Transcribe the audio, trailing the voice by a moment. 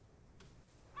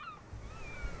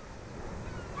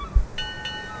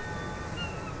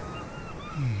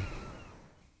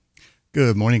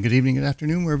Good morning, good evening, good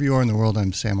afternoon, wherever you are in the world.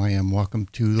 I'm Sam I Am. Welcome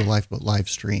to the Lifeboat live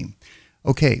stream.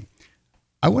 Okay,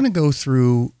 I want to go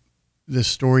through this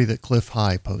story that Cliff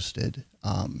High posted.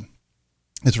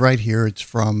 It's right here. It's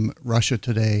from Russia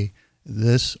Today.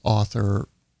 This author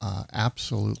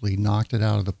absolutely knocked it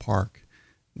out of the park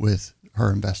with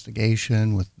her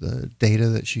investigation, with the data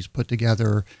that she's put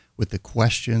together, with the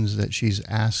questions that she's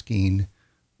asking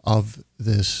of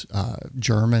this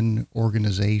German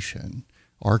organization,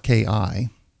 RKI. I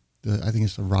think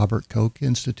it's the Robert Koch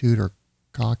Institute or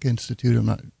Koch Institute. I'm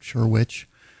not sure which.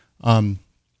 And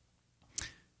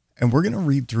we're going to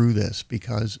read through this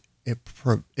because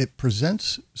it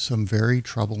presents some very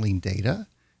troubling data.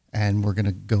 And we're going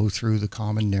to go through the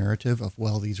common narrative of,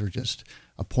 well, these are just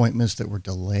appointments that were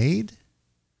delayed.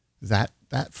 That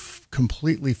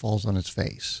completely falls on its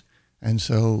face. And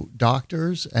so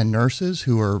doctors and nurses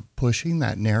who are pushing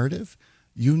that narrative,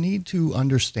 you need to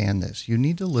understand this. You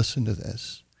need to listen to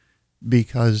this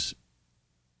because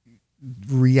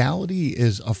reality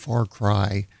is a far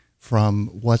cry from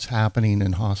what's happening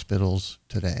in hospitals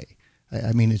today.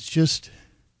 I mean, it's just,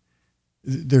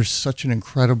 there's such an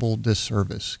incredible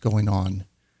disservice going on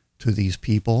to these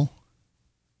people.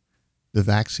 The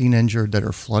vaccine injured that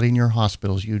are flooding your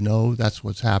hospitals, you know that's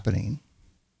what's happening.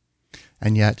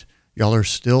 And yet, y'all are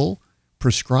still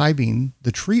prescribing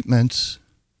the treatments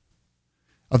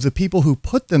of the people who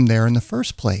put them there in the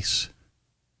first place.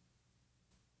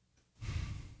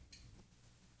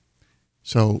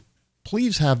 So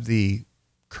please have the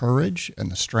courage and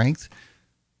the strength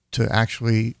to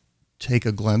actually take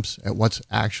a glimpse at what's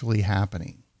actually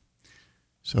happening.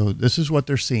 So this is what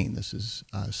they're seeing. This is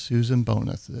Susan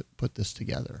Boneth that put this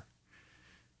together.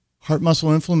 Heart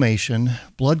muscle inflammation,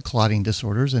 blood clotting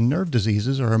disorders, and nerve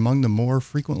diseases are among the more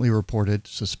frequently reported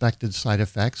suspected side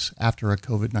effects after a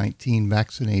COVID-19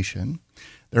 vaccination.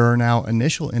 There are now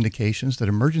initial indications that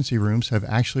emergency rooms have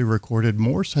actually recorded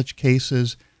more such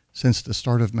cases since the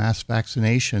start of mass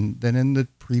vaccination than in the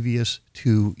previous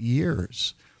 2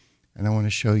 years. And I want to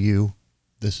show you,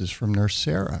 this is from Nurse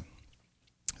Sarah,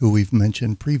 who we've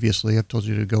mentioned previously. I've told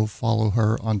you to go follow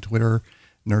her on Twitter,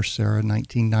 Nurse Sarah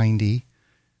 1990.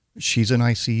 She's an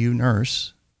ICU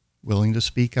nurse willing to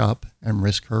speak up and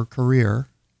risk her career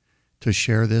to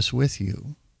share this with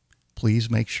you. Please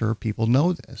make sure people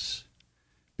know this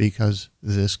because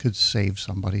this could save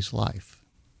somebody's life.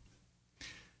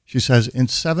 She says, in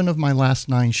 7 of my last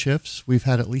 9 shifts, we've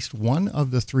had at least one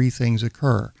of the 3 things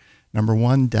occur. Number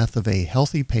 1, death of a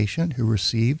healthy patient who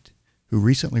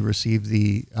recently received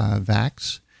the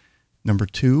vax. Number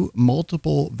 2,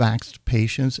 multiple vaxxed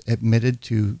patients admitted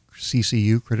to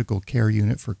CCU, critical care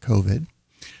unit for COVID.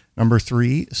 Number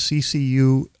 3,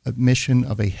 CCU admission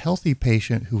of a healthy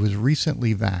patient who was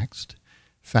recently vaxxed.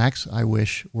 Facts I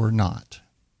wish were not.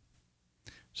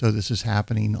 So this is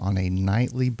happening on a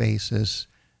nightly basis.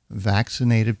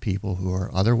 Vaccinated people who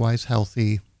are otherwise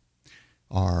healthy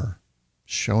are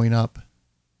showing up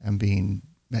and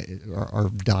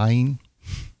are dying.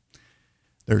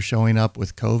 They're showing up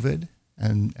with COVID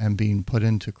and being put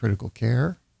into critical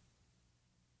care.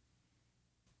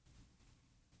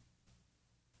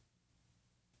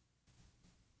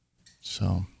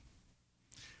 So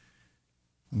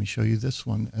let me show you this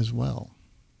one as well.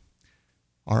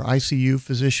 Our ICU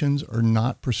physicians are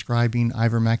not prescribing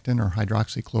ivermectin or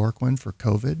hydroxychloroquine for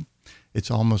COVID.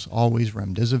 It's almost always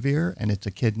remdesivir, and it's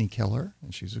a kidney killer.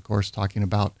 And she's, of course, talking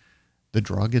about the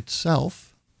drug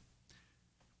itself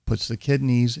puts the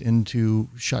kidneys into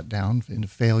shutdown, into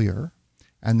failure,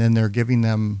 and then they're giving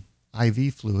them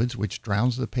IV fluids, which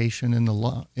drowns the patient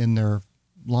in their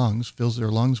lungs, fills their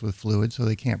lungs with fluid so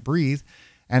they can't breathe,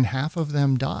 and half of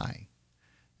them die.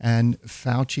 And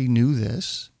Fauci knew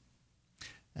this,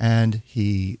 and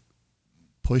he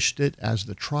pushed it as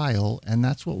the trial, and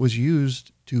that's what was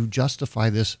used to justify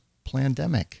this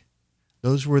pandemic.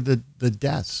 Those were the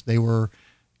deaths. They were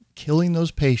killing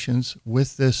those patients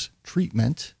with this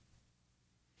treatment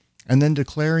and then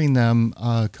declaring them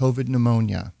COVID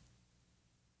pneumonia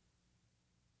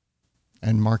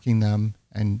and marking them,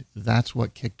 and that's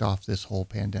what kicked off this whole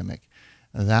pandemic.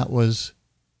 That was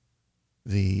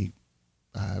the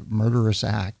murderous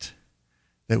act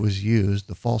that was used,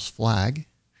 the false flag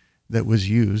that was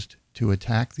used to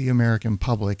attack the American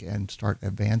public and start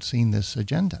advancing this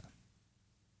agenda.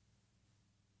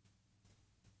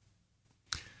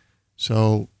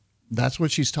 So that's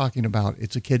what she's talking about.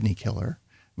 It's a kidney killer,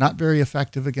 not very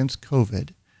effective against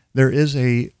COVID. There is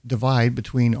a divide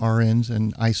between RNs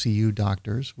and ICU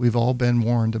doctors. We've all been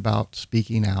warned about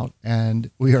speaking out,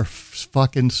 and we are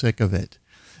fucking sick of it.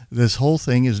 This whole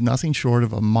thing is nothing short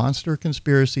of a monster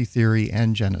conspiracy theory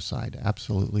and genocide.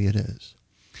 Absolutely it is.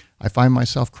 I find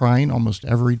myself crying almost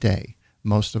every day.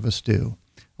 Most of us do.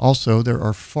 Also, there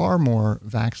are far more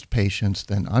vaxxed patients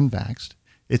than unvaxxed.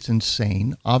 It's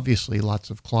insane. Obviously, lots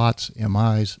of clots,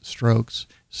 MIs, strokes,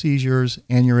 seizures,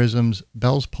 aneurysms,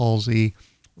 Bell's palsy,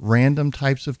 random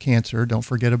types of cancer. Don't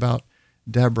forget about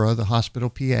Deborah, the hospital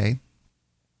PA,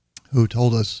 who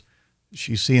told us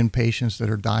she's seeing patients that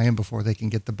are dying before they can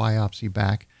get the biopsy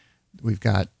back. We've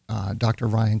got Dr.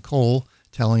 Ryan Cole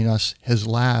telling us his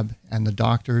lab and the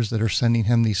doctors that are sending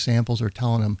him these samples are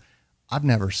telling him, I've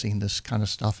never seen this kind of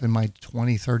stuff in my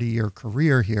 20, 30-year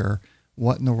career here.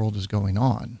 What in the world is going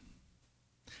on?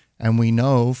 And we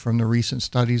know from the recent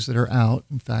studies that are out,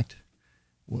 in fact,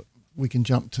 we can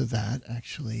jump to that,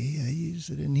 actually. Is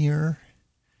it in here?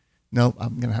 No,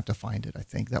 I'm going to have to find it, I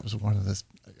think. That was one of the,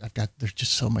 there's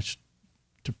just so much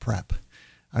to prep.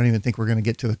 I don't even think we're going to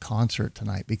get to the concert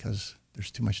tonight because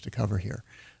there's too much to cover here.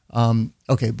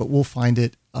 Okay, but we'll find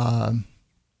it. I'm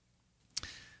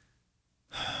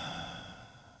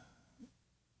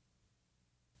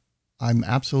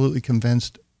absolutely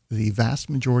convinced the vast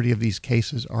majority of these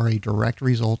cases are a direct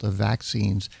result of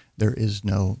vaccines. There is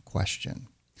no question.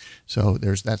 So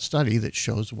there's that study that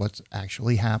shows what's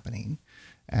actually happening.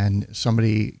 And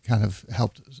somebody kind of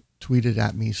tweeted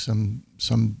at me some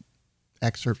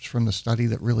excerpts from the study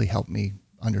that really helped me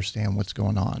understand what's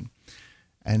going on.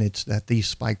 And it's that the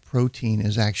spike protein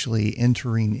is actually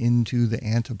entering into the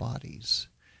antibodies.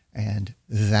 And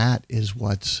that is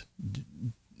what's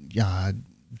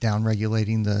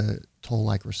downregulating the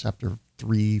toll-like receptor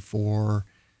 3, 4,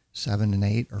 7, and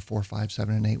 8, or 4, 5,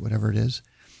 7, and 8, whatever it is.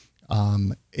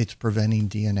 It's preventing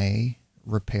DNA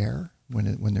repair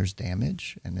when there's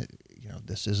damage, and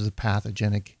this is the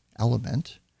pathogenic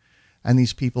element. And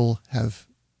these people have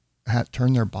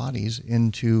turned their bodies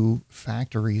into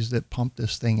factories that pump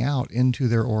this thing out into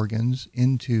their organs,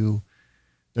 into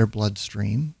their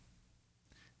bloodstream,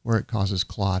 where it causes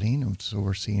clotting. And so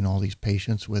we're seeing all these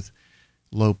patients with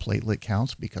low platelet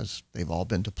counts because they've all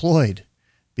been deployed,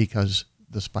 because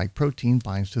the spike protein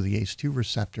binds to the ACE2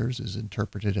 receptors, is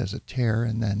interpreted as a tear,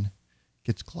 and then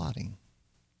gets clotting.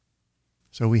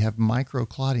 So we have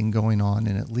microclotting going on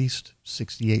in at least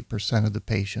 68% of the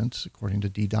patients, according to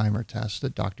D-dimer tests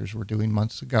that doctors were doing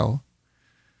months ago.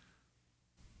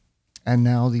 And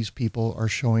now these people are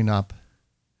showing up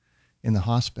in the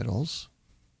hospitals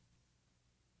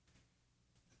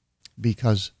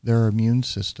because their immune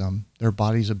system, their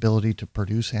body's ability to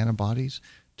produce antibodies,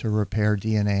 to repair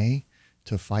DNA,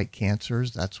 to fight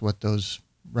cancers, that's what those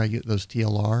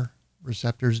TLR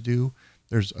receptors do.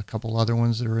 There's a couple other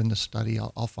ones that are in the study.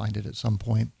 I'll find it at some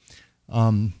point,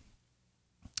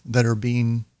 that are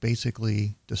being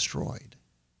basically destroyed.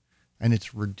 And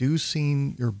it's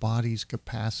reducing your body's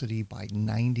capacity by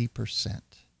 90%,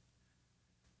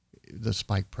 the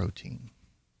spike protein.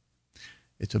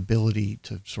 Its ability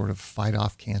to sort of fight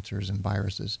off cancers and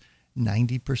viruses,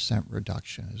 90%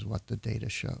 reduction is what the data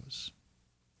shows.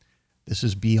 This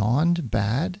is beyond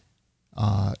bad.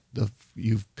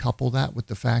 You couple that with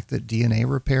the fact that DNA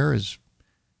repair is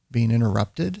being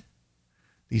interrupted.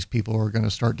 These people are going to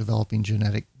start developing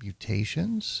genetic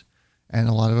mutations, and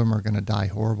a lot of them are going to die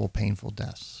horrible, painful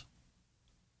deaths.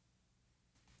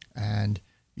 And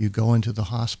you go into the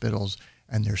hospitals,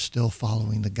 and they're still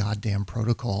following the goddamn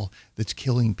protocol that's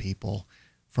killing people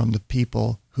from the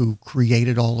people who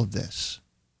created all of this.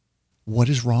 What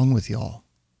is wrong with y'all?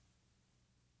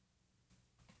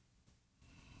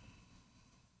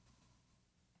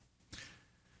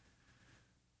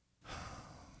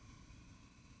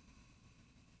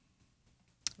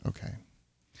 Okay.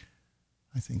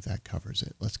 I think that covers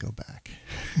it. Let's go back.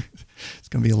 It's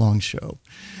going to be a long show.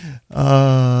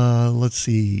 Let's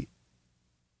see.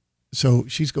 So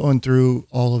she's going through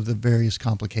all of the various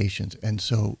complications. And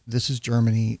so this is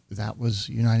Germany. That was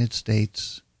United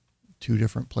States, 2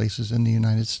 different places in the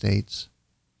United States.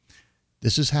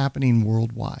 This is happening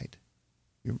worldwide.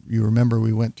 You remember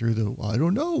we went through I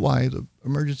don't know why the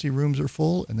emergency rooms are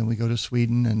full. And then we go to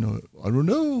Sweden and I don't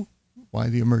know why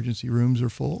the emergency rooms are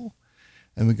full.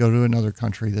 And we go to another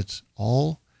country that's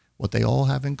what they all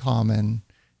have in common,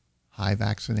 high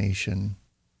vaccination.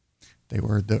 They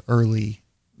were the early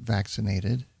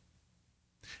vaccinated.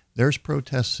 There's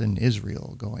protests in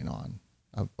Israel going on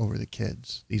over the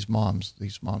kids. These moms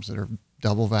that are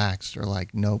double vaxxed are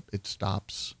like, nope, it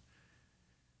stops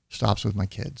with my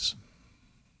kids.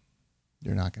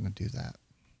 You're not going to do that.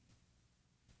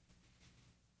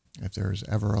 If there's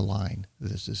ever a line,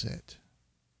 this is it.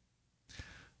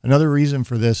 Another reason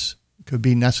for this could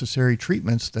be necessary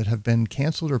treatments that have been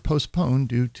canceled or postponed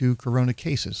due to corona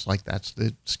cases. Like that's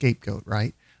the scapegoat,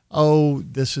 right? oh,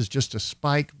 this is just a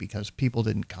spike because people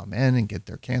didn't come in and get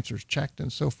their cancers checked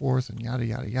and so forth and yada,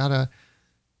 yada, yada.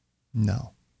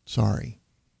 No, sorry.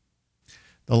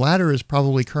 The latter is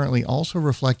probably currently also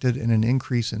reflected in an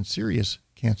increase in serious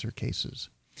cancer cases.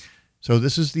 So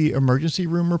this is the emergency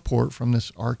room report from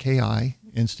this RKI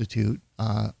Institute,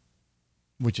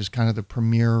 which is kind of the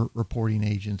premier reporting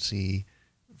agency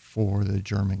for the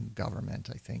German government,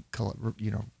 I think,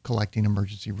 collecting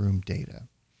emergency room data.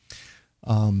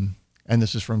 And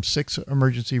this is from 6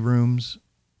 emergency rooms.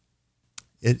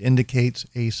 It indicates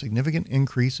a significant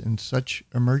increase in such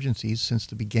emergencies since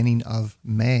the beginning of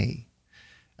May.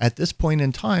 At this point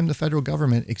in time, the federal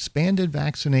government expanded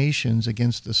vaccinations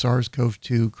against the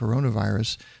SARS-CoV-2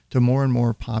 coronavirus to more and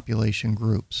more population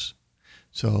groups.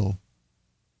 So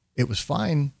it was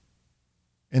fine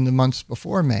in the months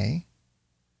before May,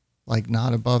 like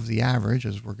not above the average,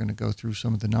 as we're going to go through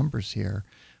some of the numbers here.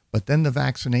 But then the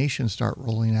vaccinations start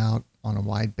rolling out on a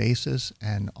wide basis,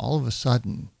 and all of a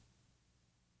sudden,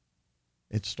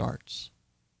 it starts.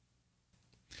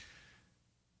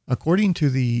 According to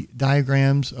the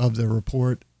diagrams of the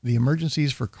report, the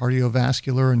emergencies for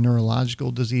cardiovascular and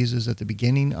neurological diseases at the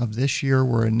beginning of this year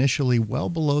were initially well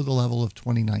below the level of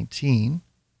 2019.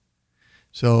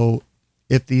 So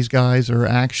if these guys are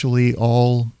actually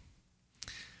all,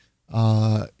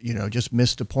 just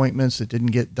missed appointments that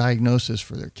didn't get diagnosis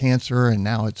for their cancer and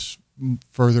now it's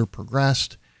further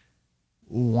progressed,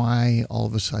 why all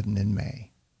of a sudden in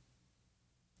May?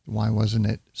 Why wasn't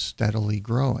it steadily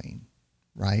growing?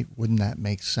 Right? Wouldn't that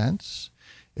make sense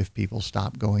if people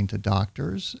stop going to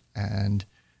doctors and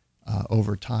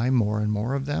over time more and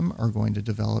more of them are going to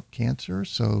develop cancer,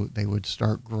 so they would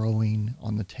start growing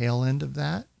on the tail end of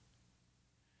that,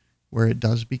 where it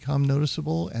does become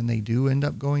noticeable and they do end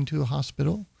up going to a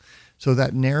hospital? So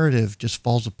that narrative just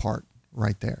falls apart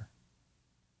right there.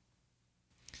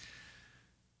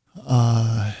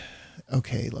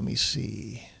 Okay, let me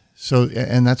see. So,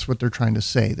 and that's what they're trying to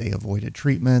say. They avoided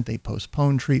treatment. They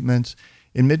postponed treatments.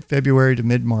 In mid-February to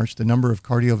mid-March, the number of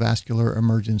cardiovascular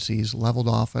emergencies leveled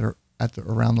off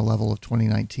around the level of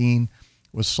 2019,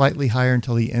 was slightly higher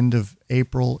until the end of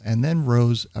April, and then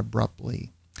rose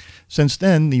abruptly. Since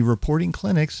then, the reporting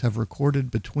clinics have recorded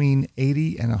between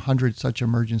 80 and 100 such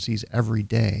emergencies every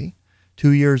day. 2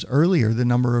 years earlier, the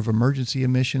number of emergency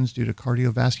admissions due to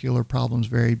cardiovascular problems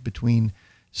varied between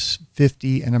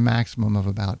 50 and a maximum of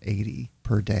about 80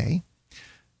 per day.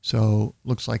 So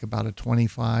looks like about a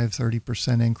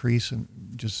 25-30% increase, and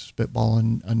just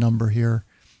spitballing a number here,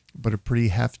 but a pretty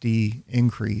hefty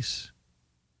increase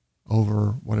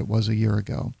over what it was a year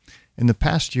ago. In the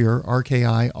past year,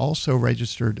 RKI also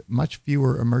registered much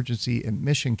fewer emergency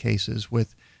admission cases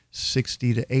with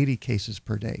 60 to 80 cases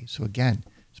per day. So again,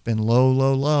 it's been low,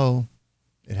 low, low.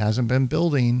 It hasn't been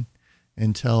building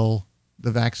until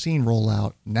the vaccine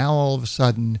rollout. Now all of a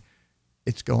sudden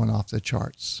it's going off the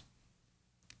charts.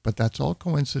 But that's all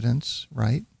coincidence,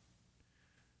 right?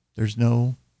 There's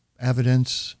no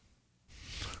evidence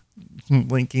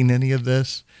linking any of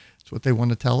this. It's what they want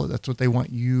to tell it. That's what they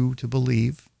want you to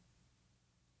believe.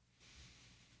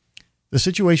 The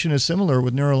situation is similar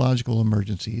with neurological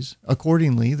emergencies.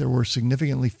 Accordingly, there were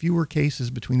significantly fewer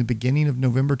cases between the beginning of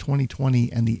November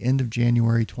 2020 and the end of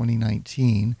January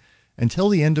 2019. Until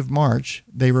the end of March,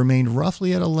 they remained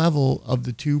roughly at a level of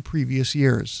the 2 previous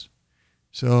years.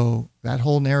 So that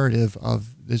whole narrative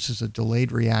of this is a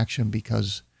delayed reaction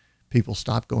because people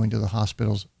stopped going to the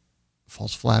hospitals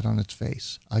falls flat on its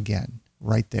face. Again,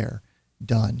 right there,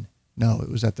 done. No, it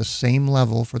was at the same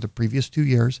level for the previous 2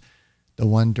 years, the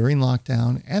one during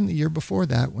lockdown and the year before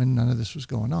that when none of this was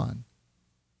going on.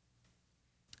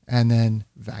 And then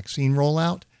vaccine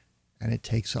rollout, and it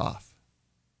takes off.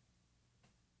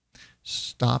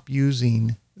 Stop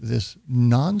using this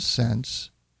nonsense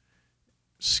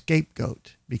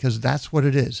scapegoat, because that's what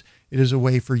it is. It is a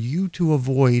way for you to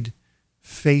avoid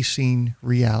facing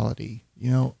reality.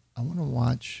 I want to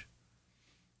watch.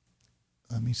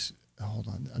 Let me see. Hold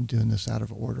on. I'm doing this out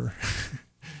of order.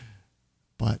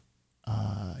 But,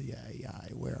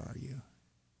 where are you?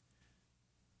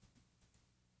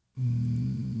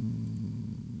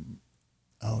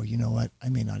 Oh, you know what? I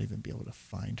may not even be able to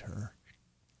find her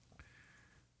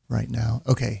right now.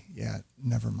 Okay, yeah,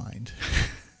 never mind.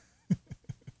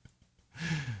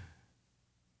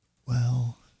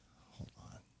 Well,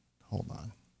 hold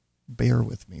on. Bear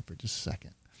with me for just a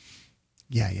second.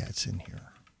 Yeah, it's in here.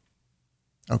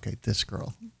 Okay, this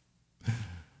girl.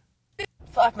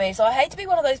 Fuck me. So I hate to be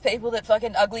one of those people that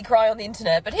fucking ugly cry on the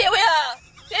internet, but here we are.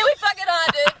 Here we fucking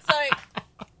are, dude. So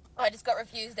I just got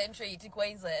refused entry to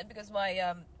Queensland because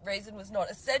my reason was not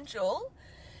essential.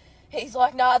 He's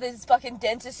like, nah, there's fucking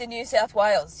dentists in New South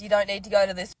Wales. You don't need to go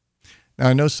to this. Now,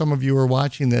 I know some of you are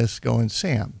watching this going,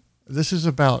 Sam, this is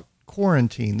about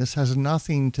quarantine. This has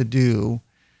nothing to do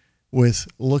with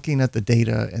looking at the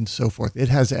data and so forth. It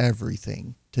has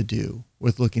everything to do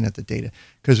with looking at the data,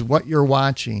 because what you're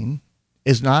watching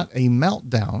is not a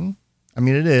meltdown. I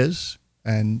mean, it is.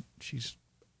 And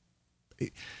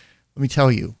let me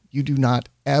tell you, you do not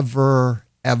ever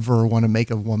want to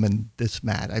make a woman this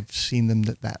mad. I've seen them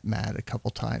that mad a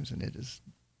couple times, and it is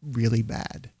really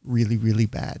bad, really, really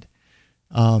bad.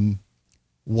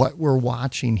 What we're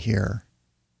watching here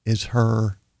is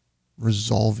her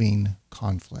resolving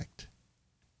conflict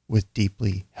with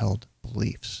deeply held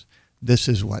beliefs. This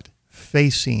is what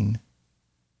facing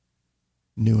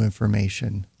new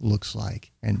information looks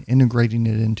like, and integrating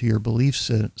it into your belief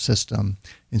system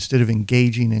instead of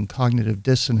engaging in cognitive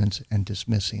dissonance and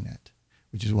dismissing it,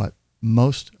 which is what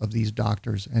most of these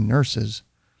doctors and nurses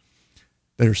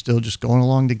that are still just going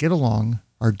along to get along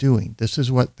are doing. This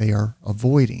is what they are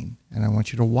avoiding, and I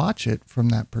want you to watch it from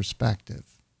that perspective.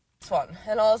 One.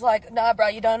 And I was like, nah, bro,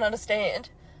 you don't understand.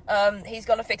 He's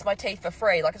gonna fix my teeth for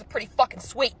free. Like, it's a pretty fucking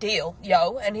sweet deal,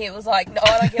 yo. And he was like, no,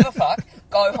 I don't give a fuck.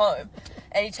 Go home.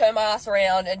 And he turned my ass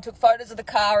around and took photos of the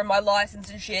car and my license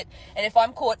and shit. And if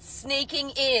I'm caught sneaking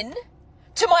in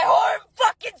to my home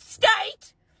fucking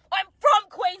state, I'm from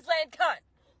Queensland, cunt.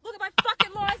 Look at my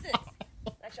fucking license.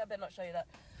 Actually, I better not show you that.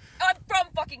 I'm from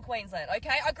fucking Queensland,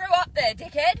 okay? I grew up there,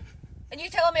 dickhead. And you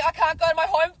telling me I can't go to my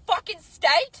home fucking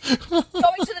state? Going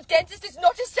to the dentist is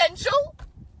not essential?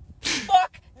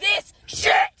 Fuck this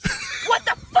shit! What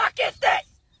the fuck is this?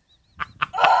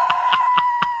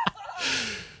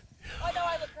 I know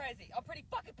I look crazy. I'm pretty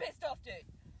fucking pissed off, dude.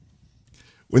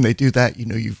 When they do that, you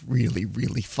know you've really,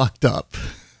 really fucked up.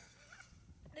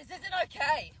 This isn't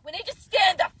okay. We need to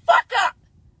stand the fuck up.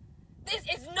 This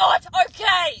is not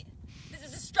okay. This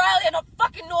is Australia, not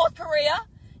fucking North Korea.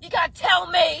 You can't tell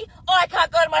me I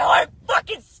can't go to my home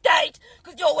fucking state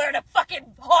because you're wearing a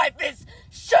fucking high-vis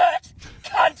shirt,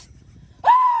 cunt.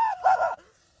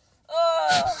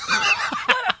 Shut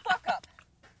the fuck up.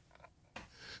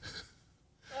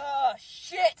 Oh,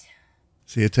 shit.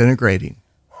 See, it's integrating.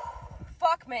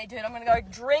 Fuck me, dude. I'm going to go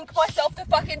drink myself to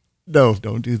fucking... No,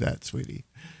 don't do that, sweetie.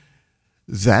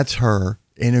 That's her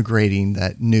integrating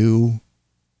that new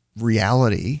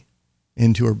reality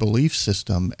into her belief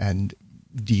system and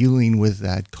dealing with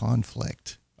that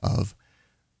conflict of,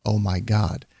 oh my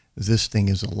God, this thing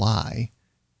is a lie.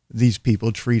 These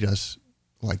people treat us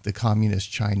like the communist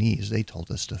Chinese. They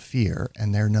told us to fear,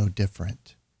 and they're no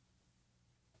different.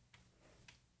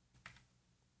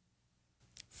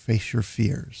 Face your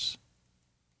fears,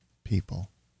 people.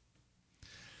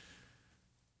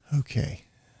 Okay.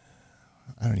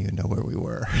 I don't even know where we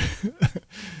were.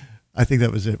 I think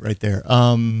that was it right there.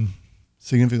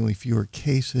 Significantly fewer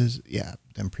cases,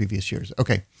 than previous years.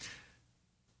 Okay.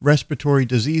 Respiratory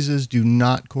diseases do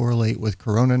not correlate with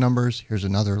corona numbers. Here's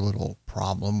another little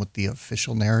problem with the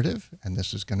official narrative, and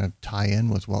this is going to tie in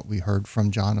with what we heard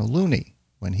from John O'Looney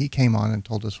when he came on and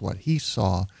told us what he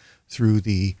saw through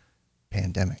the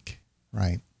pandemic,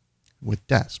 right, with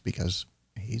deaths, because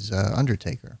he's an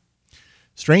undertaker.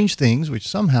 Strange things which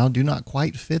somehow do not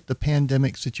quite fit the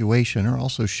pandemic situation are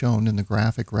also shown in the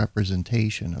graphic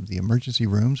representation of the emergency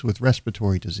rooms with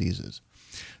respiratory diseases.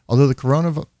 Although the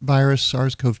coronavirus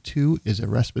SARS-CoV-2 is a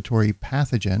respiratory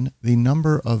pathogen, the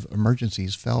number of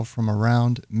emergencies fell from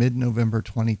around mid-November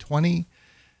 2020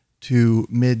 to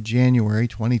mid-January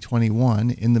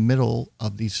 2021 in the middle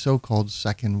of the so-called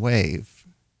second wave,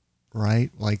 right?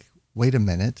 Like, wait a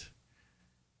minute.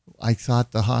 I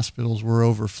thought the hospitals were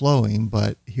overflowing,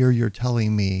 but here you're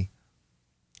telling me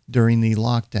during the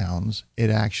lockdowns, it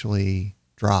actually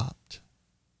dropped.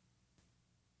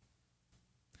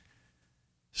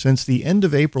 Since the end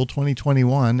of April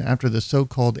 2021, after the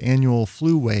so-called annual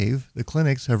flu wave, the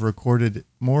clinics have recorded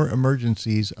more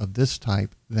emergencies of this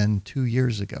type than 2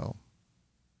 years ago.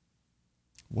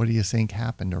 What do you think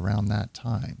happened around that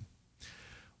time?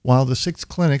 While the 6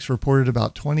 clinics reported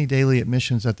about 20 daily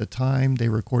admissions at the time, they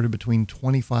recorded between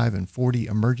 25 and 40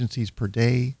 emergencies per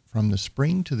day from the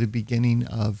spring to the beginning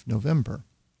of November.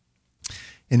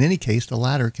 In any case, the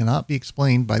latter cannot be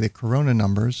explained by the corona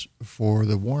numbers for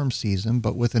the warm season,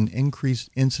 but with an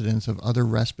increased incidence of other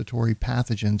respiratory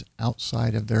pathogens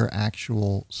outside of their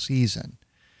actual season.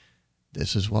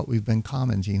 This is what we've been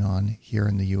commenting on here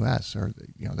in the U.S., or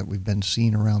that we've been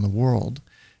seeing around the world,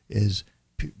 is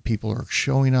people are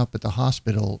showing up at the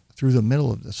hospital through the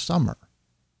middle of the summer.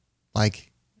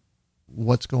 Like,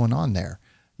 what's going on there?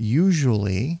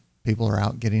 Usually, people are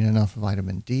out getting enough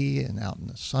vitamin D and out in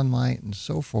the sunlight and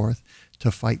so forth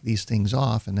to fight these things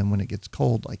off. And then when it gets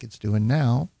cold, like it's doing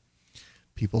now,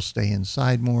 people stay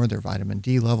inside more, their vitamin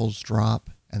D levels drop,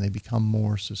 and they become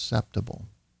more susceptible.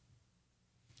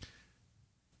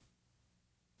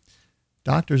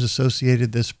 Doctors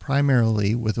associated this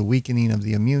primarily with a weakening of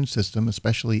the immune system,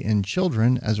 especially in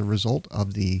children, as a result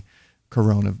of the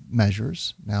corona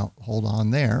measures. Now, hold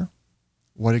on there.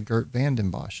 What did Gert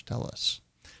Vanden Bossche tell us?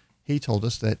 He told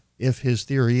us that if his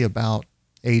theory about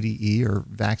ADE, or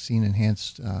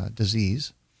vaccine-enhanced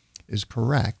disease, is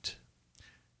correct,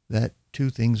 that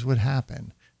two things would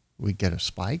happen. We'd get a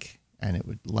spike, and it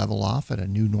would level off at a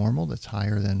new normal that's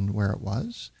higher than where it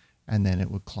was, and then it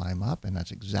would climb up, and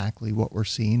that's exactly what we're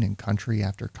seeing in country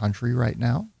after country right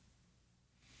now.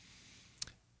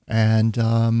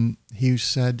 And he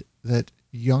said that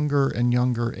younger and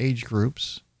younger age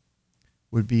groups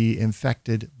would be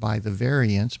infected by the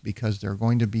variants because they're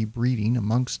going to be breeding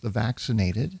amongst the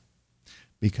vaccinated,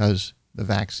 because the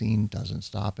vaccine doesn't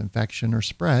stop infection or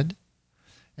spread,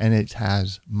 and it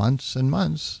has months and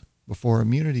months before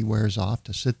immunity wears off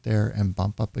to sit there and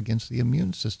bump up against the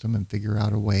immune system and figure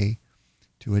out a way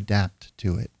to adapt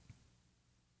to it.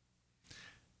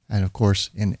 And of course,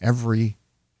 in every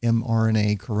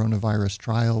mRNA coronavirus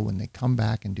trial, when they come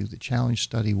back and do the challenge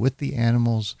study with the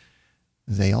animals,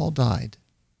 they all died.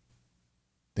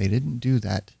 They didn't do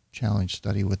that challenge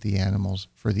study with the animals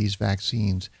for these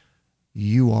vaccines.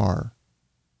 You are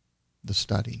the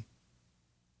study.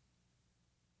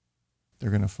 They're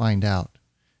going to find out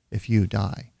if you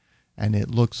die. And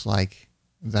it looks like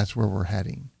that's where we're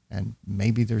heading. And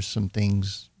maybe there's some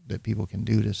things that people can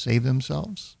do to save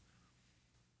themselves.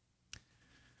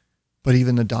 But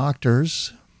even the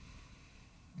doctors,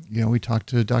 we talked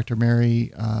to Dr.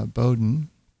 Mary Bowden,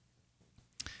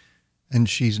 and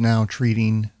she's now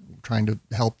trying to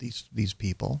help these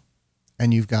people.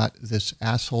 And you've got this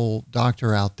asshole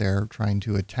doctor out there trying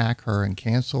to attack her and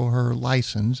cancel her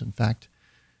license. In fact,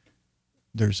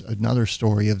 there's another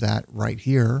story of that right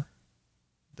here.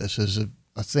 This is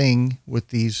a thing with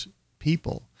these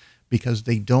people because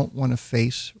they don't want to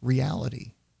face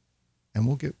reality. And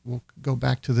we'll go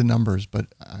back to the numbers, but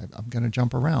I'm going to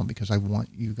jump around because I want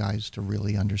you guys to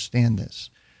really understand this.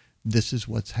 This is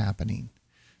what's happening.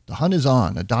 The hunt is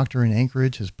on. A doctor in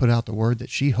Anchorage has put out the word that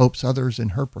she hopes others in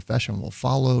her profession will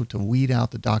follow to weed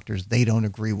out the doctors they don't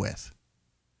agree with.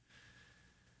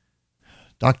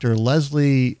 Dr.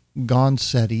 Leslie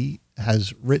Gonsetti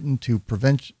has written to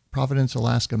Providence,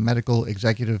 Alaska Medical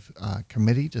Executive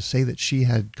Committee to say that she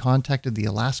had contacted the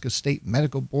Alaska State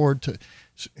Medical Board to...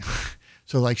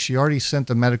 So like she already sent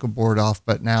the medical board off,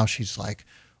 but now she's like,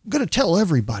 I'm going to tell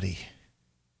everybody.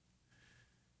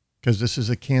 Because this is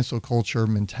a cancel culture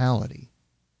mentality,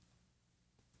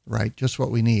 right? Just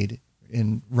what we need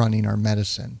in running our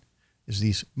medicine is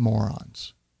these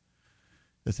morons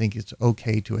that think it's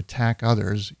okay to attack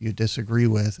others you disagree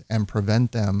with and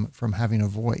prevent them from having a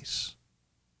voice.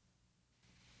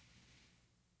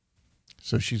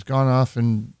 So she's gone off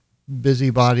and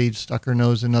busybodied, stuck her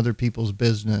nose in other people's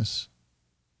business,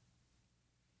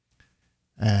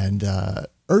 and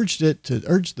urged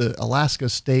the Alaska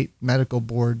State Medical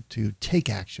Board to take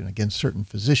action against certain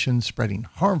physicians spreading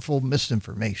harmful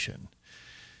misinformation.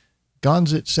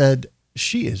 Gonzit said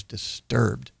she is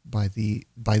disturbed by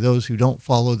those who don't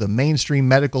follow the mainstream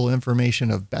medical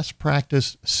information of best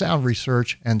practice, sound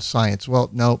research, and science. Well,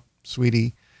 no,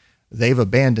 sweetie, they've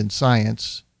abandoned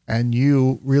science, and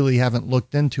you really haven't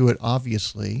looked into it,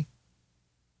 obviously.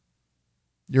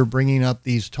 You're bringing up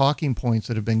these talking points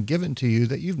that have been given to you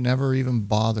that you've never even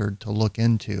bothered to look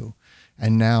into.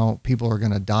 And now people are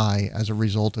going to die as a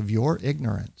result of your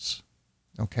ignorance.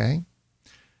 Okay?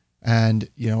 And,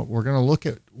 we're going to look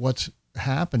at what's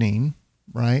happening,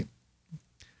 right,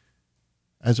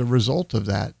 as a result of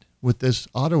that with this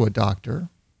Ottawa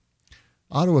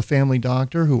family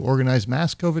doctor who organized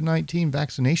mass COVID-19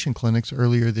 vaccination clinics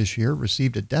earlier this year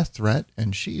received a death threat,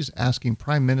 and she's asking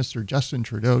Prime Minister Justin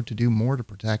Trudeau to do more to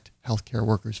protect healthcare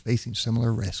workers facing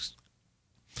similar risks.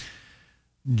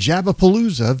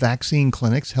 Jabapalooza vaccine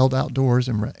clinics held outdoors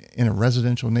in a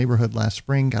residential neighborhood last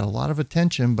spring got a lot of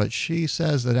attention, but she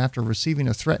says that after receiving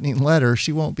a threatening letter,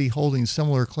 she won't be holding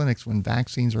similar clinics when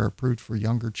vaccines are approved for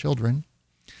younger children.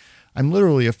 I'm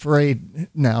literally afraid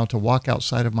now to walk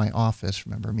outside of my office.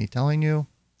 Remember me telling you,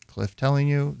 Cliff telling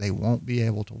you, they won't be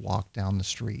able to walk down the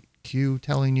street. Q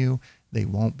telling you, they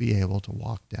won't be able to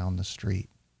walk down the street.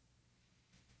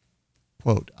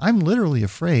 Quote, I'm literally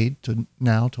afraid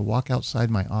now to walk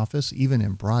outside my office, even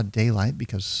in broad daylight,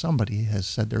 because somebody has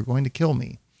said they're going to kill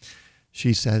me,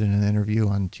 she said in an interview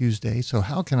on Tuesday. So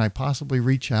how can I possibly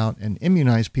reach out and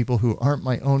immunize people who aren't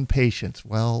my own patients?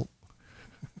 Well,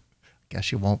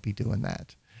 Guess you won't be doing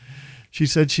that. She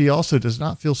said she also does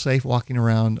not feel safe walking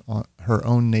around her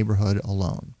own neighborhood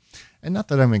alone. And not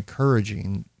that I'm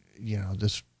encouraging,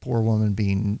 this poor woman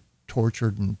being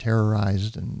tortured and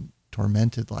terrorized and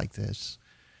tormented like this.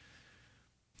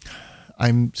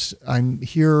 I'm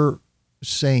here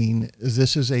saying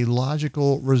this is a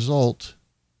logical result,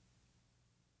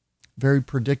 very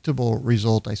predictable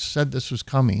result. I said this was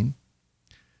coming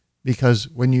because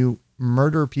when you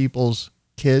murder people's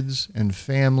kids and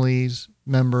families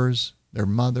members, their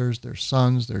mothers, their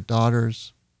sons, their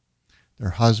daughters, their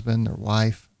husband, their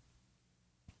wife,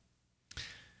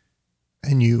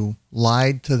 and you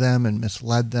lied to them and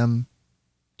misled them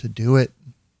to do it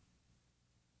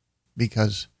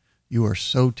because you are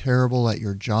so terrible at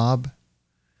your job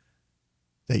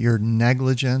that your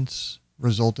negligence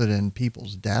resulted in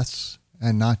people's deaths,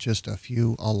 and not just a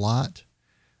few, a lot,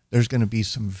 there's going to be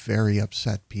some very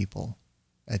upset people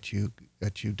at you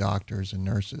doctors and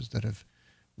nurses that have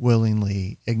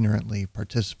willingly, ignorantly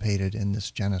participated in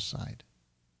this genocide.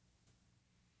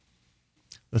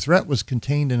 The threat was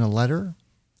contained in a letter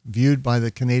viewed by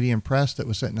the Canadian press that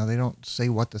was sent. Now, they don't say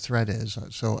what the threat is,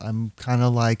 so I'm kind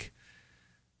of like,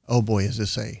 oh boy, is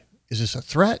this a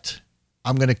threat?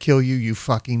 I'm going to kill you, you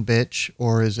fucking bitch,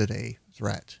 or is it a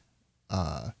threat?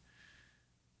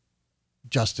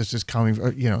 Justice is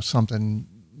coming, something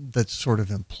that's sort of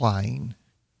implying.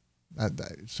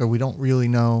 So we don't really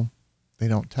know. They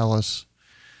don't tell us.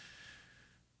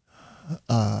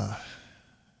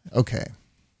 Okay.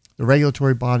 The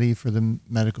regulatory body for the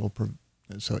medical.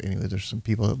 So anyway, there's some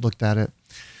people that looked at it.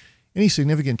 Any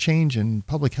significant change in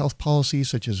public health policy,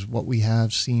 such as what we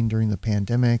have seen during the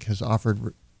pandemic, has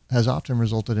often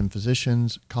resulted in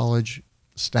physicians, college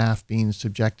staff being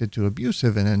subjected to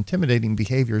abusive and intimidating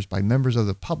behaviors by members of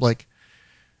the public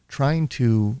trying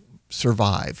to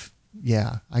survive.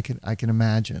 Yeah, I can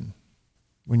imagine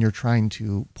when you're trying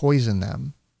to poison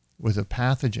them with a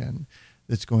pathogen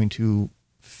that's going to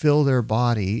fill their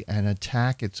body and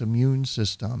attack its immune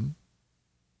system,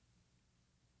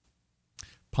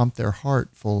 pump their heart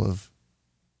full of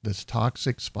this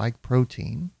toxic spike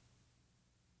protein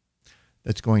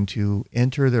that's going to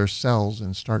enter their cells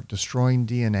and start destroying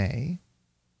DNA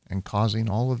and causing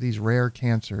all of these rare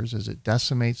cancers as it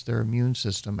decimates their immune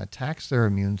system, attacks their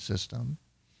immune system.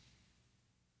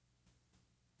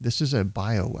 This is a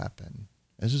bioweapon.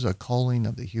 This is a culling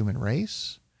of the human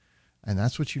race, and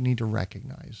that's what you need to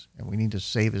recognize. And we need to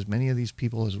save as many of these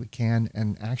people as we can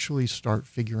and actually start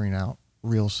figuring out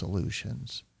real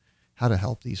solutions, how to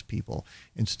help these people,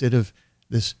 instead of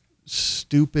this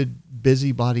stupid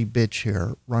busybody bitch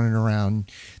here running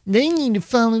around. They need to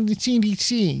follow the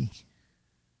CDC.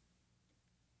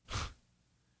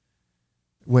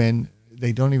 When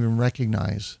they don't even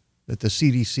recognize that the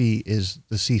CDC is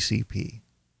the CCP,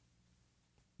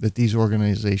 that these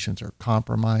organizations are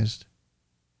compromised.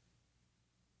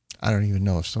 I don't even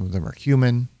know if some of them are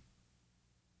human.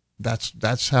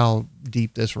 That's how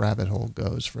deep this rabbit hole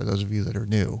goes. For those of you that are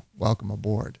new, welcome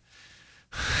aboard.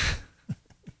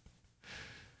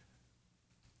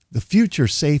 The future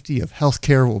safety of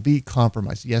healthcare will be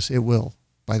compromised. Yes, it will,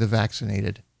 by the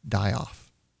vaccinated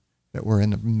die-off that we're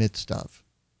in the midst of.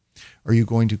 Are you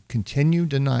going to continue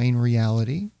denying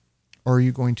reality, or are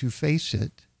you going to face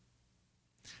it,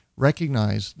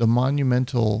 recognize the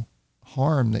monumental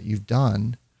harm that you've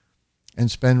done, and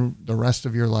spend the rest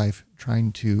of your life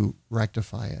trying to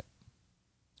rectify it?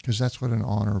 Because that's what an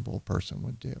honorable person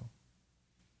would do.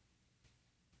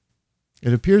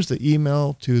 It appears the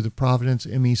email to the Providence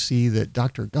MEC that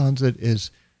Dr. Gonzit is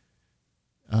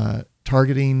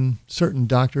targeting certain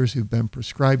doctors who've been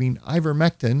prescribing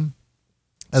ivermectin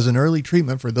as an early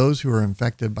treatment for those who are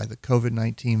infected by the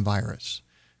COVID-19 virus.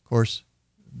 Of course,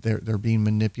 they're being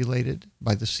manipulated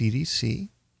by the CDC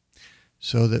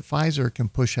so that Pfizer can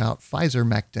push out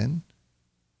Pfizermectin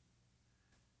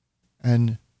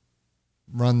and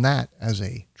run that as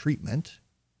a treatment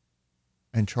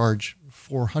and charge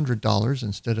 $400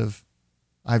 instead of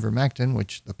ivermectin,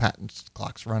 which the patent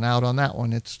clock's run out on that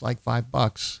one. It's like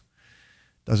 $5.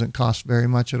 Doesn't cost very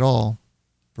much at all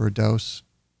for a dose.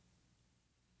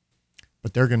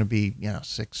 But they're going to be, $600,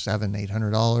 $700,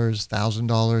 $800,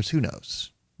 $1,000. Who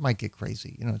knows? Might get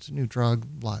crazy. It's a new drug.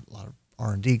 A lot of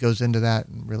R&D goes into that.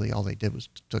 And really all they did was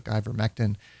took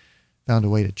ivermectin, found a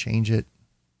way to change it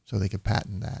so they could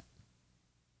patent that.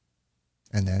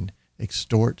 And then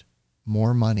extort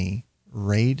more money,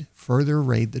 further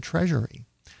raid the Treasury,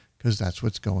 because that's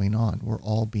what's going on. We're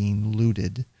all being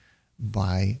looted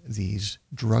by these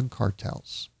drug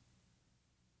cartels.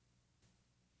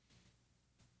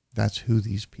 That's who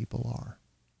these people are.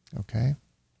 Okay?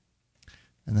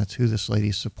 And that's who this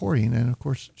lady's supporting. And of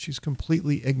course, she's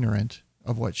completely ignorant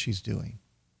of what she's doing.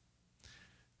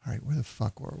 All right, where the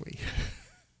fuck were we?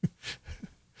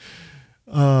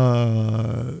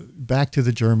 Back to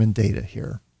the German data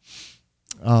here.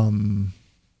 Let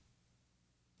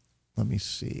me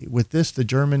see. With this, the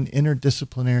German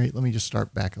interdisciplinary, let me just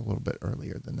start back a little bit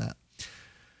earlier than that.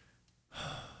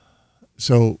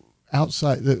 So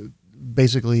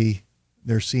basically,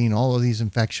 they're seeing all of these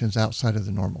infections outside of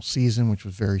the normal season, which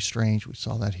was very strange. We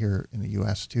saw that here in the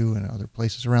U.S. too and other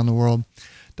places around the world.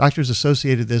 Doctors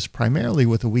associated this primarily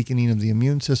with a weakening of the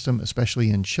immune system,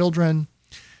 especially in children,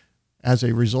 as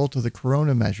a result of the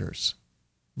corona measures.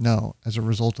 No, as a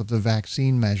result of the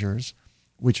vaccine measures,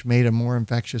 which made a more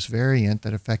infectious variant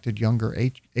that affected younger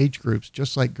age groups,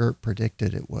 just like Gert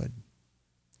predicted it would.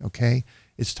 Okay?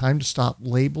 It's time to stop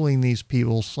labeling these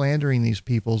people, slandering these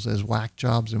peoples as whack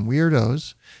jobs and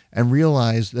weirdos, and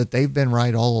realize that they've been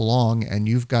right all along and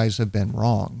you guys have been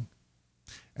wrong.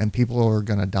 And people are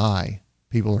going to die.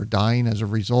 People are dying as a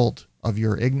result of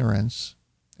your ignorance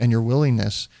and your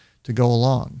willingness to go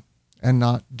along and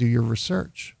not do your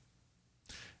research.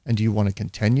 And do you want to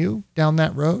continue down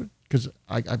that road? Because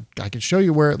I can show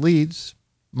you where it leads.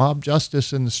 Mob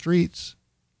justice in the streets.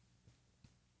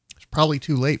 It's probably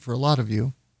too late for a lot of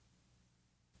you.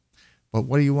 But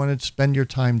what do you want to spend your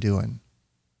time doing?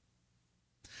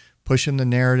 Pushing the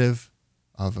narrative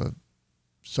of a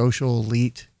social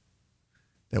elite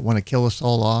that want to kill us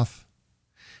all off,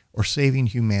 or saving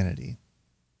humanity?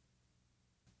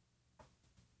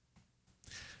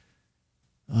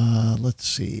 Let's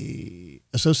see.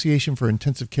 Association for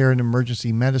Intensive Care and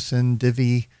Emergency Medicine,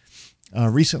 DIVI,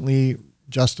 recently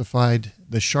justified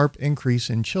the sharp increase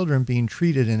in children being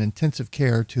treated in intensive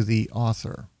care to the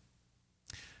author.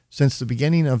 Since the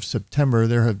beginning of September,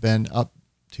 there have been up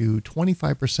to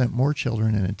 25% more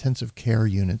children in intensive care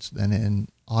units than in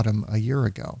autumn a year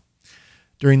ago.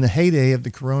 During the heyday of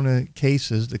the corona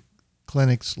cases, the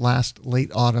clinics last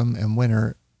late autumn and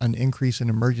winter, an increase in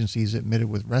emergencies admitted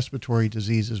with respiratory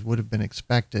diseases would have been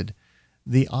expected.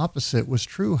 The opposite was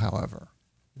true, however.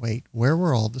 Wait, where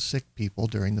were all the sick people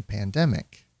during the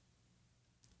pandemic?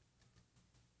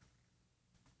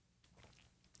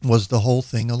 Was the whole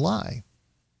thing a lie?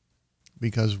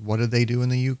 Because what did they do in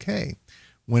the UK?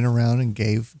 Went around and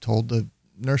told the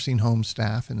nursing home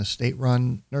staff in the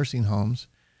state-run nursing homes,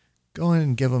 go in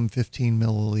and give them 15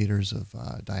 milliliters of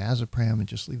diazepam and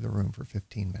just leave the room for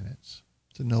 15 minutes.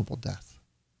 It's a noble death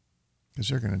because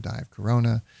they're going to die of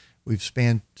corona. We've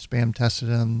spam tested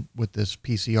them with this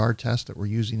PCR test that we're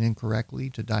using incorrectly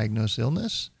to diagnose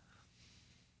illness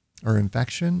or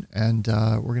infection, and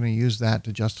we're going to use that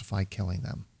to justify killing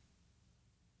them.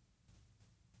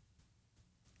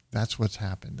 That's what's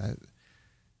happened.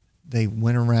 They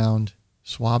went around,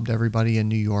 swabbed everybody in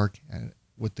New York and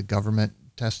with the government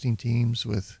testing teams,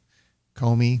 with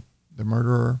Comey, the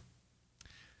murderer,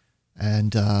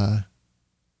 and a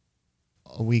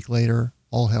week later,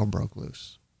 all hell broke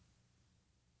loose.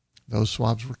 Those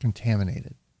swabs were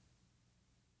contaminated.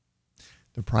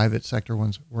 The private sector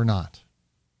ones were not.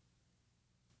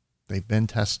 They've been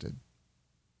tested.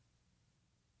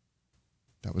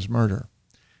 That was murder.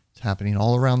 It's happening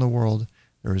all around the world.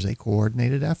 There is a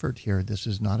coordinated effort here. This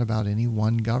is not about any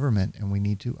one government, and we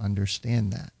need to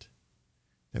understand that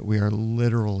we are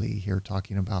literally here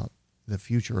talking about the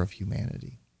future of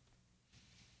humanity.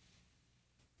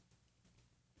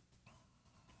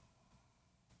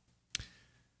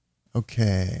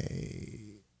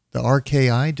 Okay. The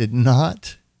RKI did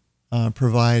not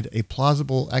provide a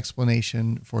plausible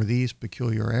explanation for these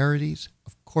peculiarities.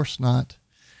 Of course not.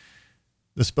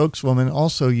 The spokeswoman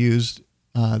also used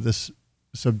this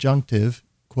subjunctive,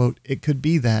 quote, it could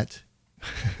be that.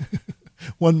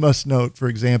 One must note, for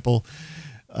example,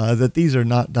 that these are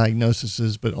not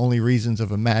diagnoses, but only reasons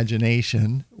of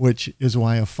imagination, which is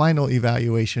why a final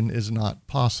evaluation is not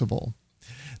possible.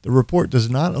 The report does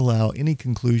not allow any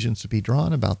conclusions to be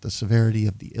drawn about the severity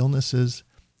of the illnesses.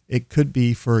 It could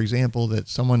be, for example, that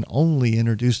someone only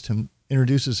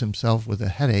introduces himself with a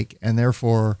headache and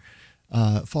therefore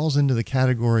falls into the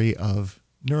category of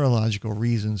neurological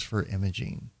reasons for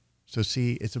imaging. So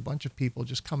see, it's a bunch of people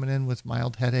just coming in with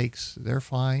mild headaches. They're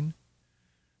fine.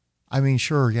 I mean,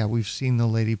 sure, yeah, we've seen the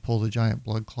lady pull the giant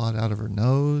blood clot out of her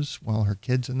nose while her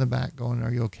kid's in the back going,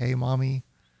 are you okay, mommy?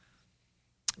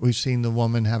 We've seen the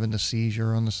woman having a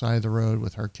seizure on the side of the road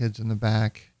with her kids in the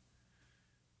back.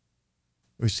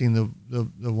 We've seen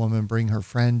the woman bring her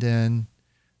friend in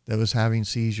that was having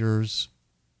seizures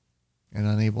and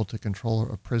unable to control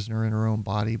a prisoner in her own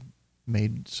body,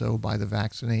 made so by the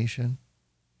vaccination.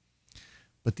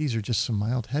 But these are just some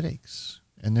mild headaches.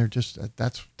 And they're just,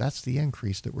 that's the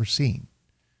increase that we're seeing.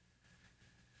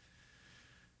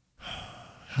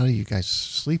 How do you guys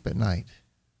sleep at night?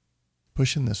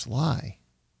 Pushing this lie.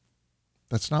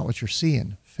 That's not what you're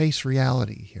seeing. Face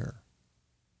reality here.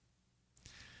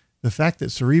 The fact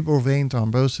that cerebral vein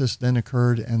thrombosis then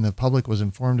occurred and the public was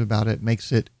informed about it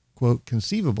makes it, quote,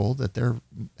 conceivable that there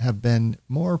have been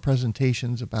more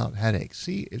presentations about headaches.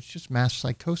 See, it's just mass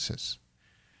psychosis.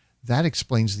 That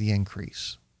explains the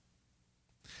increase.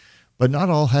 But not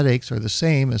all headaches are the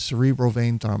same as cerebral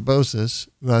vein thrombosis.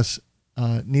 Thus,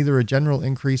 neither a general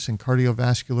increase in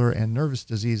cardiovascular and nervous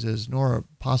diseases nor a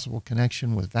possible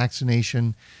connection with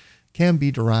vaccination can be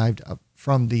derived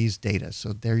from these data.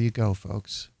 So there you go,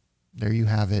 folks. There you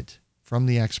have it from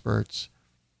the experts.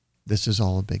 This is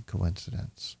all a big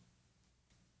coincidence.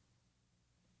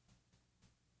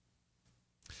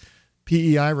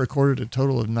 PEI recorded a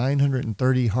total of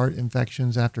 930 heart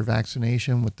infections after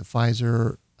vaccination with the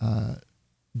Pfizer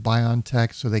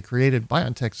BioNTech. So they created,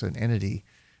 BioNTech's an entity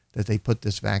that they put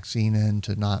this vaccine in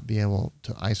to not be able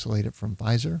to isolate it from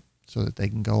Pfizer so that they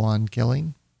can go on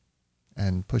killing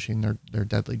and pushing their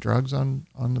deadly drugs on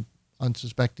the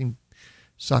unsuspecting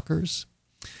suckers.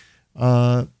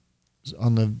 On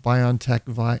the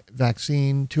BioNTech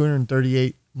vaccine,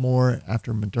 238 more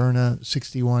after Moderna,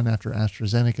 61 after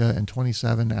AstraZeneca, and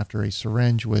 27 after a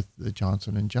syringe with the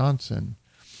Johnson & Johnson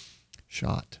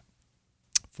shot.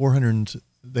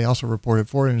 They also reported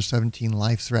 417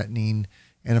 life-threatening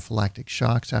anaphylactic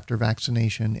shocks after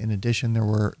vaccination. In addition, there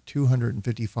were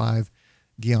 255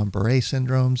 Guillain-Barré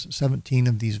syndromes. 17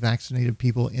 of these vaccinated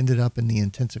people ended up in the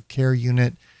intensive care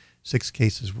unit. 6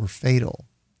 cases were fatal.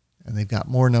 And they've got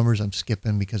more numbers I'm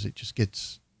skipping because it just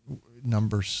gets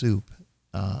number soup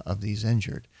of these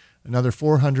injured. Another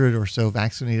 400 or so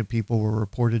vaccinated people were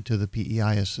reported to the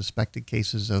PEI as suspected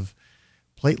cases of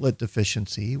platelet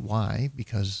deficiency. Why?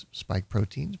 Because spike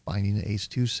proteins binding to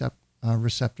ACE2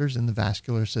 receptors in the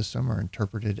vascular system are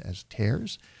interpreted as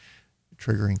tears,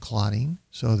 triggering clotting.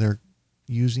 So they're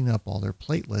using up all their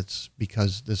platelets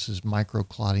because this is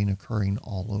microclotting occurring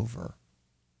all over.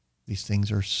 These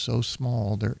things are so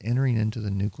small, they're entering into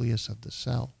the nucleus of the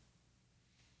cell.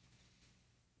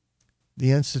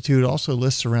 The Institute also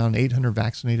lists around 800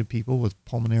 vaccinated people with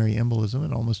pulmonary embolism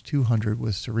and almost 200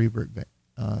 with cerebral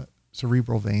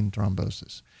vein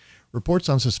thrombosis. Reports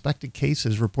on suspected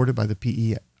cases reported by the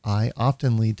PEI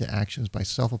often lead to actions by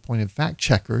self-appointed fact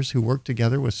checkers who work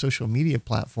together with social media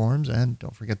platforms and,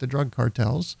 don't forget, the drug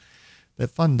cartels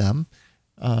that fund them,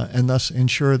 and thus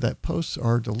ensure that posts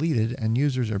are deleted and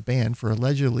users are banned for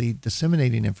allegedly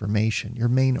disseminating information. Your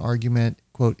main argument,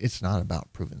 quote, it's not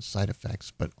about proven side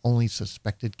effects, but only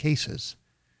suspected cases.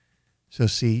 So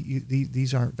see,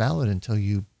 these aren't valid until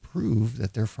you prove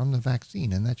that they're from the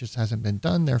vaccine, and that just hasn't been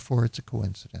done. Therefore, it's a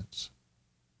coincidence.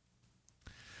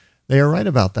 They are right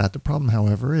about that. The problem,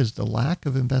 however, is the lack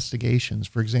of investigations.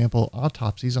 For example,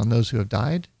 autopsies on those who have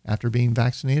died after being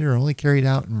vaccinated are only carried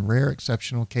out in rare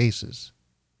exceptional cases.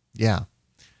 Yeah.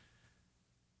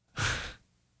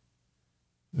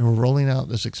 They were rolling out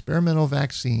this experimental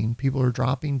vaccine. People are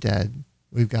dropping dead.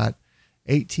 We've got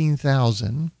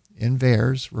 18,000 in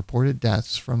VAERS reported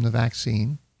deaths from the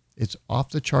vaccine. It's off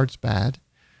the charts bad.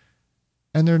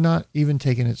 And they're not even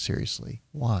taking it seriously.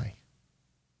 Why?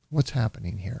 What's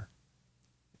happening here?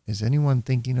 Is anyone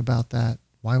thinking about that?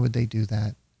 Why would they do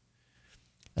that?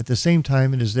 At the same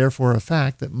time, it is therefore a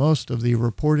fact that most of the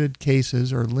reported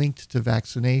cases are linked to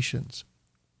vaccinations.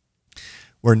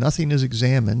 Where nothing is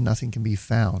examined, nothing can be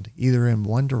found, either in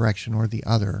one direction or the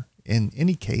other. In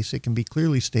any case, it can be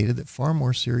clearly stated that far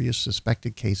more serious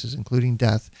suspected cases, including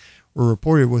death, were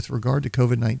reported with regard to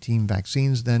COVID-19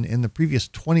 vaccines than in the previous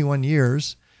 21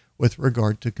 years with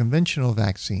regard to conventional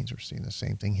vaccines. We're seeing the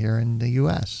same thing here in the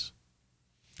U.S.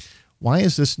 Why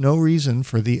is this no reason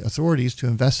for the authorities to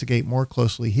investigate more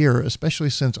closely here,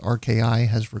 especially since RKI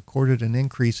has recorded an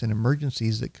increase in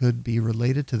emergencies that could be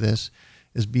related to this,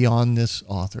 is beyond this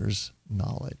author's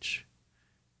knowledge.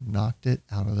 Knocked it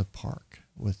out of the park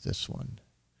with this one.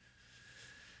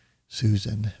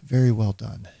 Susan, very well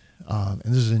done. And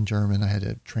this is in German. I had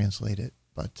to translate it,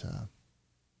 but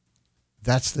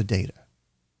that's the data.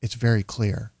 It's very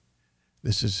clear.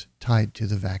 This is tied to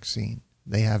the vaccine.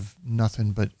 They have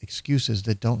nothing but excuses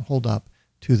that don't hold up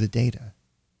to the data.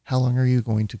 How long are you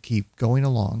going to keep going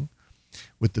along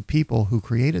with the people who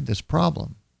created this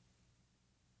problem,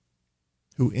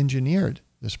 who engineered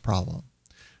this problem,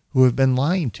 who have been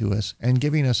lying to us and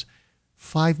giving us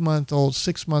 5-month-old,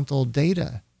 6-month-old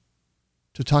data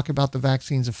to talk about the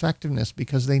vaccine's effectiveness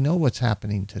because they know what's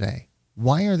happening today?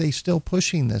 Why are they still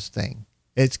pushing this thing?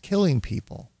 It's killing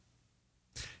people.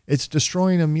 It's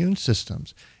destroying immune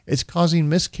systems. It's causing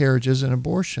miscarriages and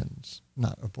abortions.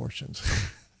 Not abortions.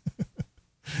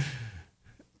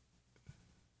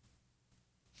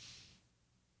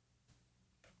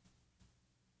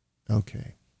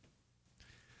 Okay.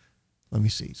 Let me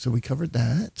see. So we covered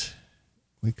that.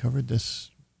 We covered this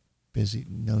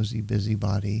nosy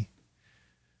busybody.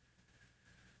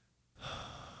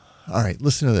 All right,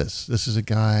 listen to this. This is a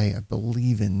guy, I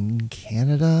believe, in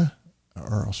Canada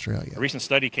or Australia. A recent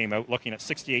study came out looking at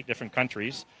 68 different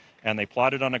countries, and they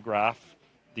plotted on a graph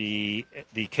the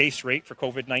case rate for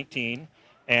COVID-19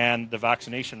 and the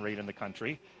vaccination rate in the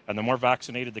country. And the more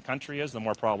vaccinated the country is, the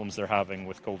more problems they're having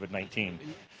with COVID-19.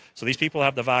 So these people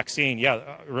have the vaccine.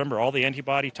 Yeah, remember, all the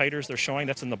antibody titers they're showing,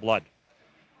 that's in the blood.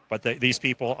 But these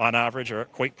people, on average, are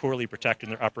quite poorly protecting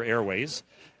their upper airways.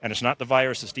 And it's not the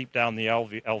virus that's deep down the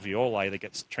alveoli that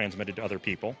gets transmitted to other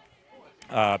people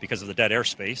because of the dead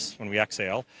airspace when we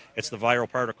exhale. It's the viral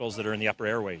particles that are in the upper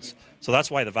airways. So that's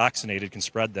why the vaccinated can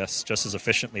spread this just as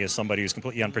efficiently as somebody who's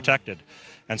completely unprotected.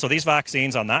 And so these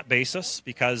vaccines, on that basis,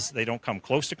 because they don't come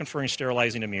close to conferring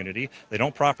sterilizing immunity, they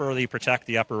don't properly protect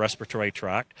the upper respiratory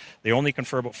tract, they only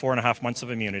confer about 4.5 months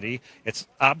of immunity, it's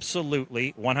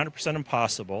absolutely 100%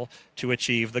 impossible to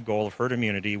achieve the goal of herd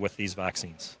immunity with these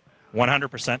vaccines.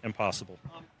 100% impossible.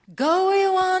 Go where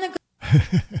you want to go.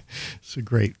 It's a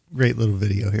great little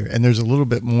video here. And there's a little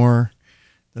bit more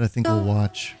that I think we'll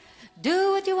watch.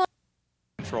 Do what you want.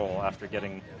 Control after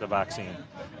getting the vaccine.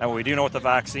 And what we do know with the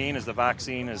vaccine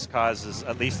causes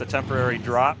at least a temporary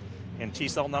drop in T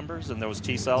cell numbers, and those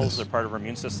T cells are part of our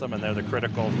immune system, and they're the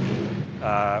critical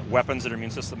weapons that our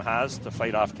immune system has to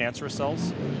fight off cancerous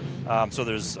cells. So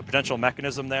there's a potential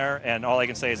mechanism there, and all I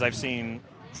can say is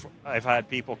I've had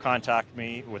people contact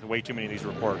me with way too many of these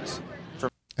reports.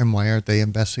 And why aren't they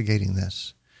investigating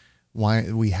this?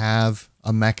 Why we have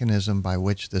a mechanism by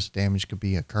which this damage could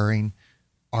be occurring.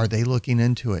 Are they looking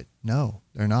into it? No,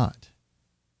 they're not.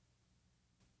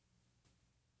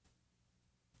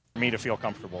 For me to feel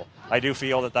comfortable. I do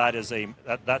feel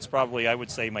that's probably, I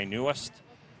would say, my newest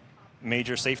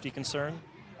major safety concern.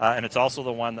 And it's also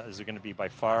the one that is going to be by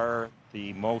far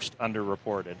the most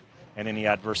underreported in any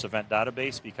adverse event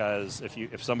database, because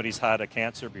if somebody's had a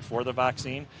cancer before the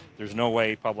vaccine, there's no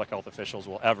way public health officials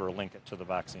will ever link it to the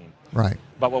vaccine. Right.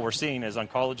 But what we're seeing is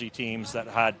oncology teams that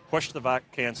had pushed the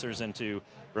cancers into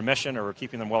remission or were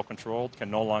keeping them well controlled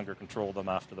can no longer control them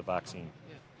after the vaccine.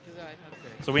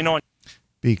 So we know...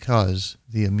 Because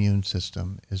the immune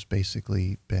system has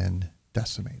basically been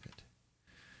decimated.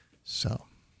 So...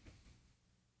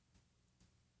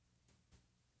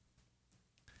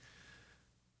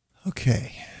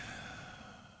 Okay.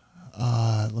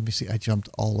 Let me see. I jumped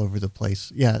all over the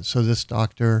place. Yeah. So this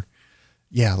doctor,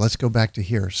 let's go back to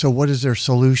here. So what is their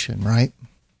solution, right?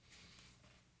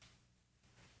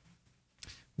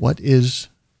 What is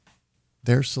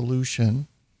their solution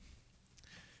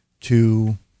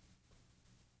to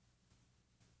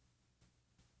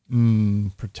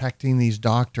protecting these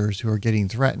doctors who are getting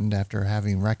threatened after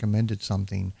having recommended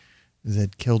something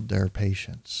that killed their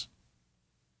patients?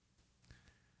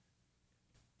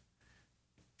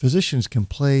 Physicians can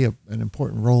play an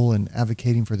important role in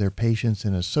advocating for their patients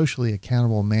in a socially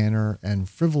accountable manner, and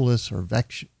frivolous or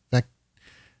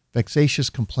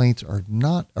vexatious complaints are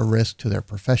not a risk to their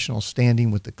professional standing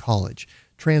with the college.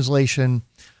 Translation,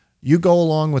 you go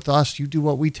along with us, you do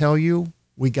what we tell you,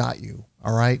 we got you,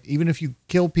 all right? Even if you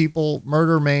kill people,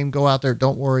 murder, maim, go out there,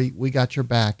 don't worry, we got your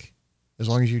back. As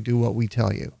long as you do what we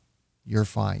tell you, you're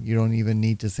fine. You don't even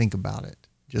need to think about it.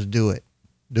 Just do it.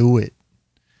 Do it.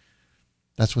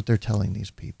 That's what they're telling these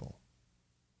people.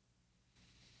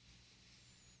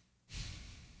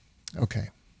 Okay.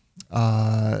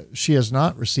 She has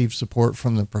not received support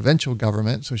from the provincial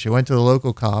government, so she went to the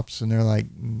local cops, and they're like,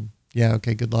 yeah,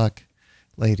 okay, good luck,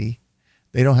 lady.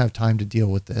 They don't have time to deal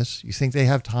with this. You think they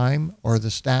have time or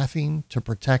the staffing to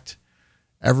protect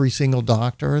every single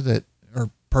doctor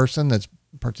or person that's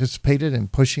participated in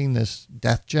pushing this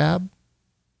death jab?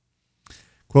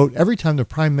 Quote, every time the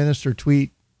Prime Minister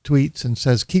tweets and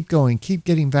says, keep going, keep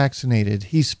getting vaccinated,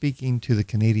 he's speaking to the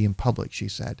Canadian public, she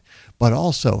said. But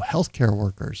also healthcare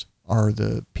workers are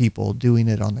the people doing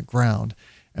it on the ground,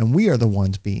 and we are the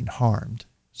ones being harmed.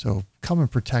 So come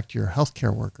and protect your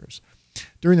healthcare workers.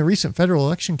 During the recent federal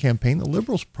election campaign, the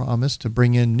Liberals promised to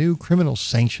bring in new criminal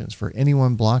sanctions for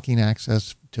anyone blocking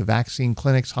access to vaccine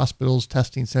clinics, hospitals,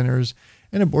 testing centers,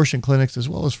 and abortion clinics, as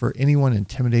well as for anyone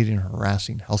intimidating or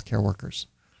harassing healthcare workers.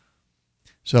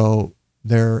 So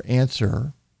their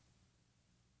answer,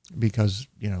 because,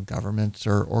 governments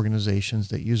or organizations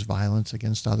that use violence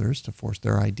against others to force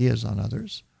their ideas on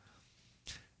others,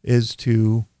 is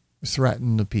to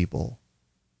threaten the people.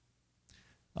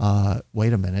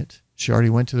 Wait a minute. She already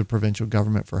went to the provincial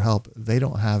government for help. They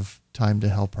don't have time to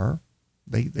help her.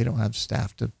 They don't have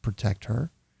staff to protect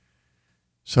her.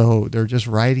 So they're just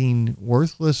writing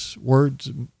worthless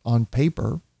words on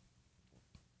paper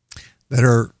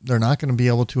that they're not going to be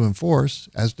able to enforce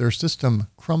as their system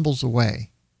crumbles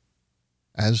away,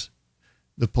 as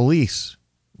the police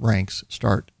ranks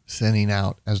start thinning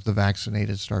out, as the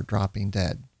vaccinated start dropping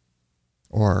dead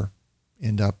or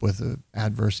end up with an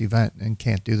adverse event and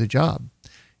can't do the job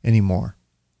anymore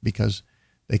because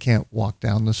they can't walk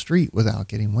down the street without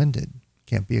getting winded.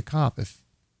 Can't be a cop if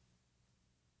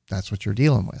that's what you're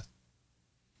dealing with.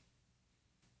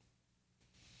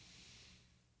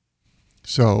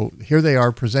 So here they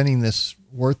are presenting this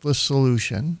worthless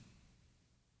solution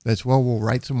that's, well, we'll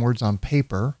write some words on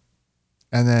paper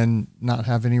and then not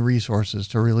have any resources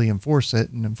to really enforce it,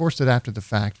 and enforce it after the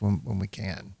fact when we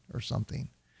can or something,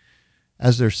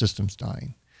 as their system's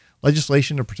dying.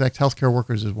 Legislation to protect healthcare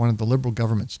workers is one of the Liberal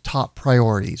government's top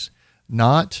priorities,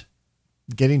 not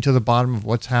getting to the bottom of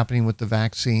what's happening with the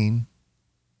vaccine,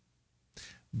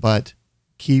 but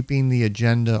keeping the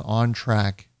agenda on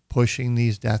track, pushing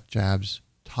these death jabs,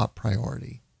 top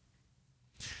priority.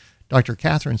 Dr.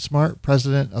 Catherine Smart,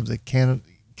 president of the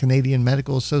Canadian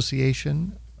Medical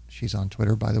Association. She's on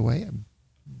Twitter, by the way. I'm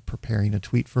preparing a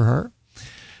tweet for her.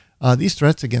 These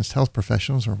threats against health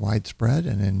professionals are widespread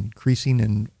and increasing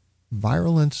in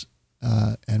virulence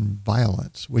and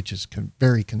violence, which is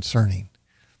very concerning.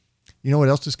 You know what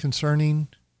else is concerning,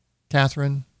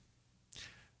 Catherine?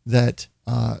 That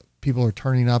people are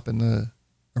turning up in the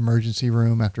emergency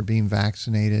room after being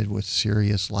vaccinated with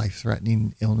serious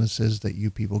life-threatening illnesses that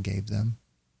you people gave them.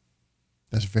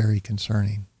 That's very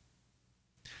concerning.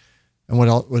 And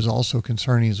what was also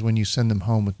concerning is when you send them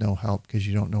home with no help because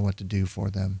you don't know what to do for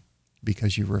them,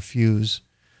 because you refuse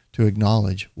to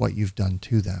acknowledge what you've done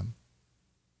to them.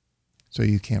 So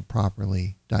you can't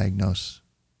properly diagnose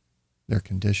their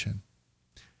condition.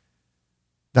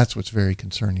 That's what's very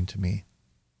concerning to me.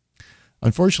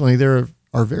 Unfortunately, there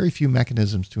are very few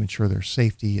mechanisms to ensure their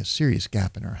safety, a serious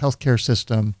gap in our healthcare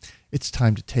system. It's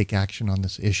time to take action on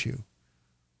this issue.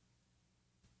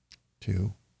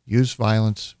 To use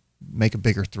violence, make a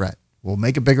bigger threat. We'll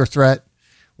make a bigger threat.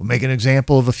 We'll make an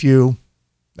example of a few.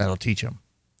 That'll teach them.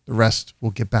 The rest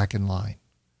will get back in line.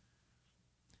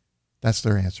 That's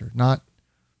their answer. Not,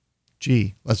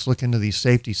 gee, let's look into these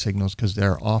safety signals because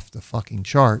they're off the fucking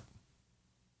chart.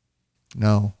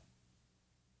 No.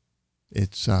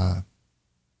 It's,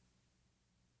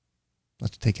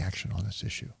 let's take action on this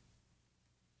issue.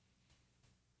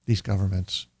 These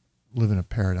governments live in a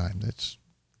paradigm that's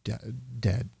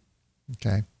dead.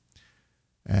 Okay?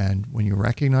 And when you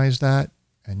recognize that,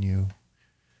 and you,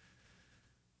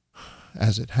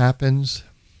 as it happens,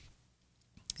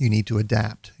 you need to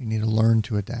adapt. You need to learn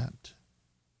to adapt.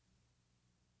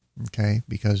 Okay?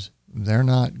 Because they're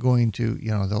not going to,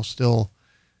 they'll still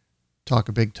talk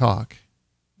a big talk,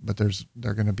 but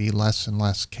they're going to be less and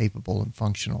less capable and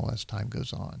functional as time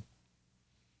goes on.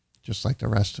 Just like the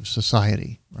rest of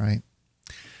society, right?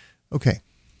 Okay.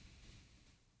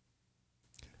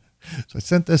 So I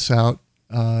sent this out.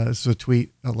 This is a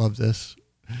tweet. I love this.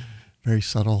 Very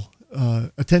subtle.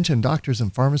 Attention, doctors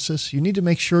and pharmacists. You need to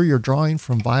make sure you're drawing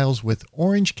from vials with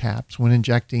orange caps when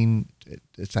injecting,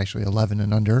 it's actually 11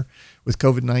 and under, with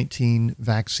COVID-19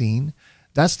 vaccine.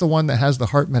 That's the one that has the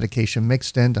heart medication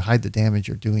mixed in to hide the damage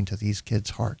you're doing to these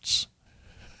kids' hearts.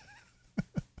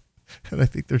 And I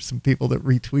think there's some people that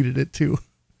retweeted it too.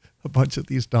 A bunch of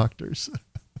these doctors.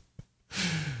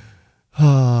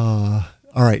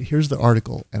 All right, here's the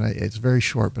article, and it's very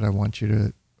short, but I want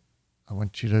you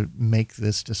to make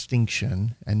this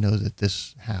distinction and know that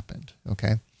this happened,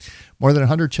 okay? More than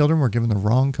 100 children were given the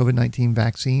wrong COVID-19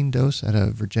 vaccine dose at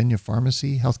a Virginia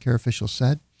pharmacy, healthcare officials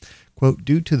said. Quote,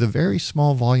 due to the very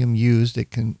small volume used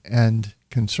and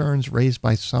concerns raised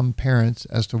by some parents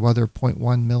as to whether 0.1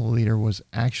 milliliter was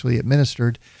actually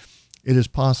administered, it is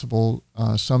possible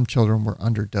some children were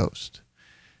underdosed.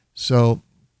 So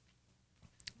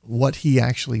what he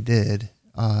actually did,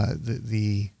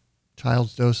 the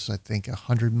child's dose, I think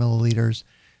 100 milliliters.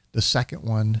 The second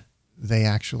one, they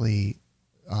actually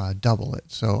double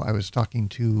it. So I was talking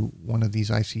to one of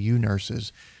these ICU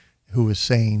nurses who was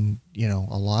saying,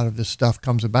 a lot of this stuff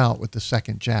comes about with the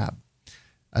second jab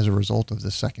as a result of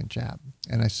the second jab.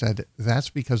 And I said, that's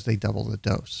because they double the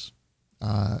dose.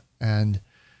 And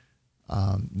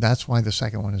that's why the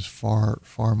second one is far,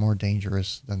 far more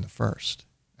dangerous than the first.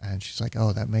 And she's like,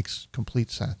 oh, that makes complete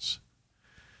sense.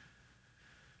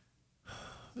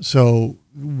 So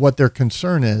what their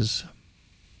concern is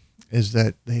is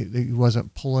that he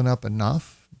wasn't pulling up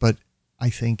enough, but I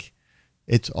think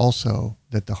it's also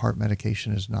that the heart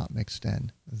medication is not mixed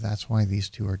in. That's why these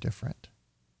two are different.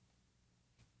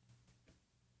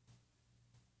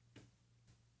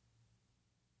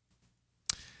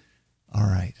 All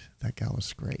right. That gal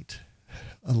was great.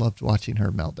 I loved watching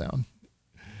her meltdown.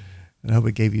 And I hope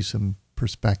it gave you some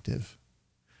perspective.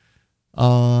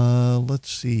 Let's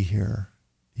see here.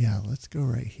 Yeah, let's go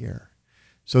right here.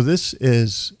 So this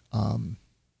is in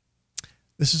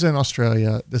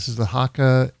Australia. This is the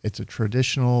haka. It's a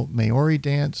traditional Maori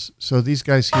dance. So these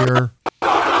guys here,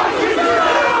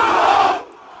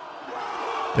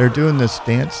 they're doing this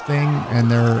dance thing, and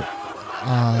they're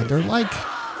like,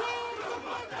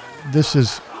 this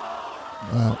is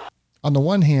on the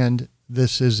one hand,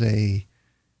 this is a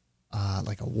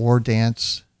like a war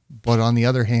dance, but on the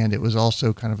other hand, it was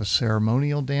also kind of a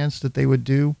ceremonial dance that they would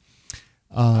do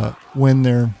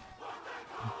when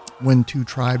two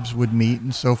tribes would meet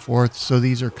and so forth. So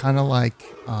these are kind of like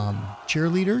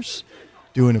cheerleaders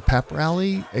doing a pep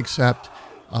rally, except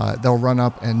they'll run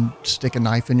up and stick a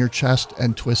knife in your chest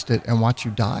and twist it and watch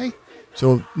you die.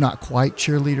 So not quite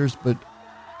cheerleaders, but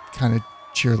kind of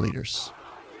cheerleaders.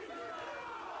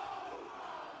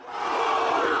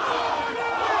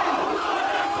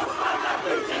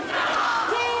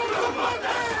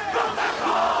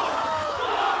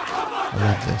 I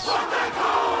love this.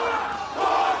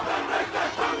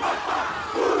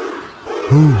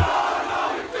 Ooh.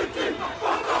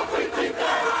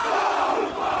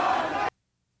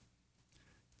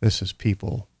 This is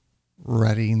people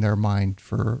readying their mind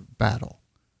for battle.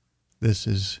 This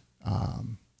is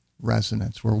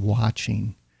resonance. We're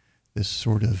watching this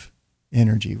sort of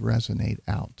energy resonate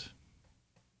out.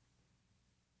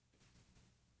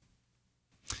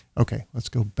 Okay, let's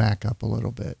go back up a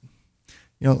little bit.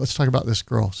 Let's talk about this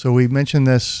girl. So we mentioned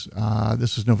this.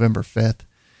 This was November 5th.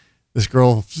 This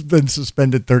girl's been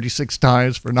suspended 36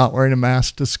 times for not wearing a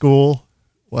mask to school.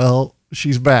 Well,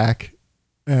 she's back.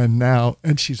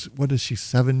 And she's, what is she,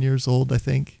 7 years old, I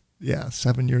think? Yeah,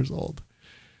 7 years old.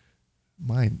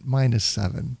 Mine is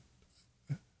 7.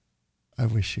 I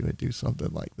wish she would do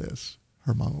something like this.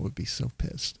 Her mama would be so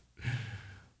pissed.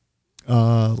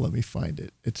 Let me find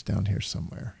it. It's down here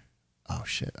somewhere. Oh,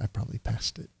 shit. I probably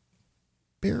passed it.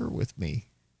 Bear with me.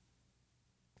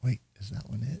 Wait, is that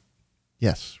one it?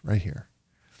 Yes, right here.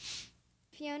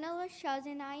 Fiona LaChaux,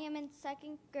 and I am in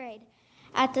 2nd grade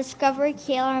at Discovery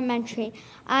Key Elementary.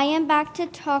 I am back to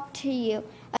talk to you.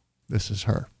 This is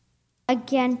her.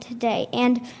 Again today.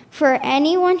 And for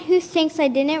anyone who thinks I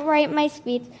didn't write my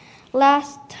speech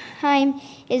last time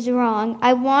is wrong.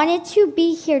 I wanted to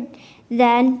be here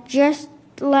then, just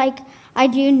like I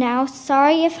do now.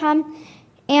 Sorry if I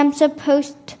am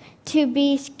supposed to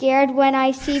be scared when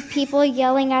I see people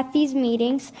yelling at these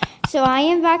meetings. So I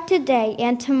am back today,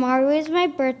 and tomorrow is my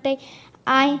birthday.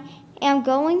 I am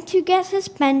going to get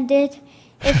suspended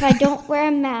if I don't wear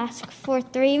a mask for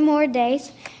 3 more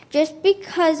days. Just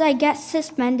because I get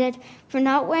suspended for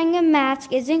not wearing a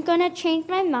mask isn't going to change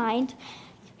my mind.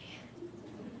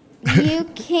 You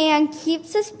can keep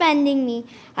suspending me.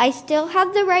 I still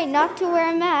have the right not to wear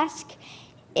a mask.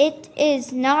 It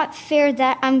is not fair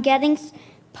that I'm getting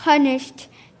punished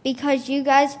because you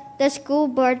guys, the school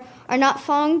board, are not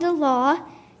following the law.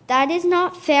 That is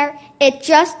not fair. It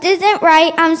just isn't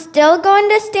right. I'm still going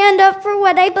to stand up for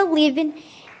what I believe in,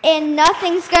 and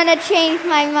nothing's going to change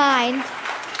my mind.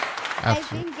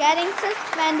 Absolutely. I've been getting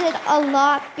suspended a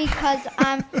lot because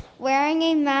I'm wearing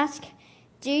a mask.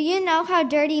 Do you know how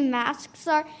dirty masks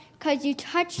are? Because you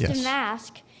touch the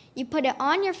mask, you put it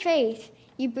on your face,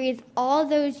 you breathe all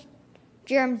those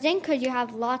germs in because you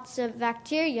have lots of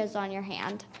bacteria on your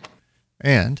hand.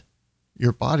 And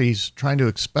your body's trying to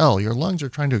expel, your lungs are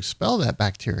trying to expel that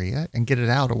bacteria and get it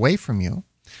out away from you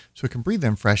so it can breathe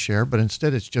in fresh air, but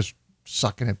instead it's just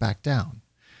sucking it back down.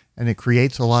 And it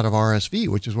creates a lot of RSV,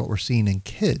 which is what we're seeing in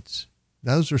kids.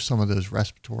 Those are some of those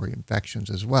respiratory infections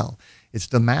as well. It's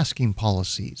the masking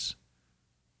policies.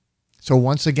 So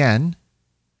once again,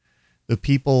 the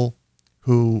people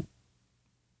who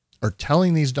are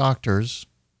telling these doctors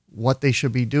what they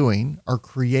should be doing are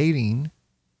creating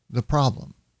the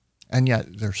problem. And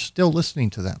yet they're still listening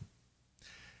to them.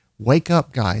 Wake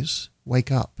up, guys.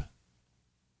 Wake up.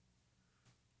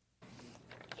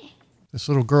 This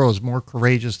little girl is more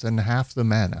courageous than half the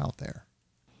men out there.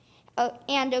 Oh,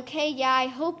 and I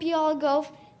hope you all go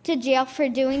to jail for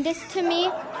doing this to me.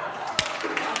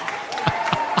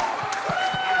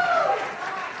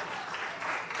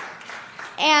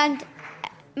 And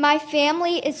my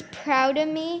family is proud of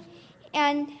me,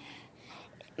 and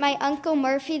my Uncle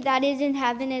Murphy that is in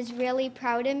heaven is really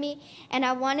proud of me, and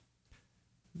I want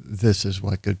this is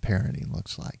what good parenting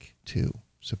looks like too.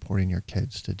 Supporting your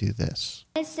kids to do this.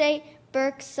 I say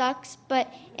Burke sucks,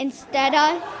 but instead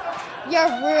of your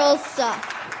rules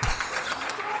suck.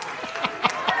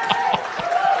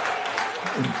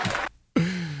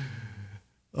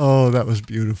 Oh, that was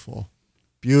beautiful.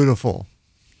 Beautiful.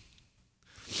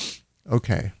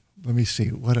 Okay, let me see.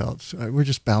 What else? We're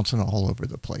just bouncing all over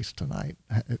the place tonight.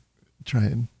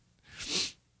 Trying.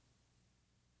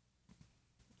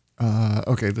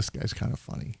 Okay, this guy's kind of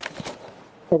funny.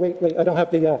 Oh, wait, I don't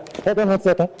have the, hold on 1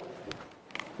 second.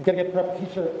 I'm gonna get the proper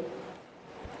t-shirt.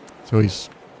 So he's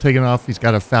taking off. He's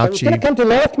got a I was gonna Fauci. come to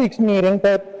last week's meeting,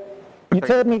 but you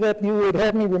told me that you would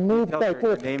have me removed by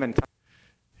force.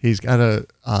 He's got a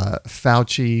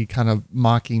Fauci, kind of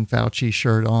mocking Fauci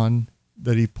shirt on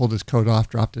that he pulled his coat off,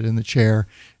 dropped it in the chair,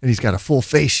 and he's got a full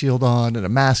face shield on and a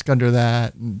mask under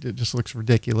that, and it just looks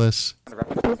ridiculous.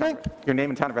 Your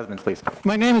name and town of residence, please.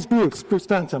 My name is Bruce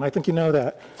Dunson. I think you know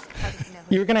that.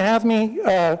 You were going to have me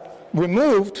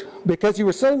removed because you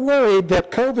were so worried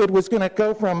that COVID was going to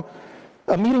go from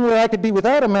a meeting where I could be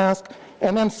without a mask,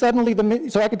 and then suddenly,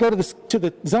 so I could go to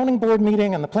the zoning board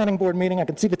meeting and the planning board meeting. I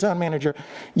could see the town manager.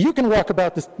 You can walk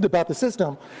about the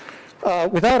system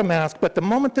without a mask, but the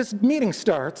moment this meeting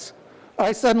starts,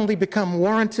 I suddenly become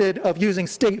warranted of using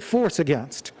state force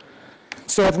against.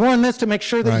 So I've worn this to make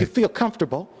sure that you feel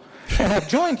comfortable. And I've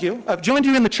joined you. I've joined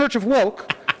you in the Church of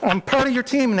Woke. I'm part of your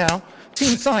team now,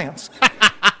 Team Science.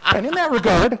 And in that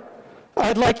regard,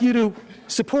 I'd like you to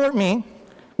support me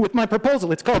with my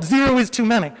proposal. It's called Zero is Too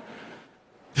Many.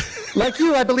 Like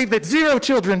you, I believe that 0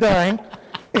 children dying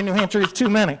in New Hampshire is too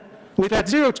many. We've had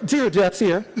zero deaths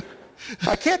here.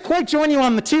 I can't quite join you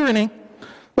on the tyranny,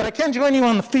 but I can join you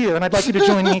on the fear, and I'd like you to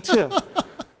join me too.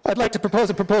 I'd like to propose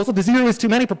a proposal. The 0 is Too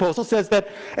Many proposal says that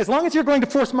as long as you're going to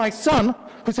force my son,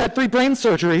 who's had 3 brain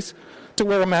surgeries, to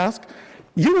wear a mask,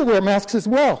 you will wear masks as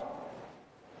well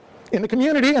in the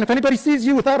community, and if anybody sees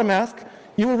you without a mask,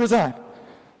 you will resign.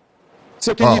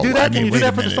 So can you do that? Can you do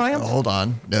that for the science? Hold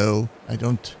on. No, I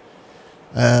don't.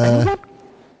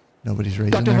 Nobody's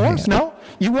raising Dr. their Morris, hand. no?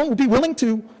 You won't be willing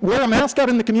to wear a mask out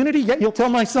in the community, yet you'll tell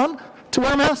my son to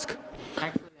wear a mask?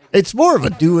 It's more of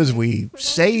a do as we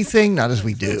say thing, not as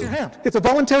we Raise your do. hand. It's a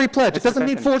voluntary pledge. It doesn't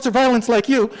need force or violence like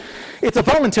you. It's a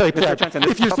voluntary pledge. Jensen,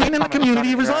 If you're seen in the community,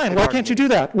 you resign. Why can't you do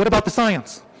that? What about the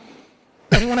science?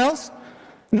 Anyone else?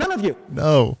 None of you.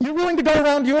 No. You're willing to go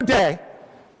around your day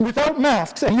without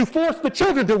masks, and you force the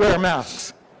children to wear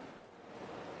masks.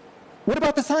 What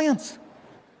about the science?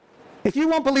 If you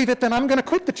won't believe it, then I'm going to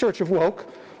quit the Church of Woke,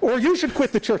 or you should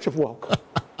quit the Church of Woke.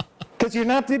 Because you're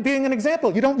not being an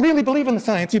example. You don't really believe in the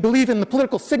science. You believe in the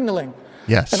political signaling.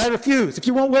 Yes. And I refuse. If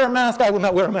you won't wear a mask, I will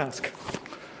not wear a mask.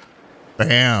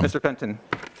 Bam. Mr. Fenton.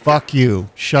 Fuck you.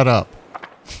 Shut up.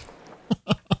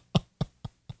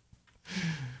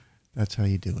 That's how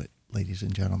you do it, ladies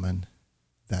and gentlemen.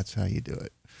 That's how you do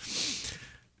it.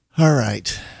 All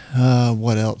right.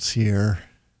 What else here?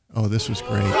 Oh, this was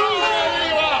great.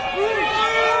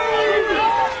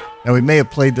 Now, we may have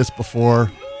played this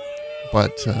before,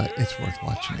 but it's worth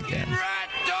watching again.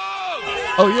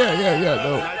 Oh, yeah.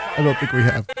 No, I don't think we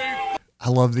have. I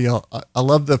love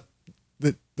the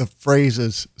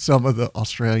phrases some of the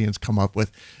Australians come up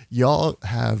with. Y'all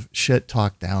have shit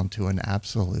talked down to an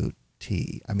absolute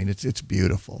T. I mean, it's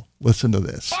beautiful. Listen to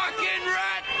this. Fucking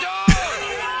rat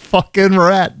dog! Fucking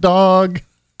rat dog.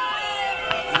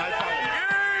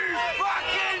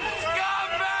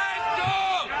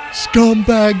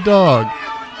 Scumbag dog.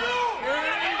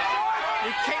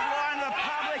 You keep lying to the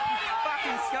public, you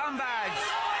fucking scumbags.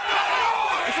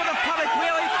 That's what the public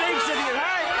really thinks of you,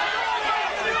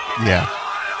 hey? Yeah.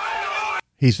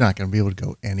 He's not going to be able to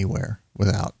go anywhere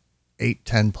without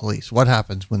 8-10 police. What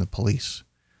happens when the police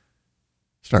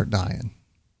start dying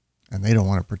and they don't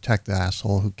want to protect the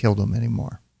asshole who killed them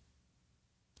anymore,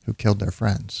 who killed their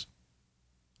friends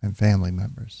and family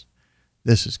members?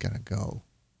 This is going to go.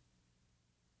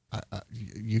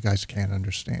 You guys can't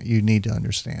understand. You need to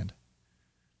understand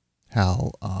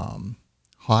how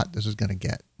hot this is going to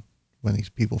get when these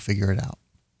people figure it out.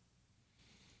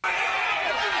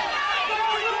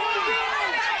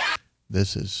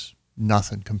 This is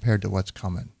nothing compared to what's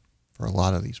coming for a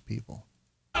lot of these people.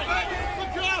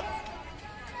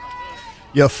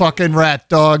 You fucking rat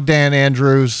dog, Dan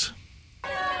Andrews.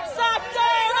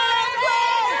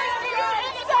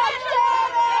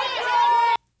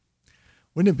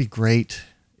 Wouldn't it be great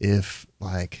if,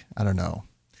 like, I don't know,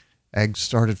 eggs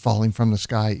started falling from the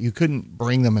sky? You couldn't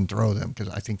bring them and throw them because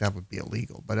I think that would be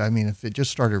illegal. But I mean, if it just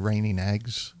started raining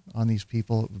eggs on these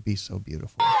people, it would be so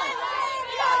beautiful.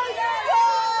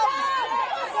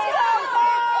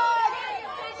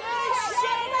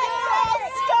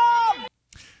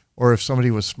 Or if somebody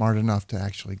was smart enough to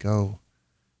actually go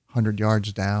 100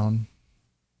 yards down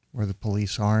where the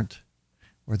police aren't,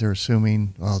 where they're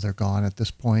assuming, well, they're gone at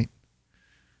this point.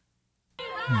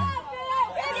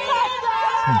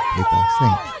 Think, people,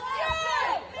 think.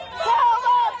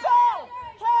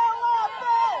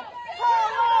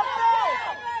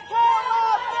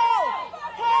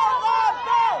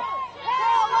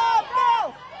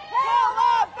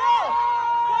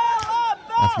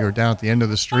 If you're down at the end of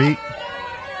the street,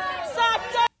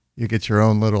 you get your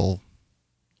own little,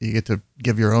 you get to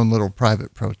give your own little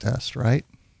private protest, right?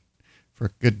 For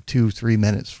a good 2-3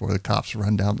 minutes before the cops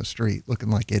run down the street looking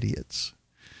like idiots.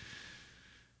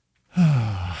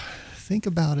 Think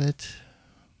about it.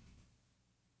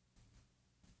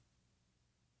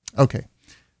 Okay.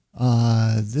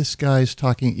 This guy's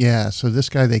talking. Yeah, so this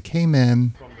guy, they came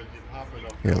in.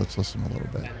 Here, let's listen a little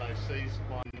bit.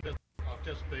 I've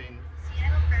just been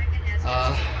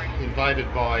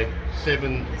invaded by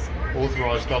 7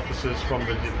 authorised officers from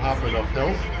the Department of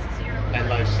Health, and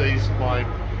they seized my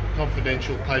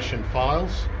confidential patient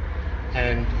files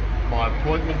and my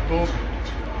appointment book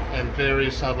and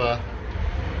various other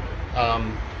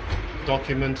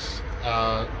documents.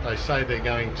 They say they're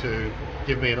going to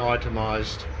give me an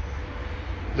itemised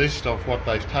list of what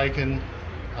they've taken,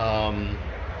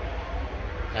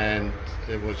 and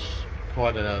it was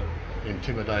quite an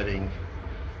intimidating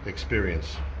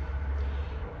experience.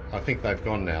 I think they've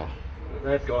gone now.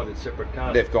 They've gone in separate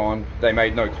cars. They've gone. They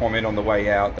made no comment on the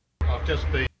way out. I've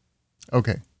just been...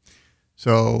 Okay.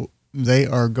 So they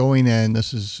are going in.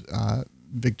 This is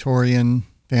Victorian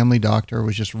family doctor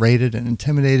was just raided and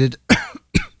intimidated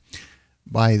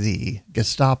by the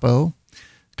Gestapo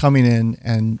coming in,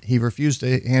 and he refused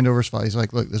to hand over his files. He's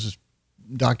like, look, this is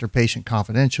doctor-patient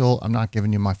confidential. I'm not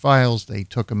giving you my files. They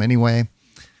took them anyway.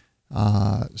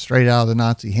 Straight out of the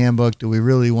Nazi handbook. Do we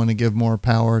really want to give more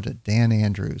power to Dan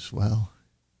Andrews? Well,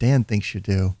 Dan thinks you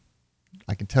do.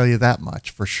 I can tell you that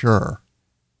much for sure.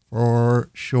 For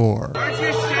sure.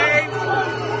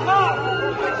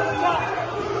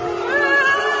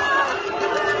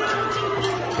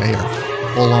 They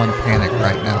are full on panic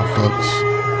right now, folks.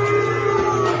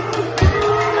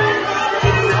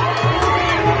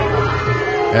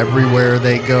 Everywhere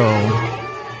they go,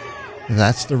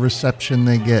 that's the reception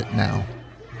they get now.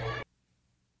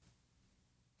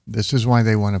 This is why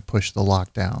they want to push the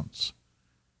lockdowns.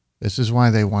 This is why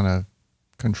they want to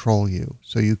control you.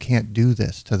 So you can't do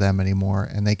this to them anymore,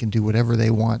 and they can do whatever they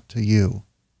want to you.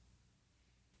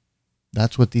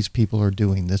 That's what these people are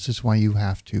doing. This is why you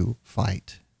have to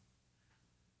fight.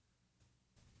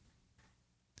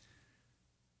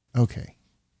 Okay.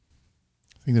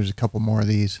 I think there's a couple more of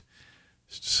these.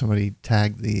 Somebody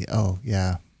tagged the, oh,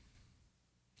 yeah.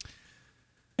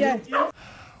 Yeah.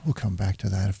 We'll come back to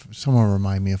that. If someone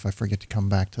remind me if I forget to come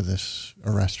back to this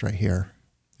arrest right here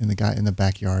in the guy in the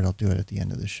backyard, I'll do it at the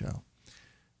end of the show.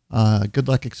 Good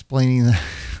luck explaining that.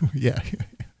 Yeah,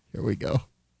 here we go.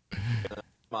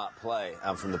 Smart play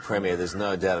from the Premier. There's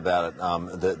no doubt about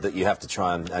it that you have to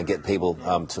try and get people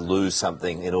to lose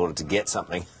something in order to get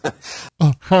something.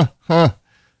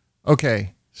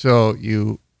 Okay, so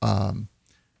you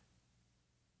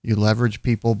leverage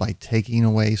people by taking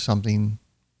away something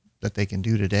that they can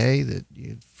do today that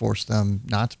you force them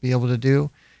not to be able to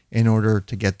do in order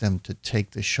to get them to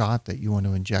take the shot that you want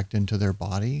to inject into their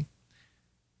body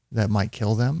that might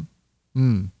kill them.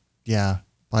 Yeah,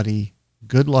 buddy,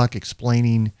 good luck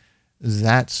explaining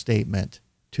that statement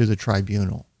to the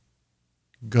tribunal.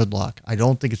 Good luck. I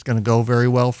don't think it's going to go very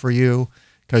well for you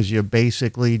because you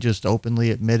basically just openly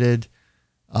admitted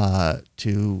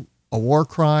to a war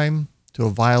crime, to a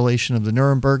violation of the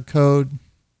Nuremberg Code.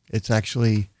 It's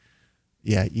actually,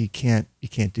 yeah, you can't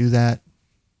do that.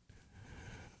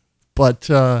 But,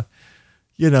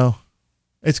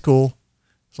 it's cool.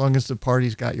 As long as the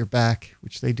party's got your back,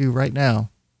 which they do right now,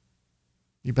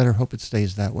 you better hope it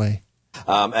stays that way.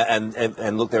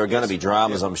 And look, there are going to be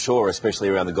dramas, I'm sure, especially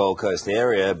around the Gold Coast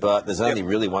area, but there's only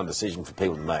really one decision for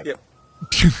people to make.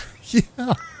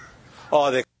 Yeah.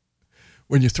 Oh,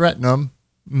 when you threaten them,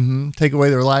 take away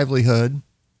their livelihood.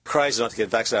 Crazy not to get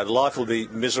vaccinated. Life will be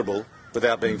miserable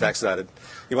without being vaccinated.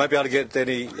 You won't be able to get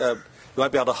any. You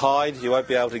won't be able to hide. You won't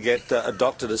be able to get a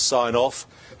doctor to sign off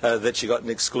that you got an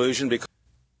exclusion because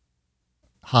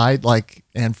hide like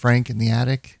Anne Frank in the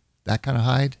attic. That kind of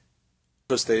hide.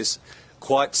 Because there's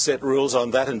quite set rules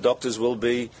on that, and doctors will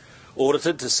be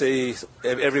audited to see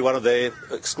every one of their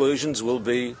exclusions will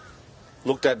be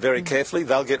looked at very carefully.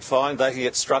 They'll get fined. They can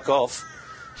get struck off.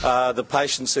 The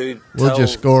patients who we'll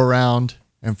just go around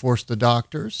and force the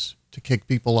doctors to kick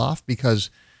people off because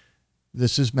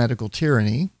this is medical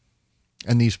tyranny.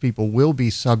 and these people will be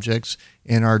subjects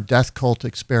in our death cult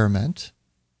experiment.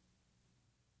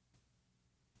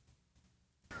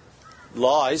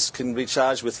 Lies can be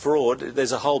charged with fraud.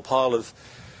 There's a whole pile of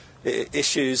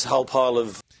issues, whole pile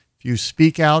of... If you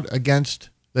speak out against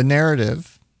the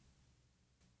narrative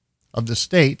of the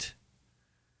state,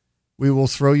 we will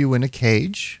throw you in a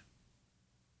cage.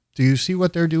 Do you see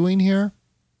what they're doing here?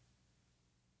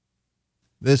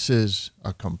 This is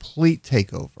a complete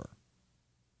takeover.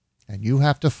 And you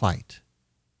have to fight,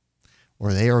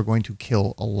 or they are going to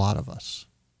kill a lot of us.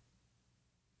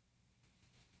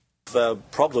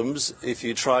 Problems if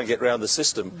you try and get around the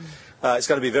system. It's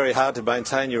going to be very hard to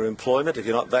maintain your employment if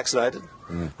you're not vaccinated.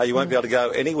 You won't be able to go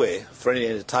anywhere for any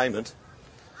entertainment.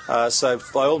 So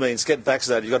by all means, get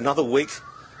vaccinated. You've got another week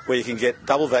where you can get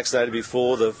double vaccinated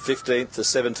before the 15th to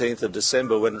 17th of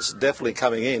December, when it's definitely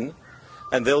coming in.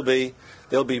 And there'll be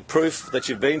proof that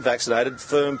you've been vaccinated,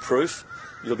 firm proof.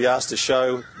 You'll be asked to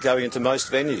show going into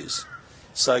most venues.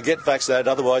 So get vaccinated,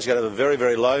 otherwise you're going to have a very,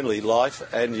 very lonely life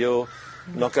and you're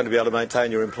not going to be able to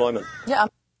maintain your employment. Yeah.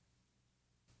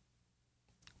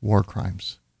 War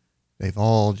crimes. They've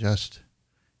all just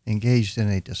engaged in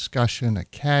a discussion, a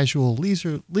casual,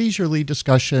 leisurely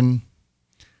discussion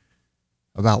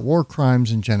about war crimes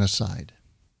and genocide.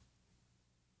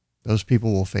 Those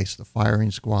people will face the firing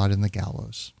squad and the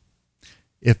gallows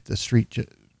if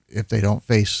they don't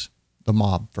face the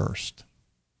mob first.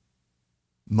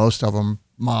 Most of them,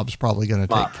 mob's probably going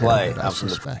to take care of it, I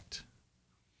suspect.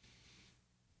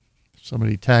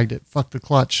 Somebody tagged it, "Fuck the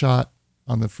clot shot"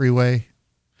 on the freeway.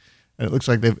 And it looks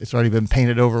like it's already been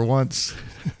painted over once.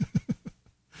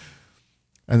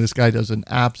 And this guy does an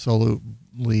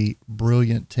absolutely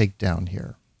brilliant takedown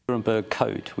here. Nuremberg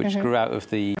Code, which grew out of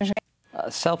the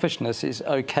selfishness is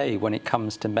okay when it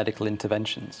comes to medical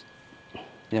interventions.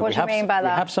 What do you mean by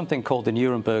that? We have something called the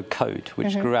Nuremberg Code,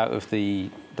 which grew out of the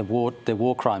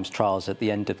war crimes trials at the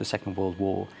end of the Second World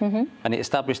War. And it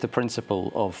established the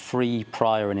principle of free,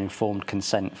 prior and informed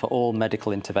consent for all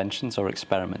medical interventions or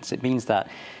experiments. It means that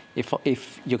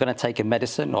if you're going to take a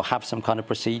medicine or have some kind of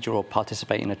procedure or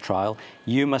participate in a trial,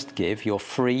 you must give your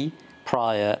free,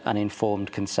 prior and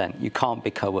informed consent. You can't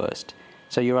be coerced.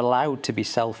 So you're allowed to be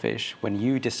selfish when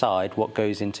you decide what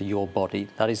goes into your body.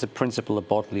 That is the principle of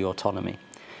bodily autonomy.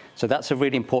 So that's a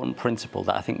really important principle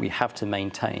that I think we have to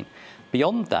maintain.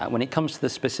 Beyond that, when it comes to the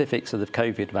specifics of the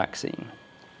COVID vaccine,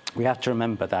 we have to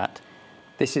remember that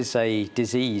this is a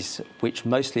disease which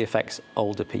mostly affects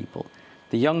older people.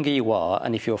 The younger you are,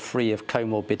 and if you're free of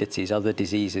comorbidities, other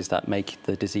diseases that make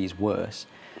the disease worse,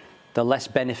 the less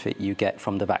benefit you get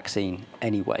from the vaccine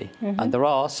anyway. And there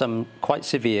are some quite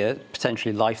severe,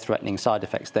 potentially life-threatening side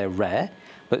effects. They're rare,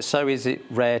 but so is it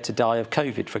rare to die of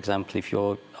COVID, for example, if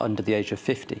you're under the age of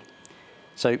 50.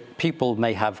 So people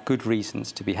may have good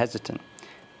reasons to be hesitant.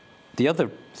 The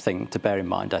other thing to bear in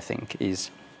mind, I think,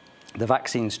 is the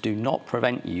vaccines do not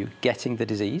prevent you getting the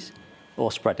disease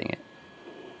or spreading it.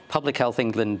 Public Health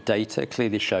England data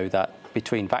clearly show that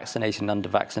between vaccinated and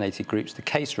under-vaccinated groups, the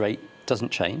case rate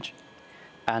doesn't change.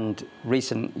 And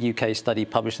recent UK study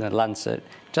published in The Lancet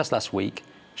just last week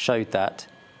showed that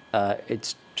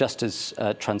it's just as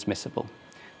transmissible.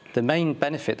 The main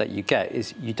benefit that you get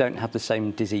is you don't have the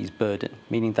same disease burden,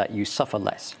 meaning that you suffer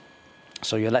less.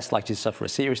 So you're less likely to suffer a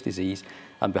serious disease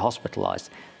and be hospitalized.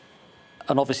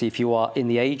 And obviously, if you are in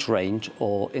the age range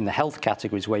or in the health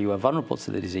categories where you are vulnerable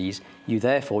to the disease, you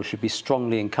therefore should be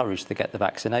strongly encouraged to get the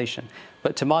vaccination.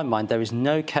 But to my mind, there is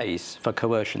no case for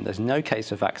coercion. There's no case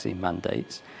for vaccine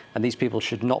mandates. And these people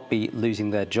should not be losing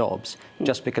their jobs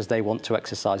just because they want to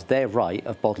exercise their right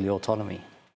of bodily autonomy.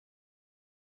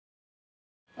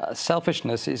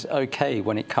 Selfishness is okay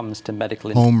when it comes to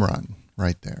medical... Home run,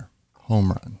 right there. Home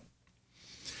run.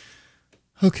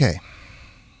 Okay.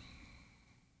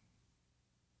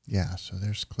 Yeah, so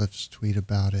there's Cliff's tweet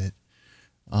about it.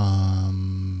 Let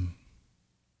me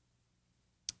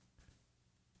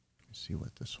see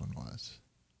what this one was.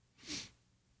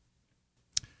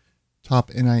 Top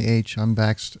NIH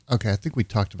unvaxxed. Okay, I think we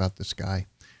talked about this guy.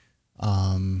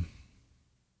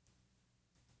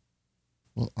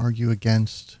 We'll argue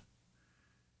against.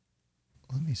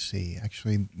 Let me see.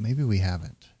 Actually, maybe we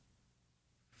haven't.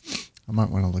 I might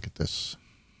want to look at this.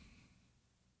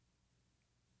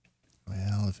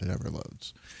 Well, if it ever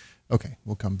loads. Okay,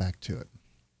 we'll come back to it.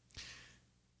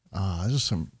 This is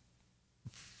some...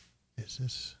 Is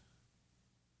this...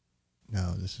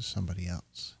 No, this is somebody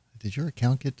else. Did your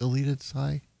account get deleted,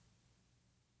 Sai?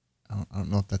 I don't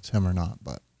know if that's him or not,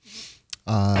 but...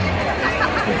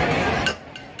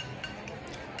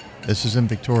 This is in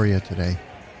Victoria today.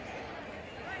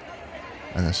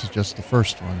 And this is just the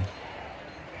first one.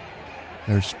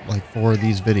 There's like 4 of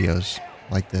these videos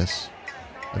like this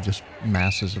of just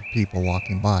masses of people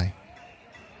walking by.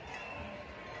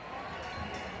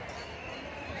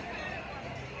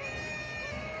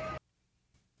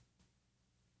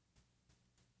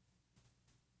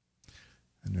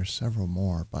 And there's several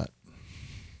more, but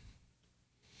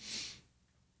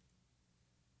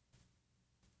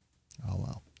oh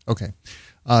well. Okay.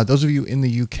 Those of you in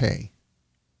the UK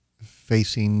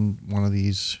facing one of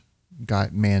these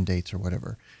mandates or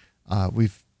whatever,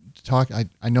 we've talked.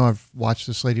 I know I've watched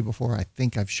this lady before. I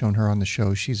think I've shown her on the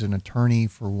show. She's an attorney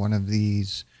for one of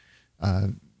these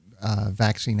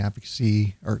vaccine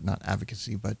advocacy, or not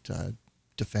advocacy, but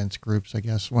defense groups, I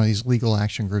guess. One of these legal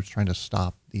action groups trying to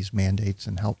stop these mandates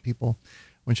and help people. I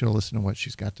want you to listen to what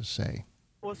she's got to say.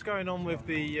 What's going on with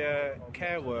the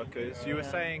care workers? You were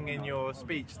saying in your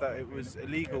speech that it was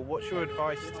illegal. What's your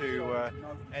advice to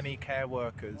any care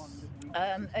workers?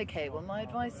 Okay, well, my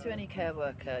advice to any care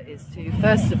worker is to,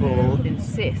 first of all,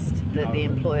 insist that the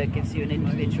employer gives you an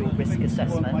individual risk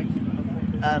assessment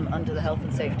under the health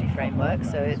and safety framework.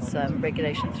 So it's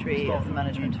Regulation 3 of the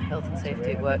Management of Health and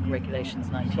Safety at Work, Regulations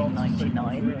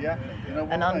 1999.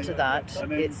 And under that,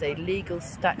 it's a legal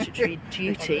statutory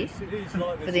duty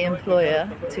for the employer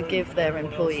to give their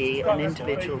employee an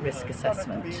individual risk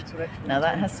assessment. Now,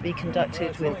 that has to be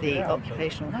conducted with the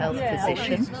occupational health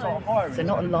physician, so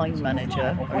not a line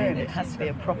manager. It has to be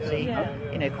a properly,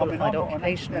 qualified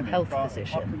occupational health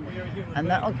physician. And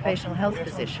that occupational health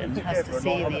physician has to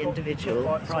see the individual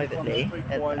privately,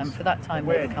 and for that time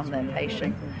they become their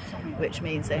patient, which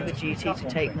means they have a duty to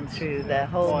take them through their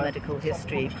whole medical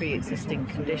history, pre-existing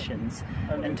conditions,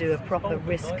 and do a proper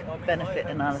risk-benefit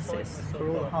analysis for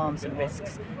all the harms and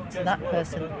risks to that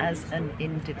person as an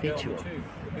individual.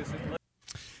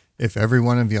 If every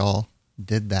one of y'all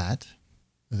did that,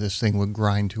 this thing would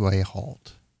grind to a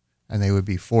halt, and they would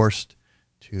be forced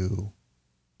to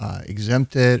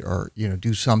exempt it, or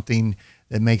do something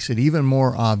that makes it even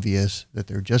more obvious that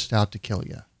they're just out to kill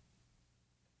you.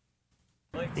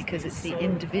 Because it's the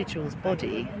individual's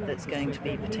body that's going to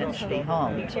be potentially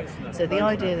harmed. So the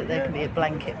idea that there can be a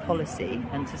blanket policy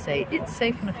and to say it's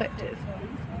safe and effective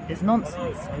is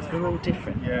nonsense, because we're all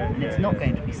different, and it's not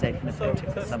going to be safe and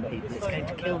effective for some people. It's going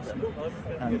to kill them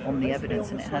on the evidence,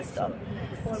 and it has done.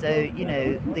 So,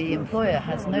 the employer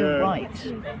has no right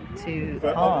to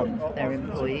harm their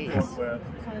employees.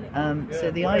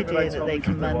 So the idea that they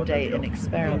can mandate an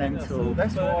experimental,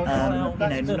 novel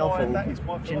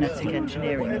genetic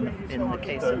engineering in the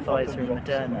case of Pfizer and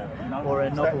Moderna, or a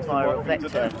novel viral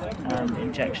vector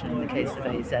injection in the case of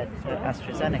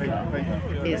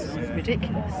AstraZeneca, is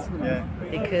ridiculous.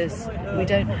 Because we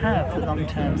don't have the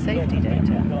long-term safety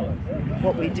data.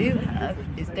 What we do have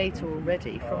is data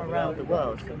already from around the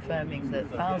world confirming that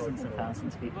thousands and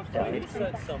thousands of people have died,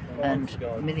 and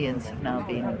millions have now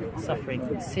been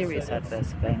suffering serious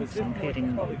adverse events,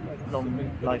 including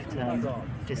long lifetime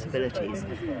disabilities.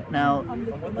 Now,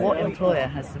 what employer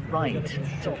has the right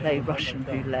to play Russian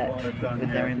roulette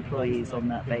with their employees on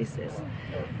that basis?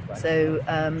 So,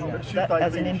 that,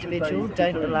 as an individual,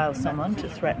 don't allow someone to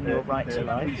threaten your right to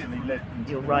life,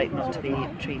 your right not to be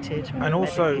treated, and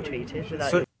also treated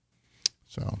without.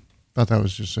 So, thought that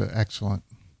was just excellent.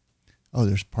 Oh,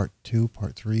 there's part 2,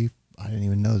 part 3. I didn't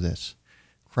even know this.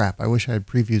 Crap! I wish I had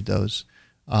previewed those.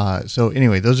 So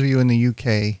anyway, those of you in the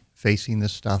UK facing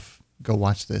this stuff, go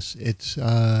watch this. It's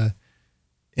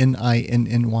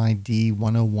NINNYD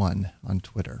 101 on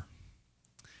Twitter.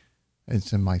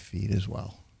 It's in my feed as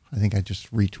well. I think I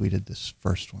just retweeted this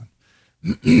first one.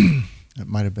 It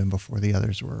might have been before the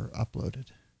others were uploaded.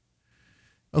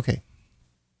 Okay.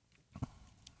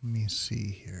 Let me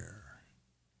see here.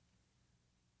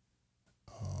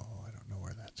 Oh, I don't know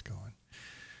where that's going.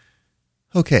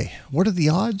 Okay. What are the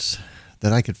odds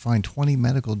that I could find 20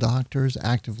 medical doctors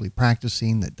actively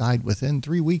practicing that died within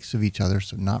 3 weeks of each other,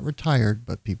 so not retired,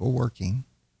 but people working,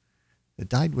 that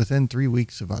died within 3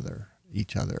 weeks of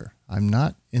each other? I'm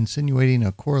not insinuating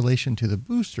a correlation to the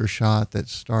booster shot that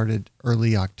started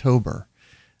early October.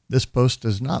 This post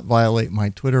does not violate my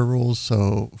Twitter rules,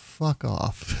 so fuck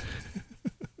off.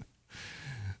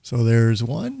 So there's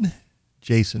one,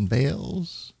 Jason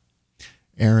Bales,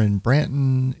 Aaron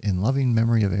Branton, in loving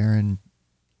memory of Aaron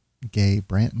Gay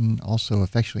Branton, also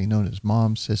affectionately known as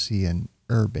Mom, Sissy, and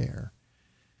Bear.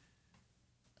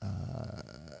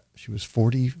 She was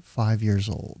 45 years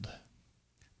old.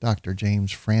 Dr.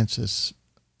 James Francis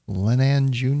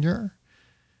Lennon Jr.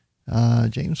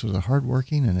 James was a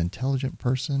hardworking and intelligent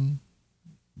person.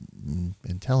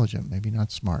 Intelligent, maybe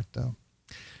not smart, though.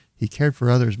 He cared for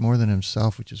others more than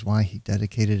himself, which is why he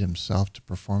dedicated himself to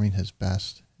performing his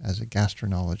best as a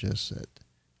gastroenterologist at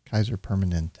Kaiser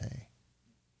Permanente.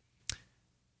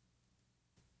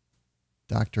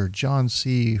 Dr. John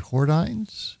C.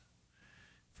 Hordines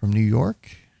from New York,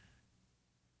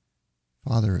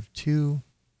 father of two,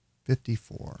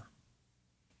 54.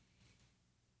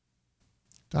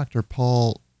 Dr.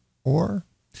 Paul Orr,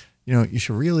 you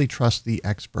should really trust the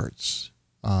experts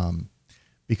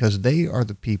because they are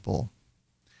the people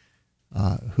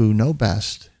who know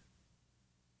best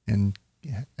and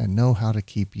know how to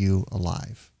keep you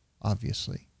alive,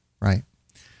 obviously, right?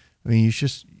 I mean, you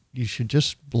should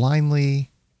just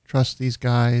blindly trust these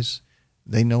guys.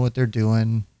 They know what they're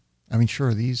doing. I mean,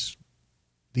 sure, these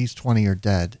 20 are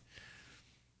dead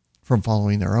from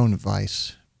following their own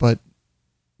advice, but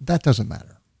that doesn't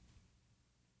matter.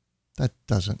 That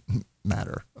doesn't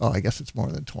matter. Oh, I guess it's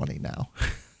more than 20 now.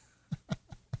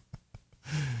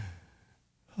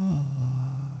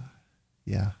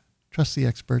 Yeah. Trust the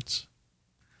experts.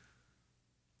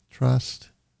 Trust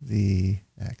the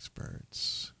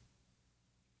experts.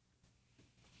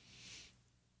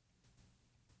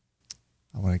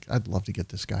 I'd love to get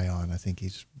this guy on. I think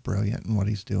he's brilliant in what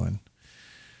he's doing.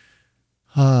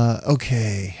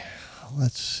 Okay.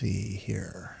 Let's see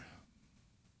here.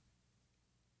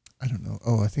 I don't know.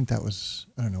 Oh, I don't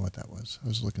know what that was. I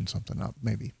was looking something up,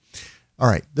 maybe. All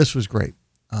right. This was great.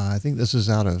 I think this is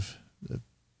out of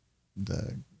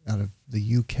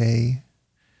the UK.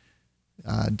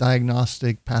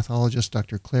 Diagnostic pathologist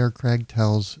Dr. Claire Craig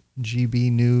tells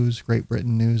GB News, Great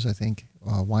Britain News, I think,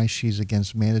 why she's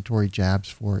against mandatory jabs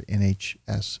for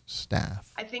NHS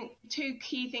staff. I think two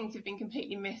key things have been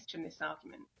completely missed from this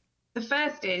argument. The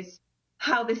first is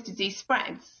how this disease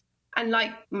spreads. And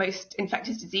like most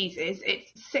infectious diseases,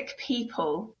 it's sick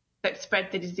people that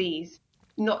spread the disease,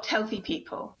 not healthy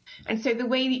people. And so the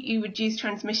way that you reduce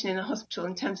transmission in a hospital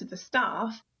in terms of the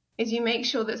staff is you make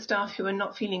sure that staff who are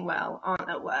not feeling well aren't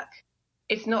at work.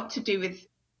 It's not to do with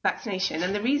vaccination.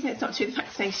 And the reason it's not to do with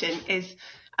vaccination is,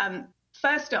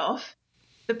 first off,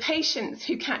 the patients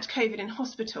who catch COVID in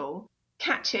hospital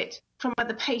catch it from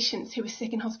other patients who are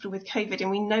sick in hospital with COVID.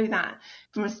 And we know that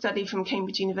from a study from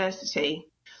Cambridge University.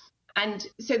 And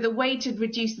so the way to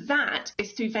reduce that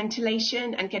is through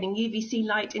ventilation and getting UVC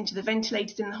light into the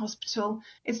ventilators in the hospital.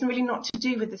 It's really not to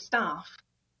do with the staff.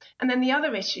 And then the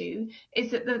other issue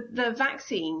is that the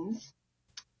vaccines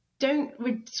don't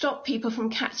stop people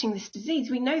from catching this disease.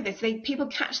 We know this. People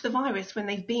catch the virus when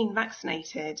they've been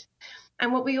vaccinated.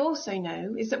 And what we also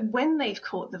know is that when they've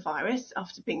caught the virus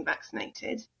after being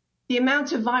vaccinated, the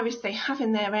amount of virus they have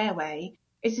in their airway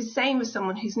is the same as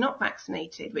someone who's not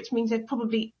vaccinated, which means they're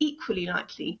probably equally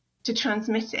likely to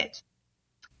transmit it.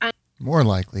 And more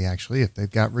likely, actually, if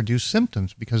they've got reduced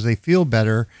symptoms because they feel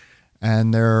better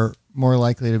and they're more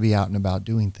likely to be out and about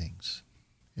doing things,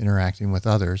 interacting with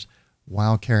others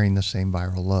while carrying the same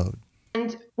viral load.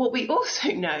 And what we also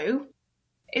know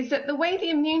is that the way the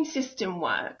immune system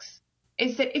works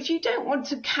is that if you don't want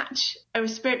to catch a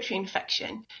respiratory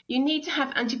infection, you need to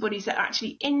have antibodies that are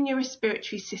actually in your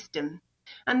respiratory system.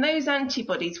 And those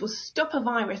antibodies will stop a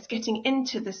virus getting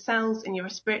into the cells in your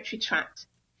respiratory tract.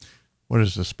 What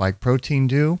does the spike protein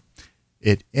do?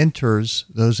 It enters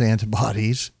those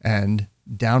antibodies and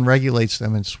downregulates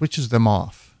them and switches them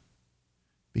off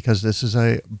because this is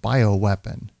a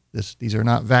bioweapon. These are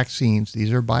not vaccines.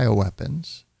 These are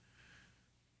bioweapons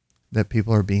that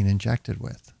people are being injected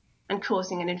with. And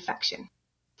causing an infection.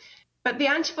 But the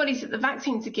antibodies that the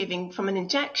vaccines are giving from an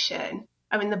injection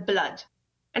are in the blood.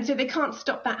 And so they can't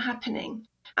stop that happening.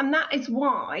 And that is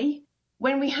why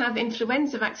when we have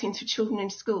influenza vaccines for children in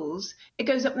schools, it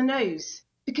goes up the nose,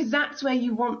 because that's where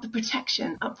you want the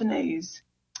protection, up the nose.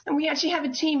 And we actually have a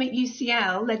team at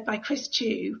UCL led by Chris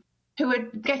Chu who are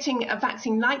getting a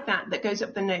vaccine like that goes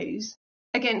up the nose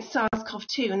against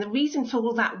SARS-CoV-2. And the reason for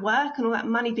all that work and all that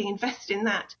money being invested in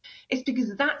that is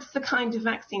because that's the kind of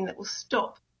vaccine that will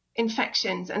stop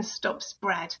infections and stop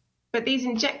spread. But these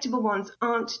injectable ones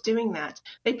aren't doing that.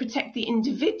 They protect the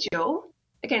individual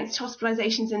against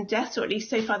hospitalizations and deaths, or at least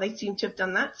so far they seem to have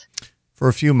done that. For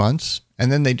a few months,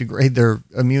 and then they degrade their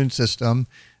immune system,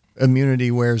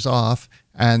 immunity wears off,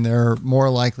 and they're more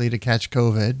likely to catch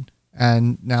COVID.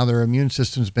 And now their immune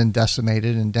system's been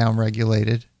decimated and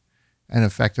downregulated and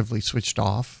effectively switched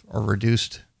off or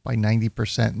reduced by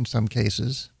 90% in some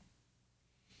cases.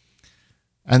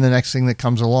 And the next thing that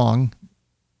comes along,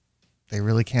 they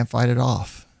really can't fight it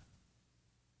off.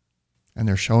 And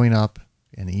they're showing up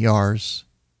in ERs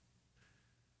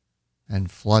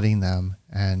and flooding them,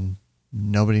 and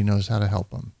nobody knows how to help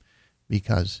them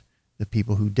because the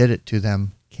people who did it to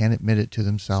them can't admit it to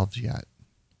themselves yet.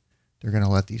 They're going to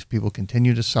let these people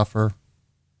continue to suffer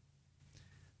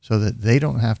so that they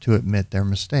don't have to admit their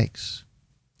mistakes.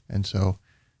 And so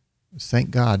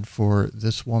thank God for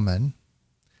this woman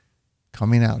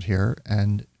coming out here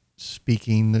and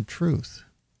speaking the truth.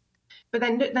 But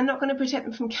then they're not going to protect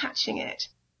them from catching it.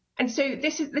 And so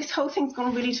this whole thing's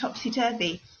gone really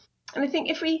topsy-turvy. And I think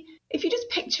if you just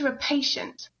picture a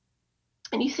patient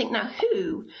and you think, now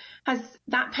who has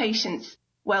that patient's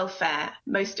welfare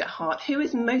most at heart? Who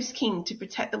is most keen to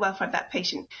protect the welfare of that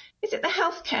patient? Is it the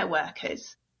healthcare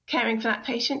workers caring for that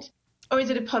patient? Or is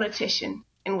it a politician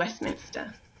in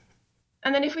Westminster?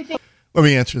 And then if we think... Let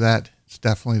me answer that. It's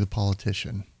definitely the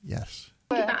politician. Yes.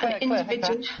 About an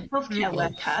individual healthcare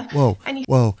worker.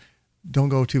 Whoa. Don't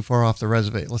go too far off the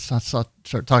reservation. Let's not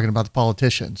start talking about the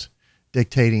politicians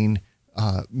dictating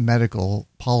medical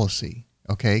policy.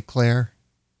 Okay, Claire?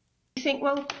 You think,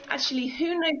 well, actually,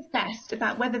 who knows best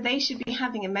about whether they should be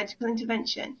having a medical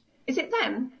intervention? Is it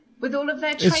them with all of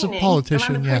their training? It's a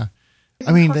politician, yeah.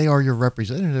 I mean, they are your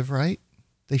representative, right?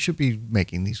 They should be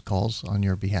making these calls on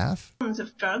your behalf.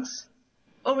 Of drugs,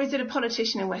 or is it a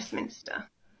politician in Westminster?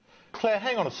 Claire,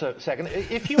 hang on a second.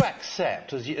 If you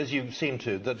accept, as you seem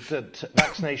to, that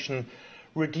vaccination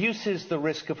reduces the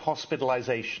risk of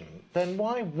hospitalisation, then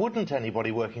why wouldn't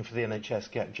anybody working for the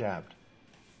NHS get jabbed?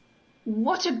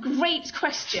 What a great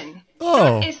question.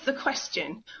 Oh. That is the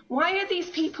question. Why are these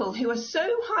people who are so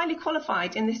highly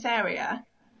qualified in this area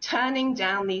turning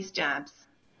down these jabs?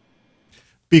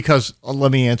 Because,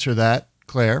 let me answer that,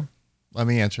 Claire. Let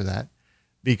me answer that.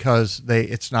 Because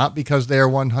it's not because they are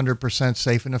 100%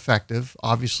 safe and effective.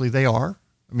 Obviously they are.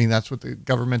 I mean, that's what the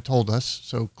government told us.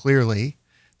 So clearly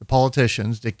the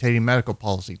politicians dictating medical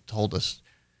policy told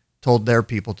their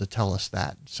people to tell us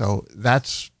that. So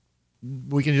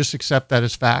we can just accept that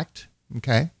as fact.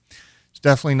 Okay. It's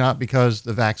definitely not because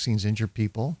the vaccines injure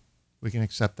people. We can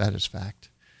accept that as fact.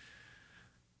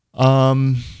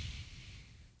 I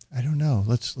don't know.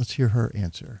 Let's hear her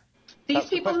answer. These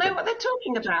people know what they're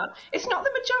talking about. It's not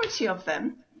the majority of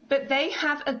them, but they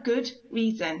have a good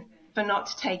reason for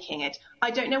not taking it.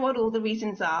 I don't know what all the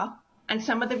reasons are, and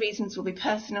some of the reasons will be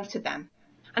personal to them.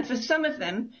 And for some of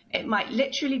them, it might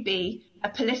literally be a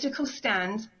political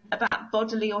stand about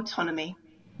bodily autonomy.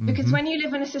 Because when you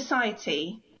live in a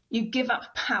society, you give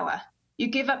up power. You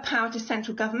give up power to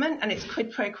central government, and it's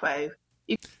quid pro quo.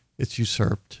 It's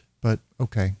usurped, but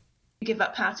okay. You give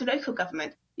up power to local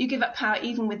government. You give up power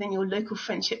even within your local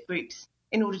friendship groups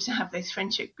in order to have those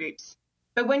friendship groups.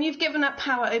 But when you've given up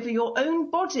power over your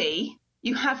own body,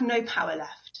 you have no power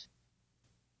left.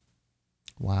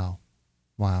 Wow.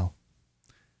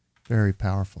 Very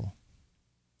powerful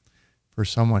for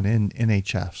someone in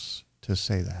NHS to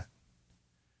say that.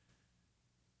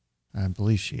 I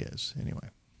believe she is, anyway.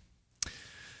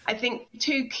 I think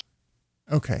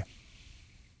Okay.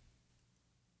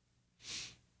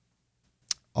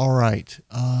 All right.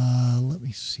 Let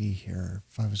me see here.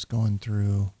 If I was going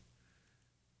through,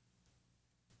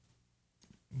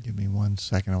 give me 1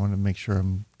 second. I want to make sure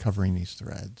I'm covering these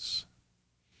threads.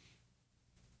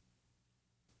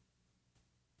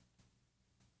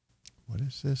 What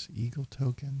is this? Eagle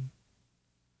token?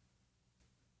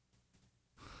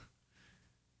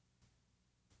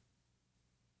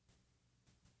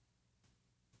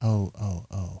 Oh.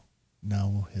 Now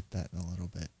we'll hit that in a little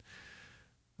bit.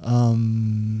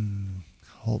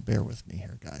 Bear with me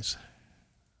here, guys.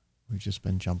 We've just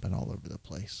been jumping all over the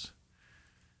place.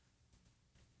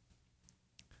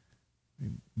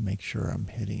 Make sure I'm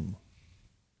hitting.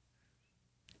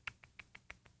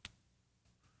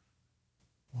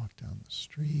 Walk down the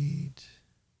street.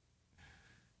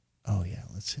 Oh yeah,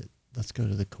 let's go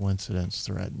to the coincidence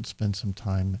thread and spend some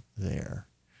time there.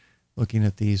 Looking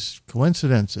at these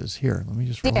coincidences here. Let me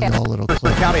just roll y'all a little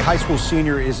clip. County high school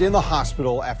senior is in the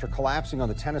hospital after collapsing on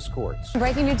the tennis courts.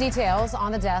 Breaking new details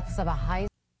on the deaths of a high...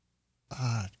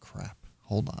 Crap.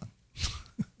 Hold on.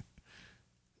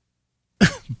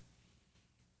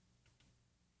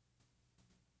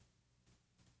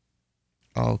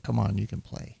 Oh, come on. You can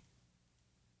play.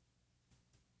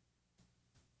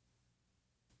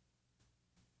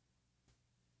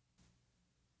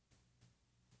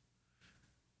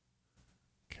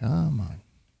 Come on.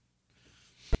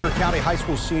 County high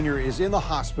school senior is in the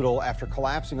hospital after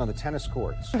collapsing on the tennis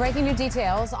courts. Breaking new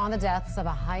details on the deaths of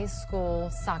a high school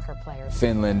soccer player.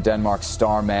 Finland, Denmark's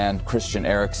star man Christian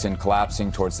Eriksen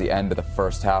collapsing towards the end of the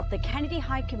first half. The Kennedy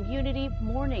High community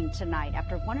mourning tonight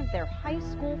after one of their high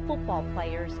school football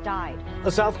players died.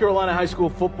 A South Carolina high school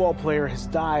football player has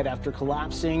died after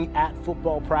collapsing at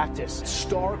football practice.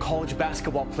 Star college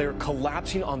basketball player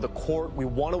collapsing on the court. We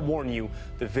want to warn you,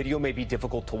 the video may be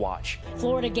difficult to watch.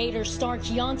 Florida Gators star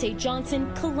Keontae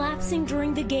Johnson collapsing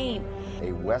during the game.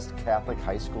 A West Catholic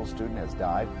high school student has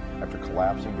died after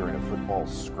collapsing during a football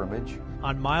scrimmage.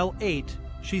 On mile 8,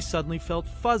 she suddenly felt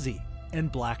fuzzy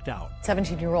and blacked out.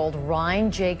 17-year-old Ryan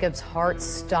Jacobs' heart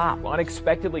stopped.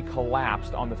 Unexpectedly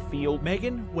collapsed on the field.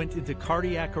 Megan went into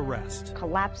cardiac arrest.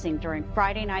 Collapsing during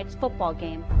Friday night's football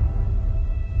game.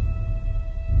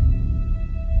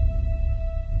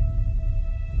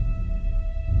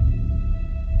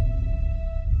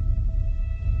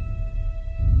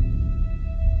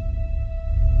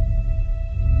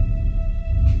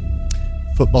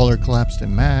 Footballer collapsed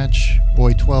in match.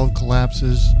 Boy 12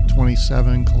 collapses.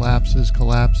 27 collapses.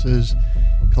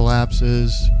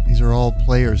 These are all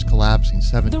players collapsing.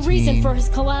 17. The reason for his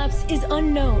collapse is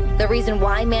unknown. The reason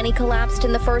why Manny collapsed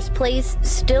in the first place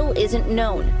still isn't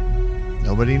known.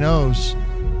 Nobody knows.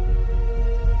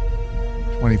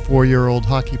 24-year-old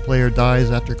hockey player dies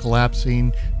after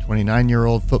collapsing.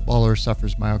 29-year-old footballer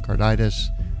suffers myocarditis.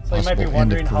 So you might be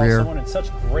wondering how someone in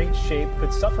such great shape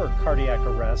could suffer cardiac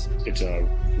arrest. It's a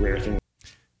rare thing.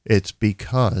 It's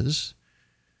because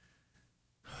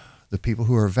the people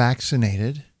who are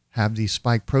vaccinated have these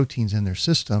spike proteins in their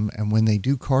system, and when they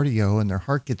do cardio and their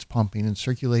heart gets pumping and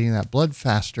circulating that blood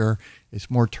faster,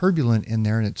 it's more turbulent in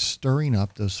there, and it's stirring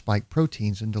up those spike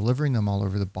proteins and delivering them all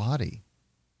over the body.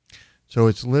 So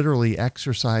it's literally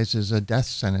exercise is a death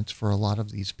sentence for a lot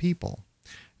of these people.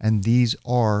 And these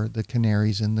are the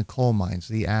canaries in the coal mines,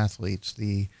 the athletes,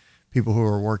 the people who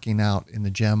are working out in the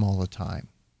gym all the time.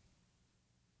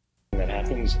 That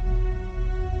happens.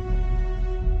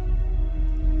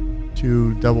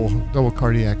 2 double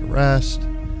cardiac arrest.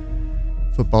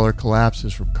 Footballer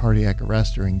collapses from cardiac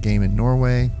arrest during game in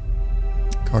Norway.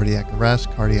 Cardiac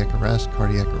arrest, cardiac arrest,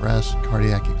 cardiac arrest,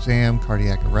 cardiac exam,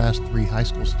 cardiac arrest. 3 high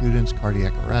school students,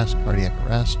 cardiac arrest, cardiac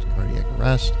arrest, cardiac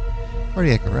arrest.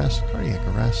 Cardiac arrest, cardiac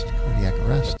arrest, cardiac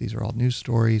arrest. These are all news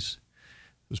stories.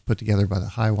 It was put together by the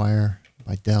High Wire,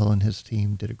 by Dell and his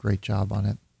team. Did a great job on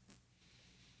it.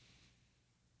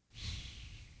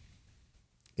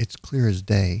 It's clear as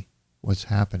day what's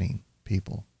happening,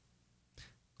 people.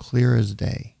 Clear as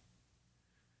day.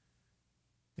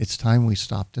 It's time we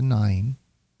stop denying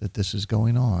that this is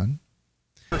going on.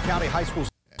 County High School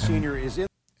senior is in.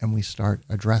 And we start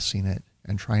addressing it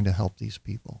and trying to help these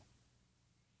people.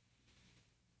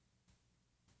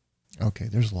 Okay,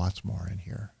 there's lots more in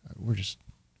here. We're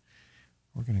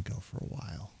going to go for a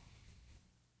while.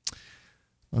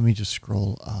 Let me just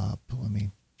scroll up. Let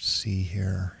me see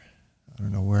here. I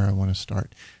don't know where I want to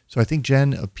start. So I think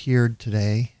Jen appeared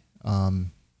today,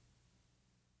 and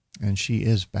she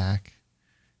is back.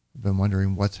 I've been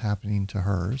wondering what's happening to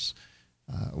hers,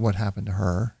 what happened to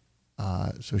her.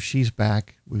 So she's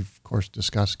back. We've, of course,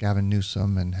 discussed Gavin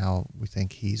Newsom and how we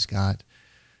think he's got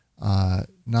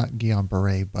not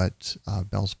Guillain-Barré, but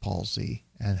Bell's palsy,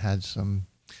 and had some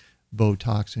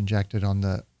Botox injected on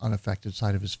the unaffected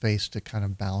side of his face to kind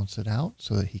of balance it out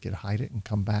so that he could hide it and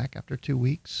come back after 2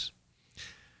 weeks.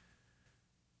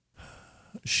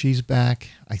 She's back,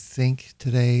 I think,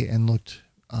 today and looked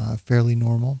fairly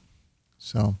normal.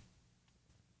 So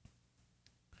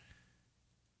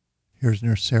here's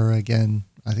Nurse Sarah again.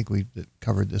 I think we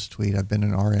covered this tweet. I've been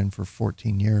an RN for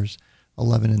 14 years,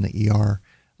 11 in the ER.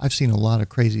 I've seen a lot of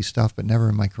crazy stuff, but never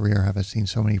in my career have I seen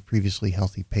so many previously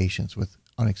healthy patients with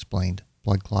unexplained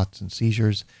blood clots and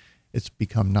seizures. It's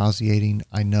become nauseating.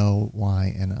 I know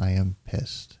why, and I am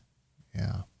pissed.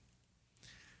 Yeah.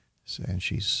 So, and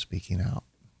she's speaking out,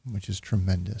 which is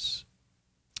tremendous.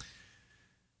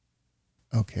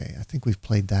 Okay, I think we've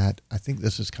played that. I think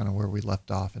this is kind of where we left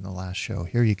off in the last show.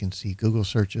 Here you can see Google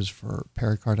searches for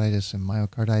pericarditis and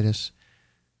myocarditis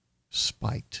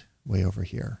spiked way over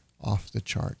here, off the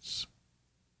charts.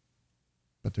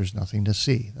 But there's nothing to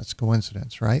see. That's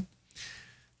coincidence, right?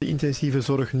 De intensieve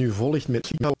zorg nu volgt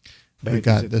met. We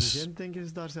got this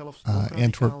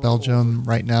Antwerp, Belgium.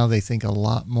 Right now, they think a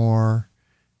lot more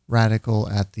radical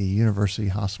at the University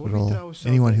Hospital.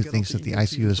 Anyone who thinks that the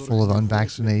ICU is full of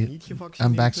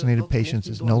unvaccinated patients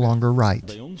is no longer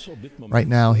right. Right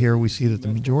now, here we see that the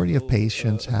majority of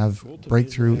patients have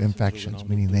breakthrough infections,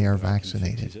 meaning they are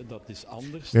vaccinated.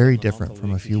 Very different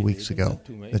from a few weeks ago.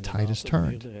 The tide has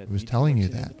turned. It was telling you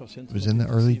that. It was in the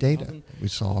early data we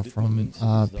saw from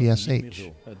PSH.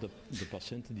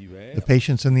 The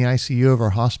patients in the ICU of our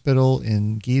hospital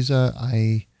in Giza,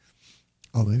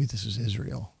 maybe this is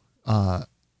Israel. Crap.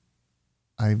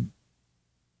 I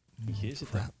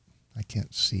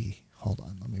can't see. Hold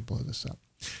on. Let me blow this up.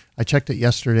 I checked it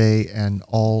yesterday and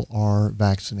all are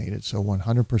vaccinated. So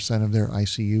 100% of their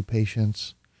ICU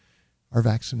patients are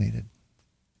vaccinated.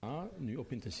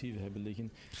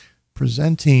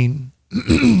 Presenting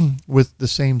with the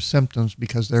same symptoms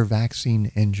because they're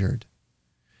vaccine injured.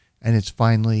 and it's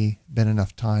finally been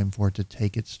enough time for it to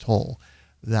take its toll.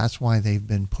 That's why they've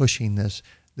been pushing this.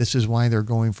 This is why they're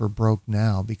going for broke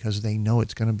now, because they know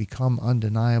it's going to become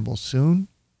undeniable soon.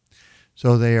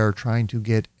 So they are trying to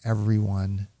get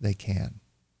everyone they can.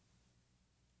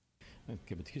 Ik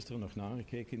heb het gisteren nog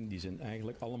nagekeken. Die zijn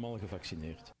eigenlijk allemaal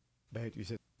gevaccineerd. Bij het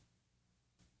UZ.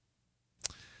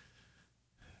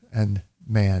 And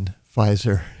man,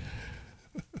 Pfizer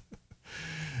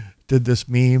did this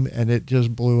meme and it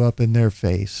just blew up in their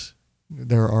face.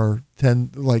 There are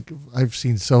 10, like I've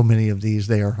seen so many of these.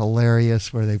 They are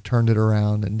hilarious where they've turned it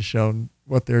around and shown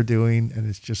what they're doing. And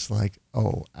it's just like,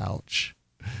 oh, ouch.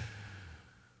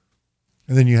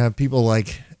 And then you have people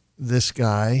like this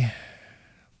guy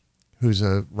who's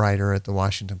a writer at the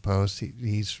Washington Post.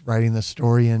 He's writing the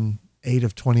story in 8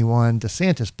 of 21.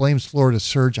 DeSantis blames Florida's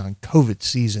surge on COVID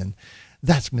season.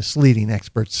 That's misleading,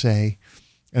 experts say.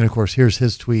 And of course, here's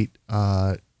his tweet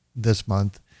this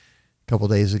month, a couple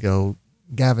days ago.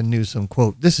 Gavin Newsom,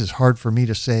 quote, "This is hard for me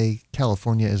to say.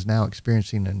 California is now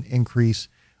experiencing an increase.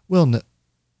 Well,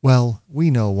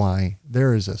 we know why.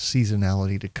 There is a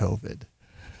seasonality to COVID."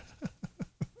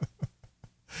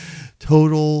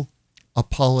 Total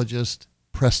apologist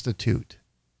prostitute.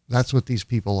 That's what these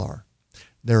people are.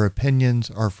 Their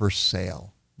opinions are for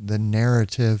sale. The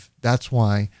narrative, that's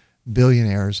why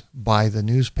billionaires buy the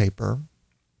newspaper,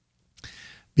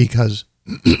 because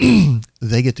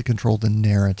they get to control the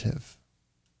narrative.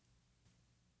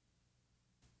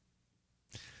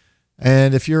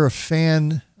 And if you're a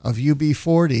fan of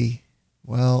UB40,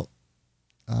 well,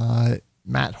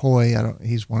 Matt Hoy,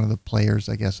 he's one of the players,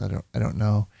 I guess. I don't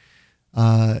know.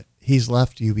 He's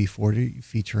left UB40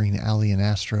 featuring Ali and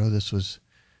Astro. This was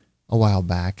a while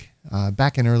back.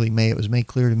 Back in early May, it was made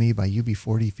clear to me by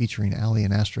UB40 featuring Ali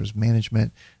and Astro's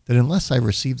management that unless I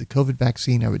received the COVID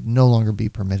vaccine, I would no longer be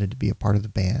permitted to be a part of the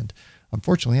band.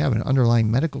 Unfortunately, I have an underlying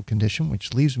medical condition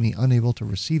which leaves me unable to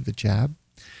receive the jab.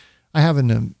 I've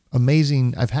had an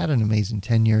amazing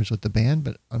 10 years with the band,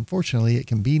 but unfortunately it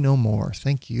can be no more.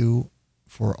 Thank you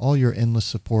for all your endless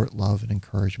support, love, and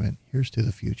encouragement. Here's to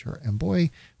the future. And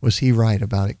boy, was he right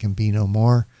about it can be no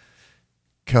more,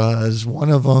 because one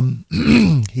of them,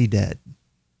 he did.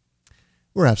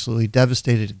 We're absolutely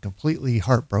devastated and completely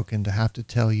heartbroken to have to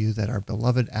tell you that our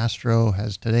beloved Astro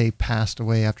has today passed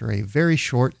away after a very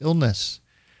short illness.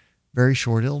 Very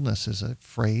short illness is a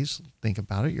phrase. Think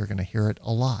about it. You're going to hear it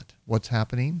a lot. What's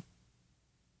happening?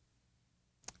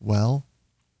 Well,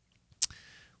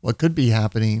 what could be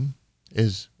happening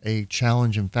is a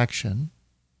challenge infection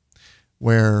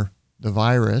where the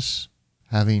virus,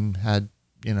 having had,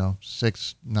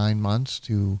 6-9 months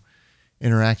to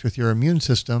interact with your immune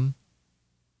system,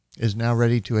 is now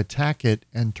ready to attack it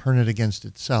and turn it against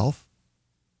itself.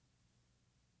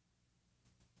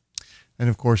 And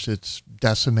of course, it's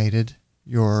decimated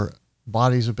your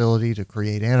body's ability to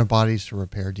create antibodies to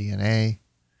repair DNA,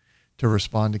 to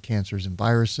respond to cancers and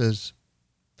viruses.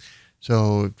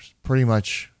 So it pretty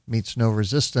much meets no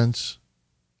resistance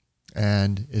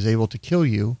and is able to kill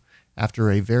you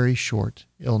after a very short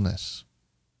illness.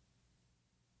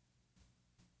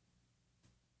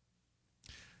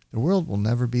 The world will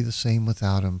never be the same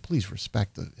without him. Please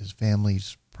respect his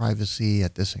family's privacy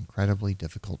at this incredibly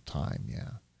difficult time.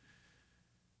 Yeah.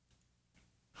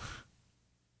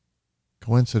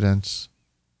 Coincidence.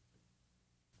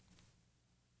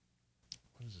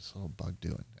 What is this little bug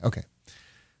doing? Okay. I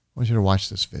want you to watch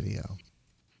this video.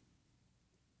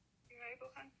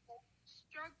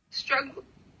 Struggling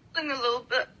a little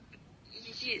bit.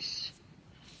 Yes.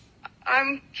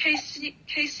 I'm Casey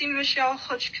Michelle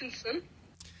Hodgkinson.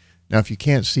 Now, if you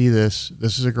can't see this,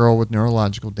 this is a girl with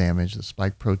neurological damage. The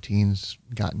spike protein's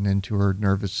gotten into her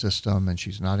nervous system and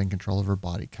she's not in control of her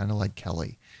body, kind of like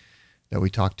Kelly that we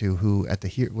talked to, who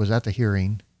was at the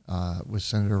hearing with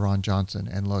Senator Ron Johnson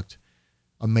and looked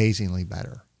amazingly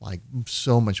better, like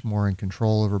so much more in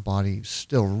control of her body,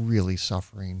 still really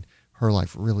suffering. Her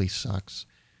life really sucks.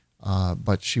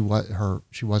 But she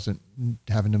wasn't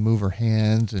having to move her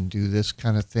hands and do this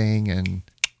kind of thing, and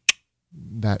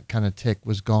that kind of tick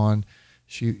was gone.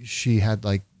 She had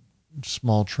like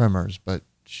small tremors, but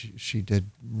she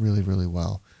did really, really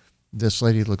well. This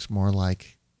lady looks more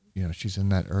like, she's in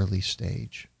that early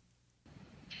stage.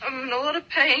 I'm in a lot of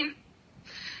pain.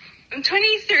 I'm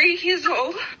 23 years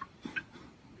old.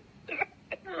 I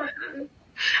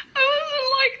wasn't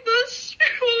like this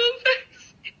before the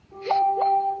vaccine.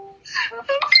 I'm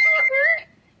sorry.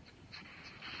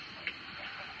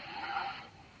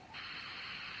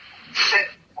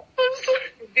 I'm sorry.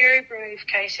 Very brave,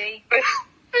 Casey. I'm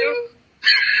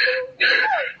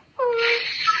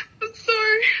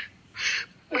sorry.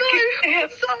 No,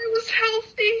 I was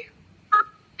healthy.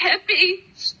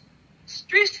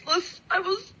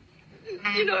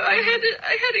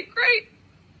 I had it great.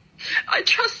 I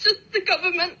trusted the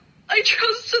government. I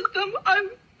trusted them. I'm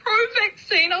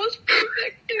pro-vaccine. I was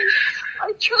pro-vaccine.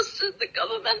 I trusted the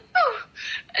government. Oh.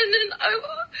 And then I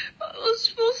was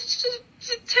forced to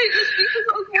take this because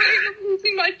I was worried of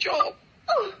losing my job.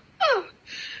 Oh. Oh.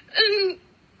 And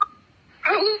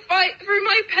I will fight through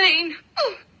my pain.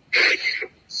 Oh.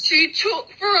 To talk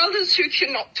for others who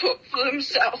cannot talk for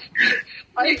themselves.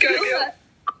 I feel that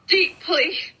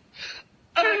deeply.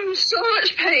 I'm in so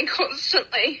much pain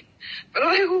constantly, but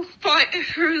I will fight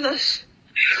through this.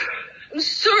 I'm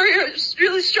sorry, I'm just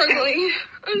really struggling.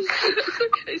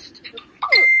 Okay.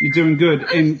 You're doing good,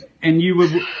 and you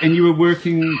were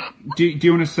working. Do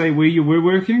you want to say where you were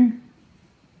working?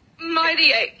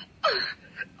 Mighty Ape.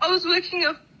 I was working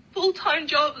a full-time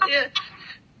job there,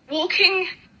 walking,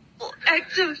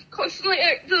 active, constantly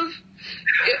active.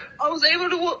 I was able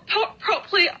to walk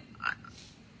properly.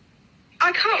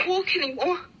 I can't walk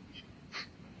anymore.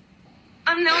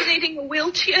 I'm now needing a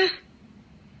wheelchair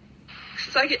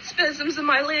because I get spasms in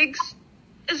my legs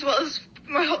as well as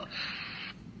my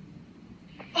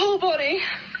whole body,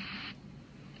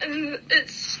 and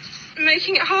it's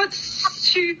making it hard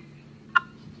to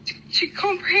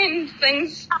comprehend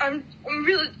things. I'm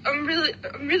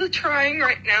really trying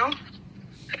right now,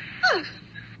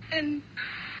 and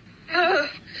the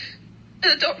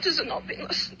doctors have not been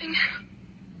listening.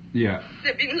 Yeah.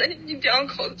 They've been letting me down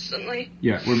constantly.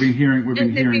 Yeah, we've been hearing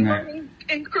that. Writing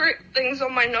incorrect things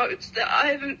on my notes that I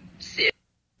haven't said.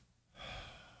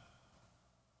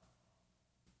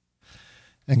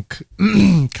 And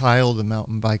Kyle, the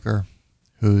mountain biker,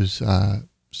 who's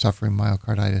suffering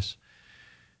myocarditis,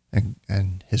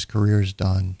 and his career's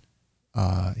done.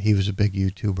 He was a big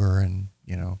YouTuber, and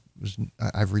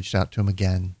I've reached out to him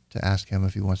again to ask him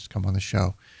if he wants to come on the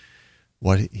show.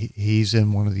 He's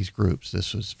in one of these groups.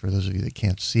 This was, for those of you that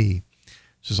can't see,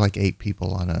 this is like 8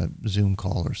 people on a Zoom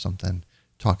call or something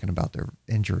talking about their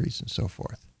injuries and so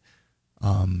forth.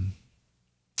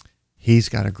 He's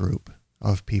got a group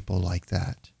of people like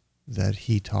that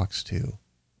he talks to.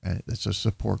 And it's a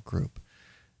support group.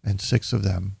 And 6 of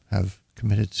them have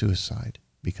committed suicide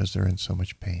because they're in so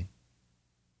much pain.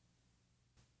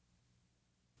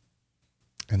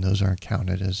 And those aren't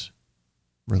counted as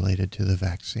related to the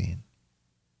vaccine.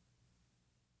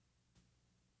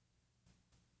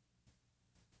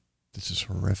 This is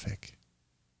horrific.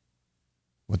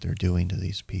 What they're doing to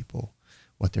these people,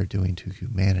 what they're doing to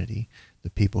humanity, the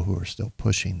people who are still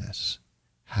pushing this.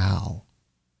 How?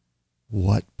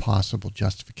 What possible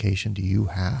justification do you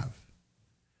have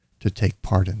to take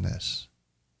part in this?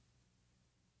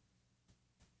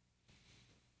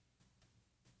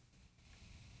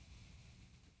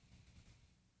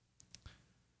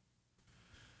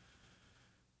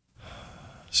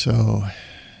 So,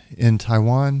 in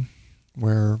Taiwan,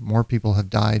 where more people have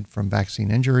died from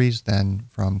vaccine injuries than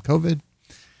from COVID,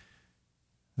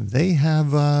 they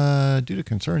have, due to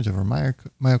concerns over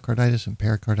myocarditis and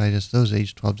pericarditis, those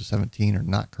aged 12 to 17 are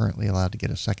not currently allowed to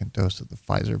get a second dose of the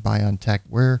Pfizer-BioNTech,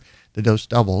 where the dose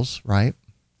doubles, right?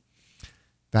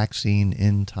 Vaccine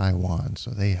in Taiwan.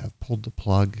 So they have pulled the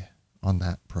plug on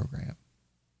that program.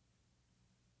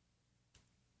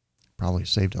 Probably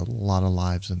saved a lot of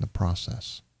lives in the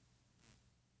process.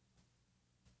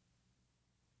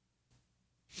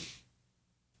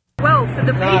 Well, for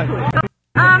the people.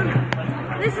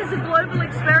 This is a global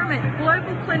experiment,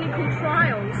 global clinical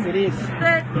trials. It is.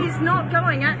 That is not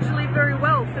going actually very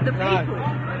well for the people.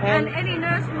 And any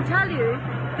nurse will tell you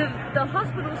the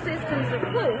hospital systems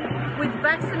are full with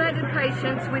vaccinated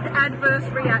patients with adverse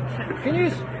reactions. Can you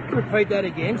just repeat that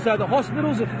again? So the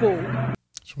hospitals are full.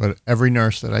 So what every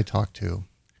nurse that I talk to,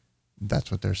 that's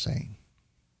what they're saying.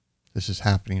 This is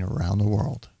happening around the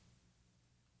world.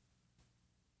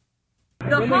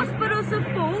 The hospitals are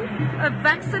full of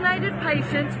vaccinated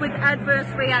patients with adverse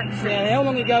reactions. Now, how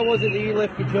long ago was it that you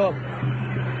left your job?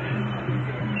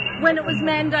 When it was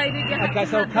mandated, you had to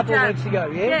so a couple of weeks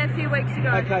ago, yeah? Yeah, a few weeks ago.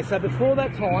 Okay, so before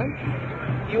that time,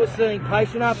 you were seeing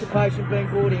patient after patient being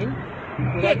brought in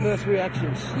with adverse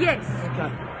reactions? Yes.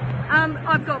 Okay.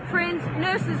 I've got friends,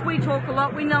 nurses, we talk a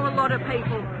lot, we know a lot of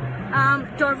people.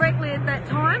 Directly at that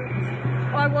time,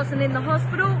 I wasn't in the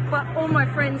hospital, but all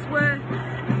my friends were.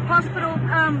 Hospital,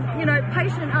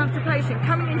 patient after patient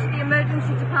coming into the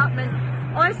emergency department.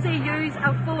 ICUs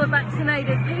are full of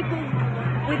vaccinated people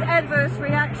with adverse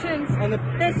reactions.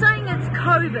 They're saying it's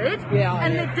COVID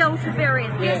the Delta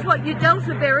variant. Yeah. Guess what? Your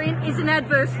Delta variant is an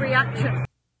adverse reaction.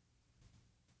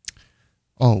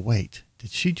 Oh, wait.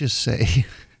 Did she just say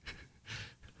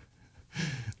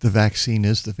the vaccine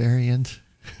is the variant?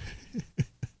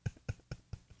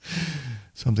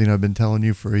 Something I've been telling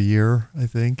you for a year, I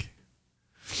think.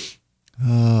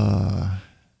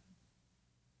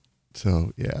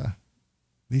 So, yeah.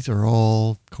 These are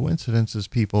all coincidences,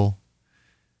 people.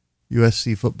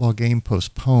 USC football game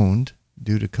postponed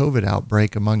due to COVID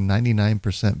outbreak among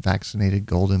 99% vaccinated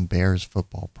Golden Bears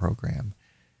football program.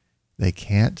 They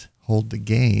can't hold the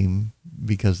game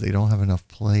because they don't have enough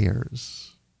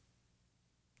players.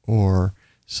 Or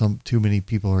too many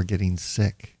people are getting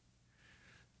sick.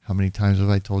 How many times have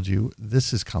I told you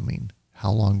this is coming?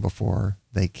 How long before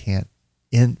they can't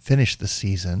finish the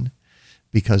season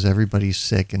because everybody's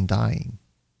sick and dying?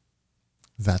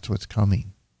 That's what's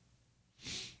coming.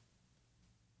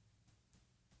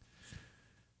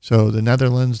 So the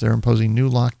Netherlands, they're imposing new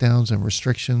lockdowns and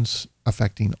restrictions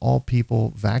affecting all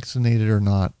people, vaccinated or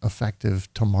not,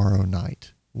 effective tomorrow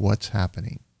night. What's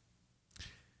happening?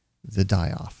 The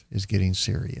die-off is getting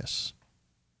serious.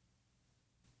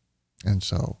 And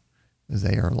so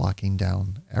they are locking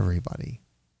down everybody.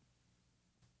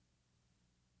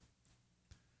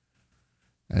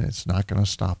 And it's not going to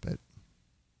stop it.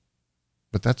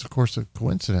 But that's, of course, a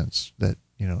coincidence that,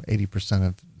 80%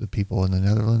 of the people in the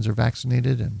Netherlands are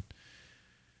vaccinated, and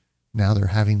now they're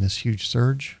having this huge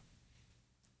surge.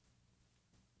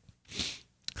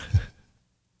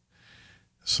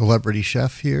 Celebrity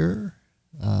chef here,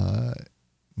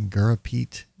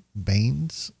 Gurpreet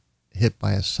Bains, hit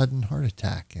by a sudden heart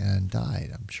attack and died.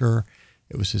 I'm sure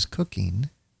it was his cooking,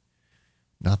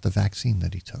 not the vaccine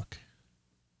that he took.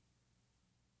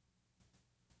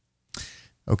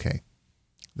 Okay,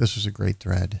 this was a great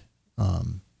thread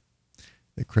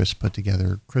that Chris put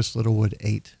together. Chris Littlewood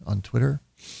 8 on Twitter.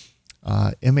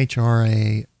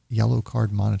 MHRA yellow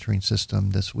card monitoring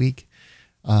system this week.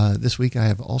 This week I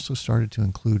have also started to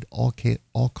include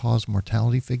all-cause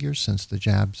mortality figures since the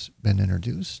jab's been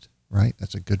introduced, right?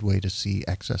 That's a good way to see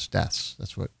excess deaths.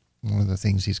 That's one of the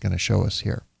things he's going to show us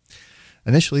here.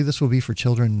 Initially, this will be for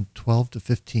children 12 to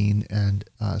 15 and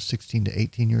 16 to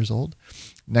 18 years old.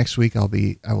 Next week, I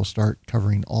will start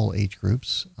covering all age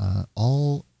groups.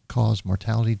 All-cause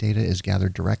mortality data is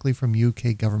gathered directly from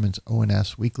UK government's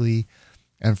ONS weekly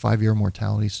and 5-year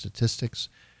mortality statistics.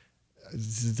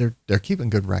 They're keeping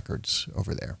good records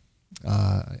over there.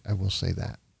 I will say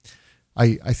that.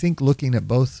 I think looking at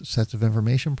both sets of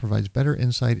information provides better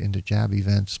insight into jab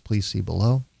events. Please see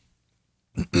below.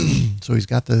 So he's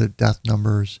got the death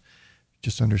numbers,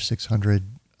 just under 600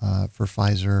 for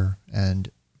Pfizer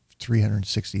and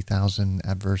 360,000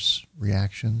 adverse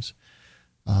reactions,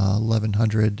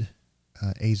 1,100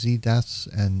 AZ deaths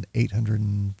and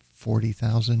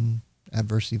 840,000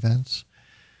 adverse events.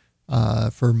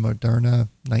 For Moderna,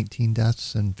 19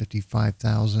 deaths and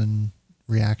 55,000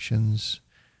 reactions.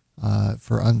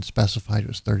 For unspecified, it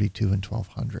was 32 and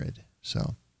 1,200.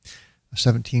 So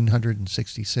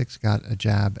 1,766 got a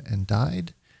jab and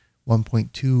died.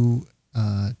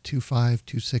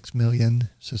 1.2526 million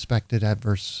suspected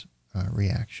adverse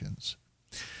reactions.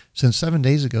 Since 7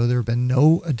 days ago, there have been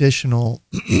no additional.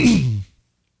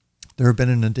 There have been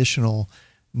an additional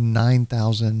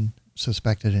 9,000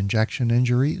 suspected injection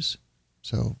injuries.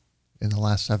 So in the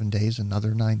last 7 days,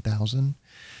 another 9,000.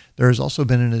 There has also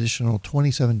been an additional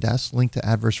 27 deaths linked to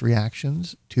adverse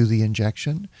reactions to the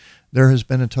injection. There has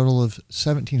been a total of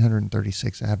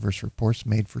 1,736 adverse reports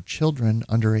made for children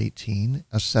under 18,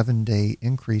 a 7-day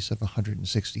increase of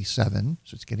 167,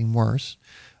 so it's getting worse.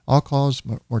 All-cause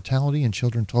mortality in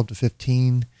children 12 to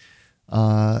 15,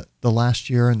 the last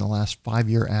year and the last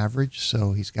 5-year average,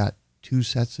 so he's got two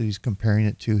sets that he's comparing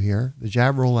it to here. The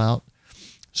jab rollout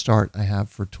start I have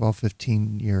for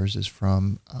 12-15 years is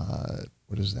from,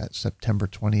 September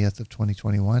 20th of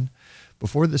 2021.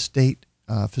 Before the state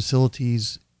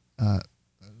fatalities in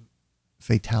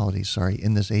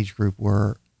this age group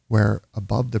were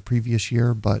above the previous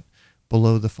year but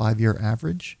below the 5-year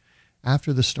average.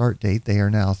 After the start date, they are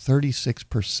now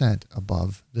 36%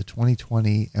 above the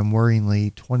 2020 and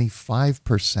worryingly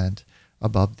 25%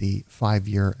 above the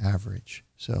 5-year average.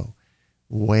 So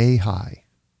way high,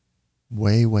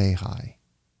 way high.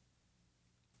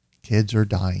 Kids are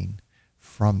dying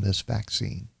from this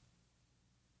vaccine.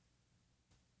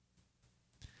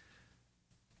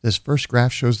 This first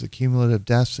graph shows the cumulative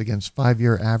deaths against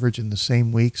 5-year average in the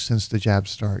same week since the jab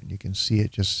start. You can see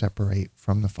it just separate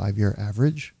from the 5-year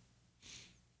average,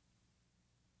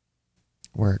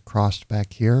 where it crossed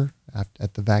back here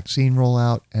at the vaccine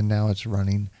rollout, and now it's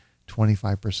running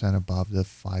 25% above the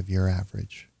 5-year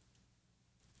average.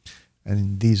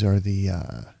 And these are the,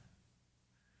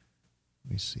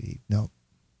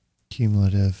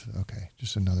 cumulative. Okay,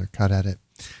 just another cut at it.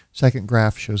 Second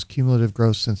graph shows cumulative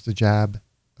growth since the jab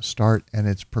start and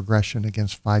its progression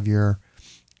against 5-year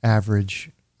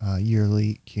average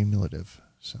yearly cumulative.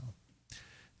 So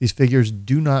these figures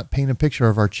do not paint a picture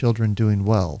of our children doing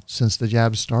well. Since the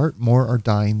jabs start, more are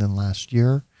dying than last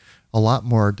year. A lot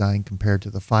more are dying compared to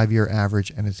the 5-year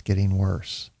average, and it's getting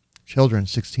worse. Children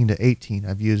 16 to 18,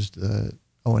 I've used the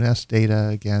ONS data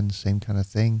again, same kind of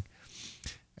thing.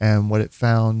 And what it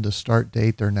found, the start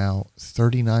date, they're now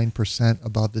 39%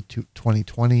 above the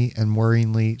 2020 and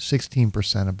worryingly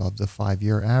 16% above the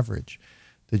 5-year average.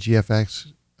 The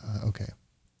GFX, okay.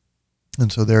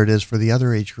 And so there it is for the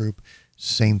other age group.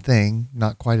 Same thing,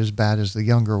 not quite as bad as the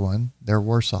younger one. They're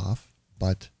worse off,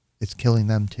 but it's killing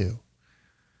them too.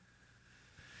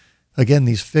 Again,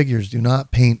 these figures do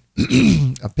not paint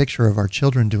a picture of our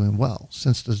children doing well.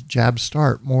 Since the jabs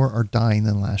start, more are dying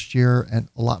than last year, and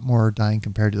a lot more are dying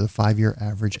compared to the 5-year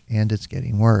average, and it's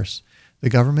getting worse. The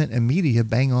government and media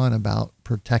bang on about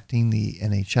protecting the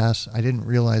NHS. I didn't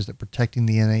realize that protecting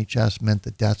the NHS meant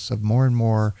the deaths of more and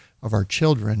more of our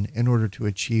children in order to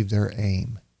achieve their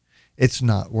aim. It's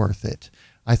not worth it.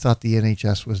 I thought the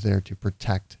NHS was there to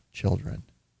protect children.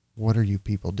 What are you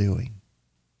people doing?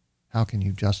 How can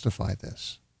you justify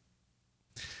this?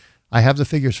 I have the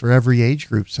figures for every age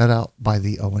group set out by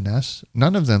the ONS.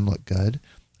 None of them look good.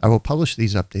 I will publish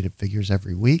these updated figures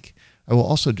every week. I will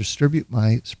also distribute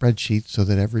my spreadsheet so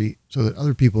that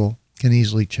other people can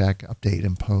easily check, update,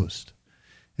 and post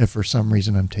if for some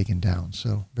reason I'm taken down.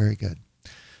 So very good.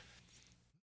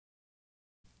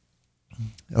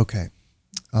 Okay.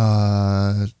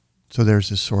 So there's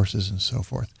his sources and so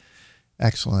forth.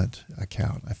 Excellent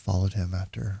account. I followed him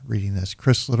after reading this.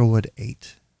 Chris Littlewood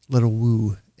 8,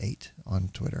 Littlewoo 8 on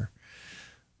Twitter.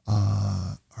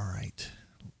 All right.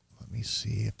 Let me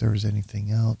see if there was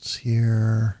anything else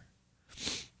here.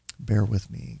 Bear with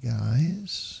me,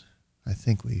 guys. I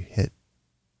think we hit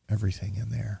everything in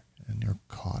there and you're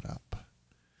caught up.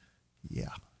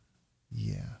 Yeah.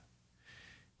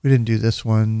 We didn't do this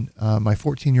one. My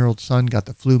 14-year-old son got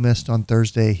the flu mist on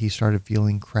Thursday. He started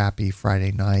feeling crappy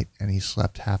Friday night, and he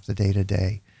slept half the day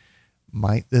today.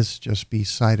 Might this just be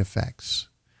side effects?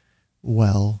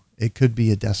 Well, it could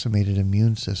be a decimated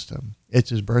immune system.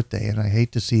 It's his birthday, and I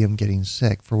hate to see him getting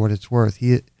sick. For what it's worth,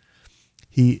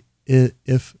 he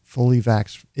if fully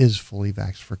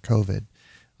vaxxed for COVID.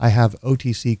 I have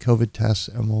OTC COVID tests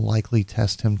and will likely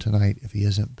test him tonight if he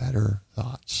isn't better.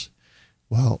 Thoughts?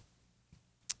 Well,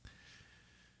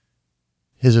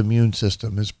 his immune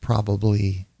system is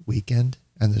probably weakened,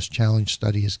 and this challenge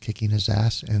study is kicking his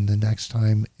ass, and the next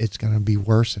time it's going to be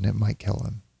worse and it might kill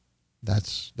him.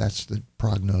 That's the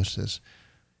prognosis.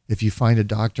 If you find a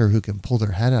doctor who can pull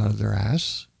their head out of their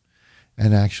ass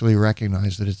and actually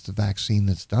recognize that it's the vaccine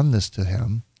that's done this to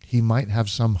him, he might have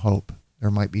some hope.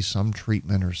 There might be some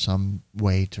treatment or some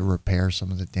way to repair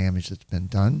some of the damage that's been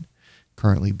done,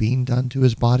 currently being done to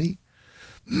his body.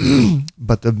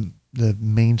 But the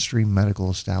mainstream medical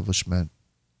establishment,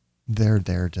 they're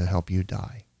there to help you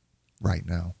die right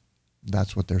now.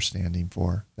 That's what they're standing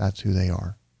for. That's who they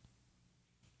are.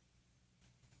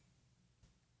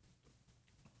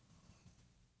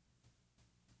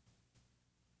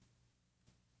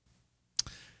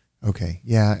 Okay,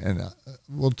 yeah, and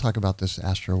we'll talk about this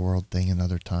Astroworld thing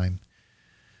another time.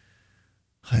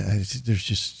 There's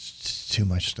just too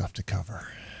much stuff to cover.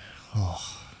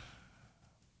 Oh.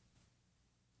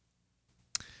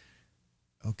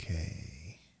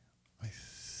 Okay, I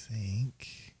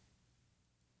think.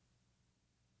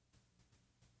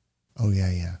 Oh,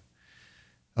 yeah.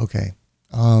 Okay.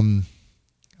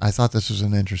 I thought this was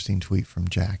an interesting tweet from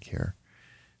Jack here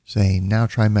saying, now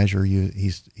try measure you.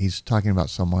 He's talking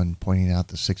about someone pointing out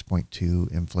the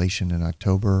 6.2 inflation in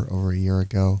October over a year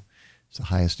ago. It's the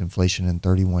highest inflation in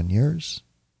 31 years.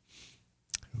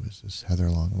 Who is this? Heather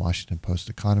Long, Washington Post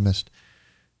economist.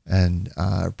 And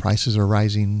prices are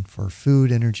rising for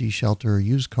food, energy, shelter,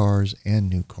 used cars, and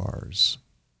new cars.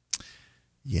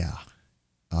 Yeah.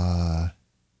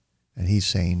 And he's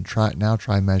saying, try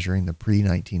measuring the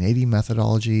pre-1980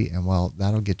 methodology, and well,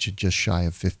 that'll get you just shy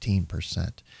of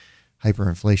 15%.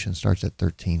 Hyperinflation starts at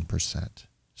 13%.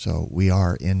 So we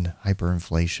are in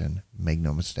hyperinflation. Make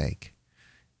no mistake.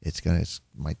 It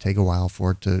might take a while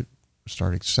for it to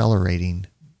start accelerating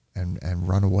and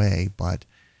run away, but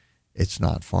it's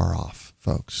not far off,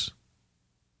 folks.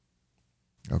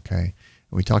 Okay. And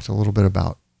we talked a little bit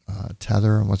about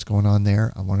Tether and what's going on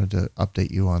there. I wanted to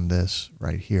update you on this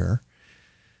right here.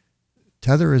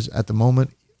 Tether is at the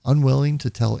moment unwilling to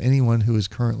tell anyone who is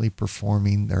currently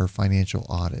performing their financial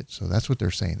audit. So that's what they're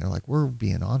saying. They're like, we're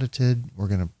being audited. We're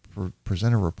going to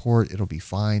present a report. It'll be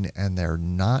fine. And they're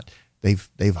not.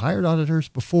 They've hired auditors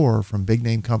before from big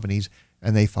name companies,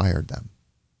 and they fired them.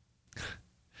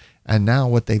 And now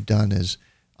what they've done is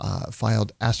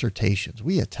filed assertions.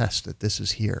 We attest that this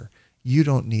is here. You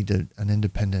don't need an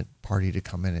independent party to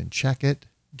come in and check it.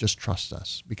 Just trust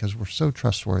us, because we're so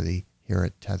trustworthy here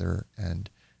at Tether and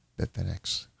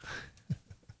Bitfinex.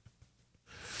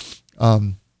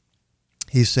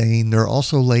 He's saying they're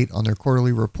also late on their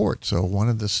quarterly report. So one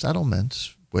of the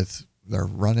settlements with their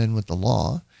run-in with the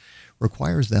law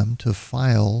requires them to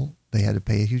file. They had to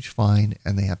pay a huge fine,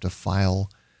 and they have to file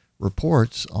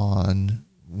reports on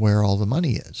where all the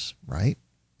money is, right?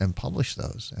 And publish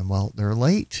those. And well, they're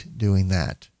late doing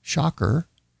that. Shocker.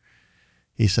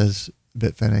 He says,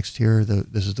 Bitfinex here,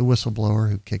 this is the whistleblower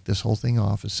who kicked this whole thing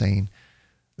off, is saying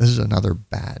this is another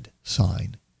bad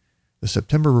sign. The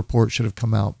September report should have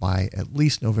come out by at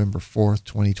least November 4th,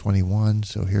 2021.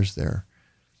 So here's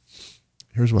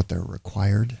what they're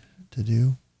required to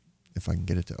do. If I can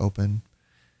get it to open.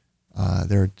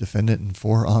 They're a defendant in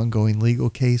 4 ongoing legal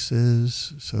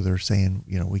cases. So they're saying,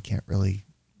 we can't really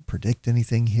predict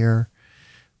anything here.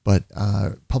 But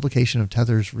publication of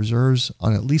Tether's reserves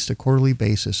on at least a quarterly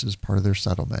basis is part of their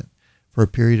settlement. For a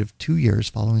period of 2 years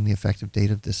following the effective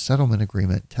date of this settlement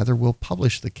agreement, Tether will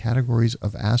publish the categories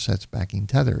of assets backing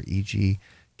Tether, e.g.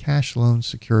 cash, loans,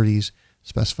 securities,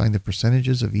 specifying the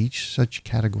percentages of each such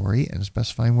category and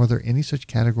specifying whether any such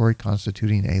category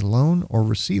constituting a loan or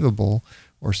receivable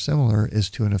or similar is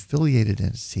to an affiliated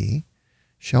entity,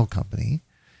 shell company,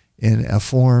 in a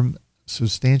form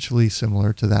substantially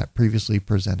similar to that previously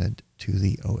presented to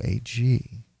the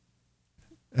OAG.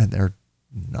 And they're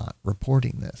not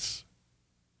reporting this.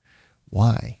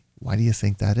 Why? Why do you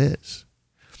think that is?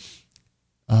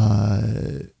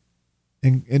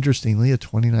 Interestingly, a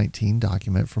 2019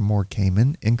 document from Moore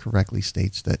Cayman incorrectly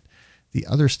states that the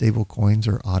other stable coins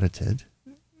are audited.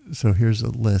 So here's a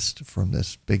list from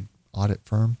this big audit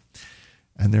firm.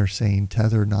 And they're saying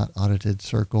Tether not audited,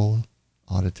 Circle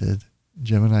audited,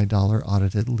 Gemini Dollar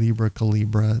audited, Libra,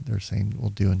 Calibra, they're saying we'll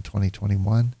do in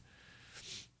 2021.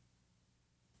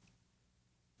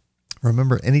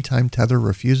 Remember, anytime Tether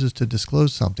refuses to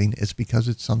disclose something, it's because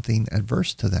it's something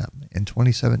adverse to them. In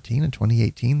 2017 and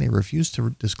 2018, they refused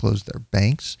to disclose their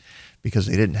banks because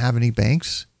they didn't have any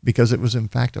banks, because it was in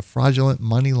fact a fraudulent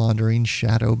money laundering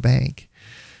shadow bank.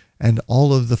 And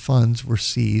all of the funds were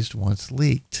seized once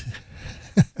leaked.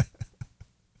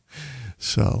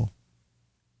 So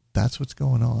that's what's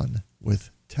going on with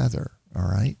Tether, all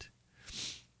right?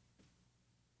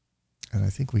 And I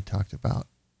think we talked about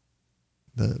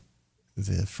the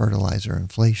fertilizer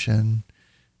inflation,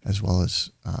 as well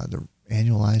as the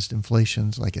annualized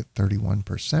inflation's like at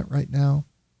 31% right now.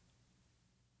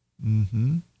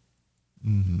 No,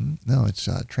 it's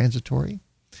transitory.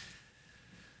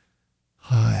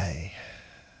 Hi.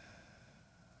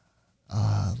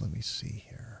 Let me see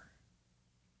here.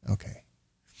 Okay.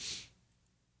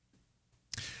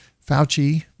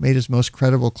 Fauci made his most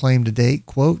credible claim to date,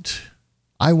 quote,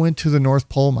 "I went to the North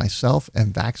Pole myself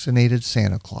and vaccinated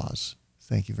Santa Claus."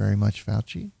 Thank you very much,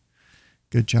 Fauci.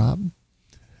 Good job.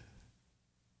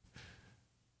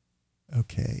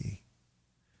 Okay.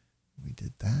 We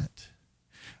did that.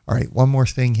 All right. One more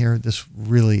thing here. This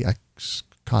really, I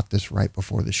caught this right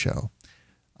before the show.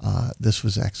 This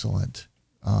was excellent.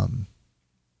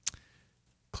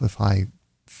 Cliff High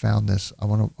found this. I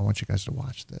want you guys to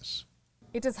watch this.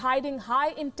 It is hiding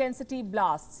high-intensity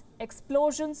blasts,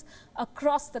 explosions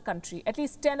across the country, at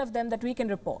least 10 of them that we can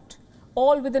report.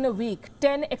 All within a week,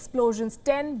 10 explosions,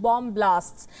 10 bomb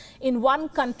blasts in one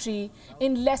country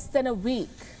in less than a week.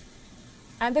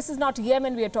 And this is not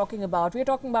Yemen we are talking about. We are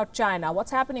talking about China.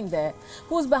 What's happening there?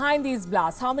 Who's behind these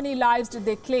blasts? How many lives did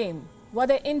they claim? Were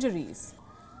there injuries?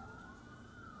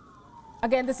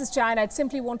 Again, this is China. It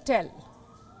simply won't tell.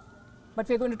 But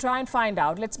we're going to try and find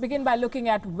out. Let's begin by looking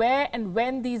at where and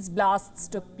when these blasts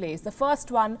took place. The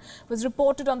first one was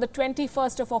reported on the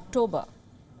 21st of October.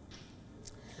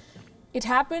 It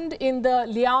happened in the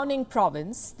Liaoning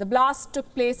province. The blast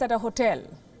took place at a hotel.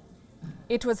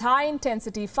 It was high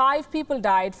intensity. 5 people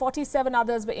died, 47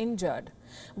 others were injured.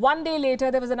 1 day later,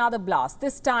 there was another blast,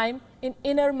 this time in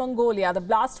Inner Mongolia. The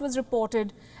blast was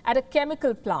reported at a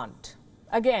chemical plant.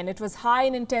 Again, it was high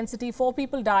in intensity. 4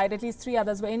 people died, at least 3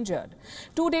 others were injured.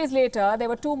 2 days later, there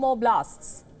were 2 more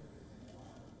blasts.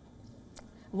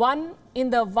 One in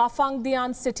the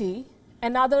Wafangdian city,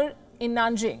 another in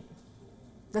Nanjing.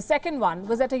 The second one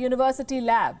was at a university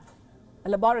lab, a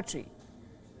laboratory.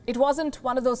 It wasn't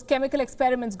one of those chemical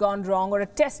experiments gone wrong or a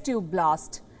test tube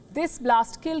blast. This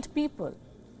blast killed people,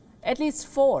 at least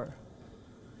 4.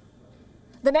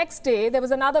 The next day, there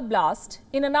was another blast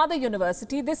in another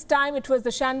university. This time, it was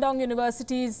the Shandong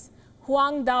University's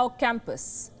Huangdao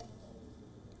campus.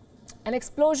 An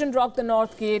explosion rocked the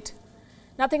North Gate.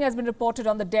 Nothing has been reported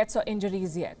on the deaths or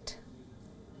injuries yet.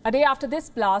 A day after this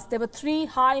blast, there were 3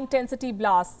 high-intensity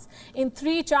blasts in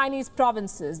 3 Chinese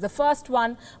provinces. The first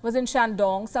one was in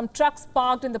Shandong. Some trucks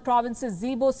parked in the province's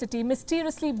Zibo city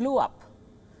mysteriously blew up.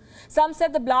 Some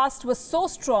said the blast was so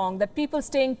strong that people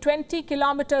staying 20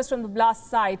 kilometers from the blast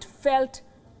site felt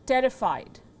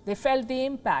terrified. They felt the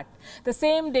impact. The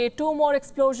same day, 2 more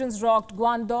explosions rocked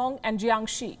Guangdong and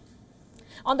Jiangxi.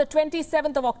 On the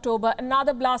 27th of October,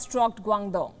 another blast rocked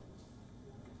Guangdong.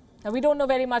 Now, we don't know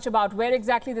very much about where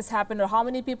exactly this happened or how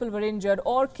many people were injured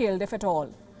or killed, if at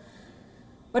all.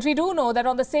 But we do know that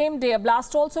on the same day, a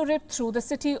blast also ripped through the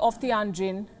city of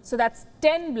Tianjin. So that's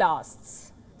 10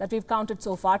 blasts that we've counted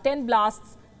so far. 10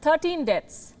 blasts, 13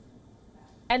 deaths,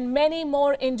 and many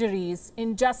more injuries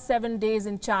in just 7 days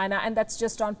in China. And that's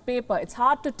just on paper. It's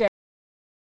hard to tell.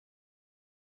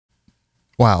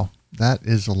 Wow, that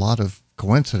is a lot of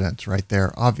coincidence right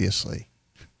there, obviously.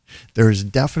 There is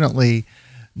definitely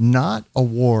not a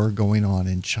war going on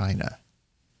in China.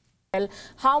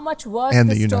 How much worse and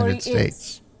the the story United States.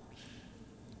 is.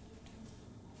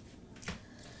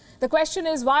 The question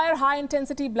is, why are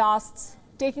high-intensity blasts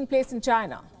taking place in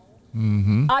China?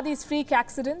 Are these freak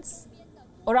accidents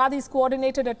or are these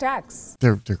coordinated attacks?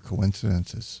 They're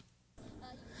coincidences.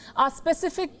 Are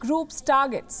specific groups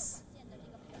targets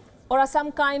or are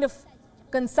some kind of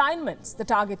consignments the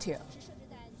target here?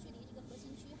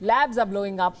 Labs are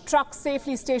blowing up. Trucks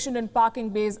safely stationed in parking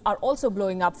bays are also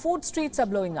blowing up. Food streets are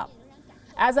blowing up,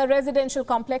 as are residential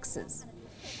complexes.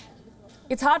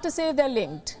 It's hard to say if they're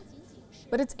linked,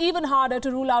 but it's even harder to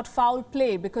rule out foul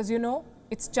play because, you know,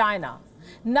 it's China.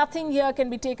 Nothing here can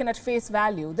be taken at face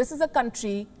value. This is a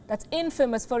country that's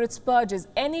infamous for its purges.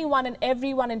 Anyone and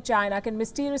everyone in China can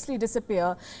mysteriously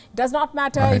disappear. It does not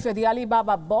matter if you're the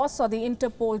Alibaba boss or the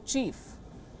Interpol chief.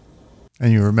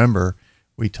 And you remember,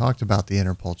 we talked about the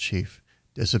Interpol chief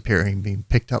disappearing, being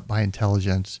picked up by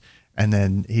intelligence, and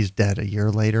then he's dead a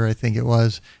year later, I think it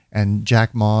was. And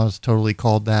Jack Ma's totally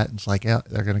called that. It's like, yeah,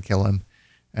 they're going to kill him.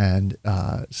 And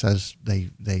says they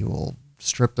will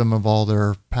strip them of all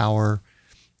their power.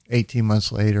 18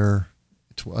 months later,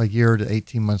 a year to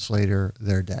 18 months later,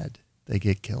 they're dead. They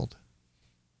get killed.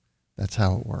 That's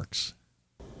how it works.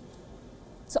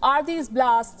 So are these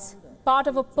blasts part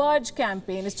of a purge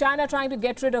campaign? Is China trying to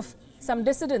get rid of some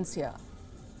dissidents here?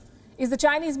 Is the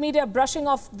Chinese media brushing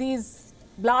off these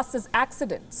blasts as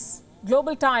accidents?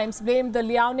 Global Times blamed the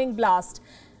Liaoning blast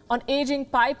on aging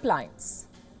pipelines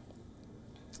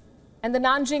and the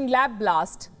Nanjing lab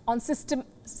blast on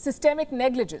systemic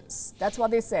negligence. That's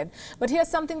what they said. But here's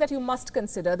something that you must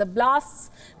consider. The blasts...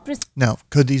 Now,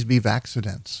 could these be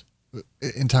accidents?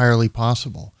 Entirely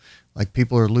possible. Like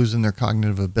people are losing their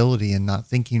cognitive ability and not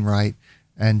thinking right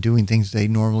and doing things they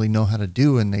normally know how to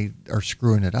do, and they are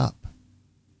screwing it up.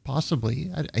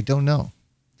 Possibly. I don't know.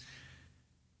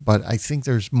 But I think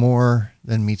there's more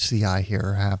than meets the eye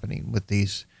here happening with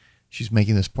these. She's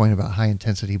making this point about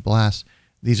high-intensity blasts.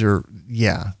 These are,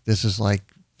 this is like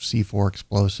C4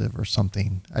 explosive or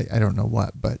something. I don't know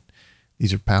what, but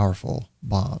these are powerful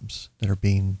bombs that are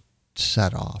being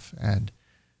set off. And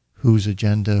whose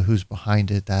agenda, who's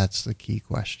behind it, that's the key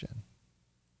question.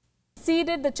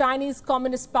 Preceded the Chinese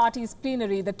Communist Party's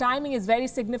plenary. The timing is very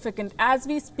significant. As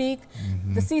we speak,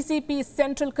 the CCP's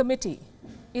Central Committee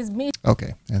is meeting.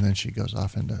 Okay, and then she goes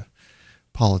off into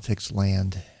politics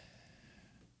land,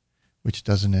 which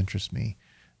doesn't interest me.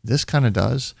 This kind of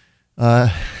does.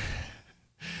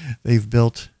 They've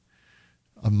built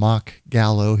a mock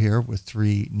gallows here with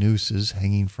 3 nooses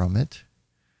hanging from it.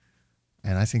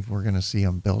 And I think we're going to see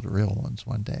them build real ones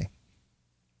one day.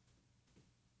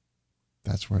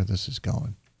 That's where this is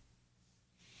going.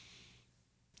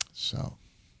 So,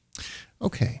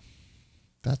 okay.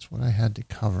 That's what I had to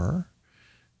cover.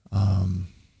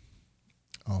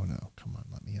 Oh no, come on,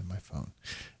 let me in my phone.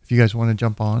 If you guys want to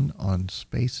jump on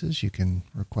Spaces, you can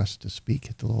request to speak.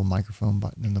 Hit the little microphone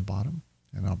button in the bottom,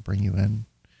 and I'll bring you in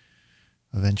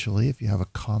eventually. If you have a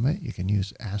comment, you can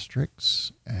use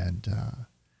asterisks and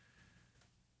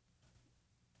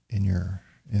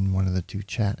in one of the 2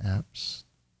 chat apps,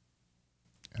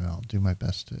 and I'll do my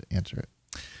best to answer it.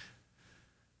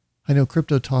 I know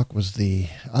Crypto Talk was the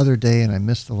other day, and I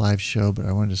missed the live show, but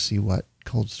I wanted to see what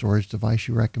cold storage device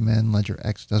you recommend. Ledger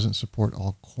X doesn't support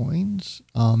all coins.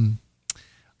 I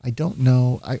don't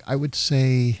know. I would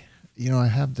say, I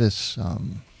have this... Hold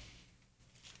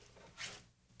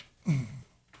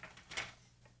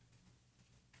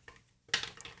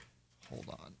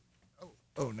on.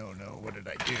 Oh, no. What did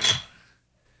I do?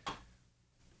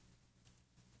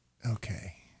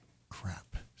 Okay.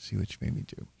 Crap. See what you made me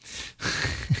do.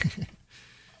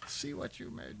 See what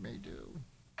you made me do.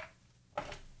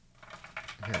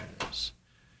 Here it is.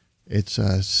 It's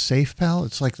a SafePal.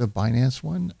 It's like the Binance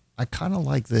one. I kind of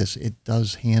like this. It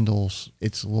does handles.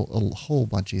 It's a whole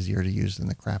bunch easier to use than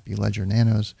the crappy Ledger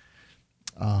Nanos.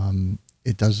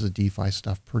 It does the DeFi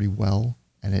stuff pretty well,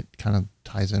 and it kind of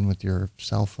ties in with your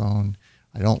cell phone.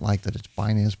 I don't like that it's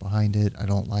Binance behind it. I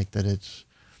don't like that it's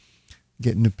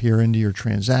getting to peer into your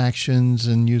transactions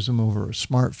and use them over a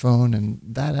smartphone and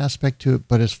that aspect to it.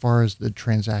 But as far as the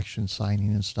transaction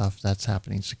signing and stuff, that's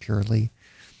happening securely.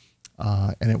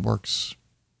 And it works,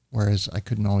 whereas I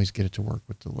couldn't always get it to work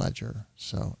with the Ledger.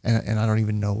 So, and I don't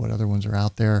even know what other ones are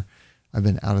out there. I've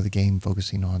been out of the game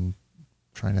focusing on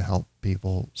trying to help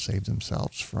people save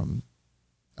themselves from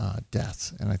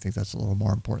death. And I think that's a little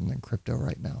more important than crypto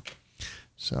right now.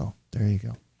 So there you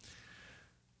go.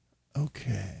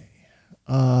 Okay.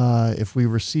 If we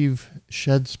receive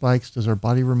shed spikes, does our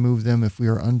body remove them if we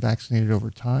are unvaccinated over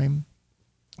time?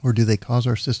 Or do they cause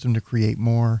our system to create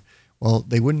more? Well,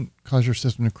 they wouldn't cause your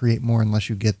system to create more unless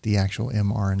you get the actual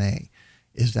mRNA.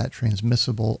 Is that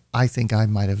transmissible? I think I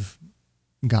might have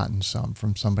gotten some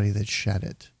from somebody that shed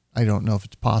it. I don't know if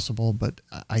it's possible, but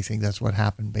I think that's what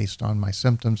happened based on my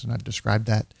symptoms, and I've described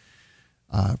that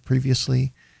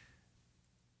previously.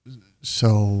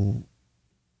 So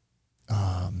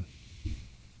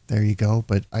there you go.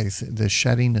 But the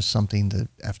shedding is something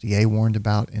that FDA warned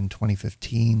about in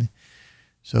 2015.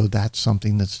 So that's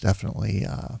something that's definitely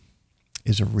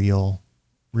is a real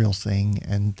thing,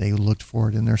 and they looked for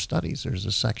it in their studies. There's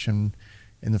a section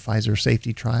in the Pfizer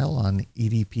safety trial on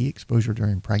EDP, exposure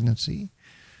during pregnancy.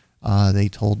 They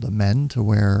told the men to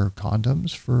wear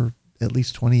condoms for at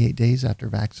least 28 days after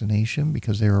vaccination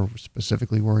because they were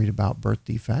specifically worried about birth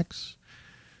defects.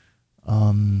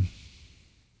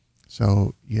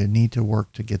 So you need to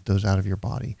work to get those out of your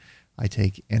body. I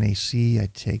take NAC,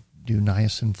 do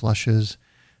niacin flushes.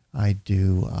 I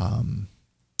do,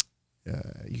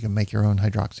 you can make your own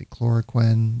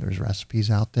hydroxychloroquine. There's recipes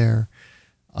out there.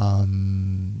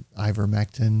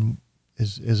 Ivermectin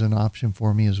is an option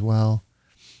for me as well.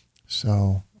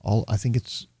 So I think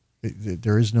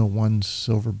there is no one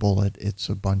silver bullet. It's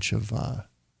a bunch of,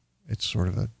 it's sort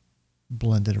of a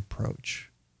blended approach,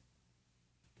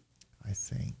 I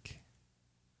think.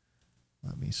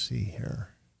 Let me see here.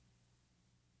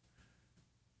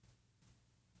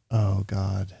 Oh,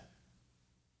 God.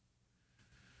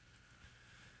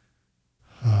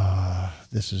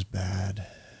 This is bad.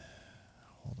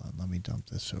 Hold on. Let me dump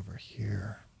this over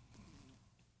here.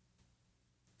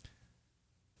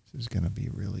 This is going to be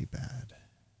really bad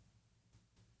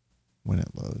when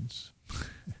it loads.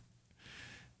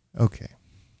 Okay.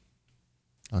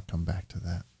 I'll come back to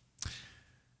that.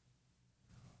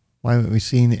 Why haven't we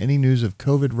seen any news of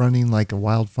COVID running like a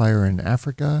wildfire in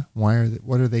Africa?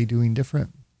 What are they doing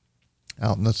different?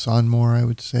 Out in the sun more, I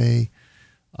would say.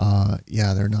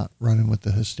 Yeah, they're not running with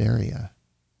the hysteria.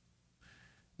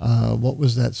 What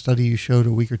was that study you showed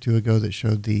a week or two ago that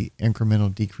showed the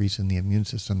incremental decrease in the immune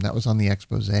system? That was on the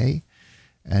expose,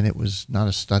 and it was not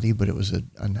a study, but it was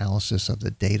an analysis of the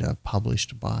data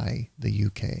published by the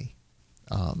UK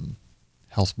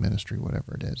health ministry,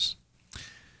 whatever it is.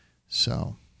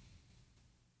 So,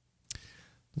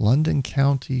 London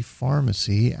County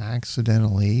Pharmacy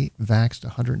accidentally vaxxed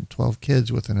 112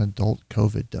 kids with an adult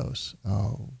COVID dose.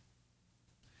 Oh,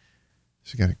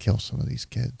 this is going to kill some of these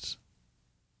kids.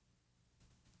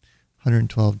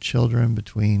 112 children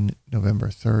between November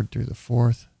 3rd through the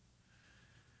 4th.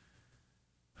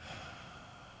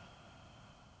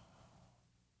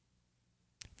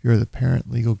 If you're the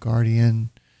parent, legal guardian,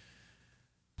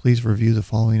 please review the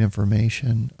following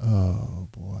information. Oh,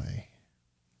 boy.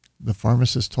 The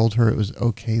pharmacist told her it was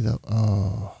okay, though.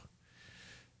 Oh.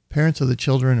 Parents of the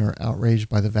children are outraged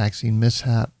by the vaccine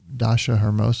mishap. Dasha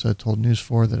Hermosa told News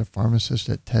 4 that a pharmacist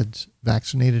at TEDS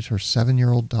vaccinated her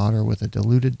 7-year-old daughter with a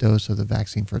diluted dose of the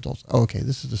vaccine for adults. Oh, okay,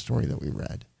 this is the story that we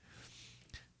read.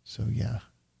 So, yeah.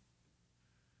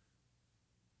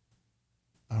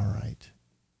 All right.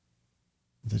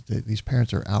 These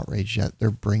parents are outraged, yet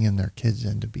they're bringing their kids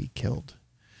in to be killed.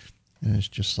 And it's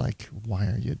just like, why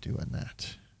are you doing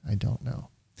that? I don't know.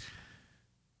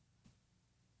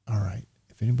 All right.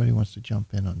 If anybody wants to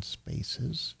jump in on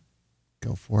spaces,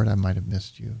 go for it. I might have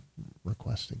missed you.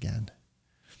 Request again.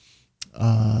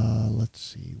 Let's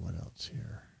see what else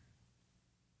here.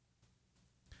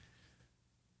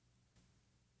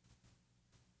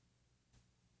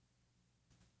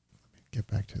 Let me get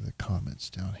back to the comments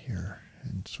down here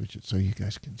and switch it so you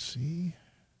guys can see.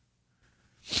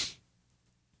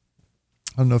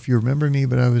 I don't know if you remember me,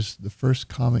 but I was the first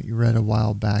comment you read a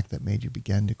while back that made you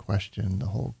begin to question the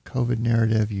whole COVID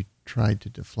narrative. You tried to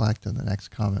deflect, and the next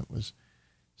comment was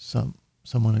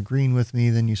someone agreeing with me.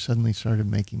 Then you suddenly started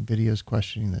making videos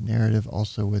questioning the narrative,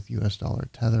 also with US dollar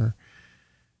tether.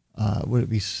 Would it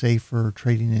be safer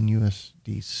trading in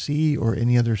USDC or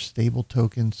any other stable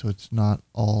token so it's not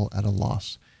all at a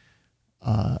loss?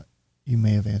 You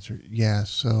may have answered, yeah.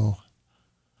 So,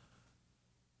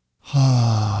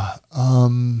 I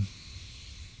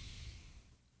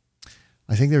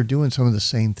think they're doing some of the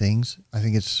same things. I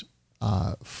think it's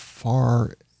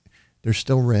there's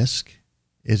still risk.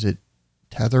 Is it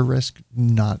tether risk?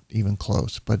 Not even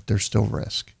close, but there's still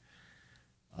risk.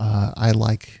 I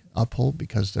like Uphold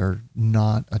because they're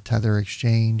not a tether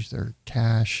exchange. They're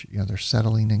cash, they're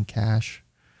settling in cash.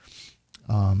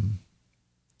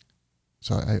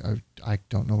 So I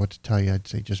don't know what to tell you. I'd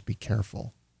say just be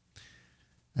careful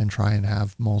and try and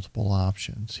have multiple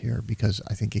options here, because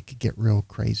I think it could get real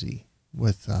crazy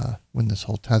with when this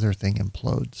whole tether thing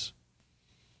implodes.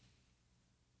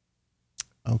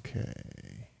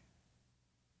 Okay.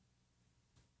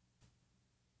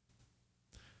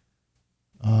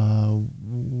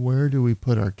 Where do we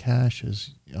put our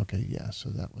caches? Okay, yeah, so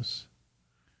that was...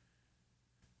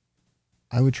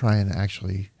 I would try and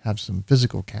actually have some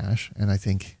physical cash, and I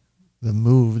think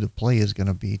the play is going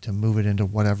to be to move it into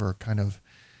whatever kind of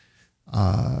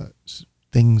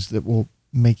things that will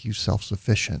make you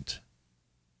self-sufficient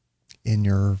in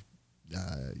your,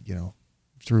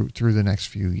 through the next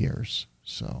few years.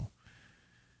 So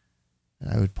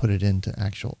I would put it into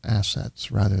actual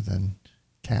assets rather than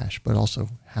cash, but also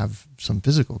have some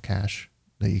physical cash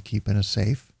that you keep in a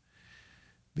safe,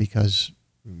 because,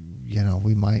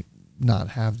 we might not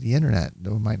have the internet,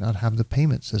 we might not have the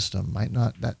payment system,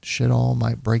 that shit all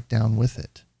might break down with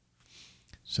it.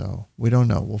 So we don't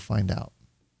know. We'll find out.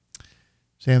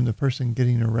 Sam, the person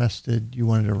getting arrested, you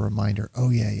wanted a reminder.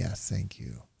 Oh yeah. Thank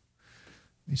you.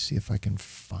 Let me see if I can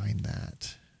find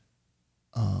that.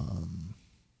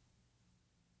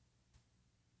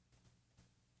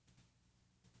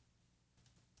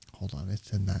 Hold on.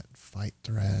 It's in that fight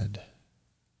thread.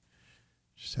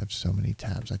 Just have so many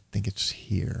tabs. I think it's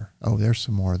here. Oh, there's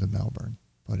some more of the Melbourne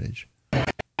footage.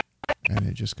 And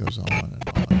it just goes on and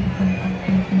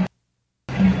on.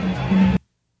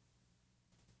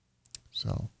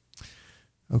 So,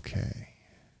 okay.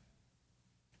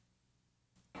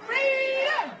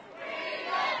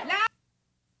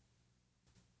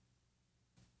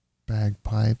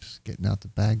 Bagpipes, getting out the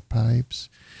bagpipes.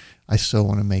 I so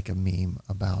want to make a meme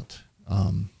about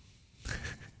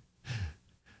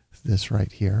this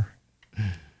right here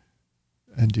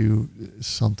and do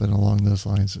something along those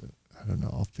lines. I don't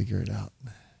know. I'll figure it out. I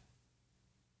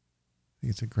think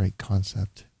it's a great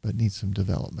concept, but needs some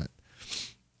development.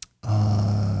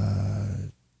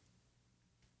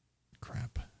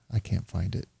 Crap. I can't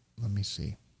find it. Let me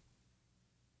see.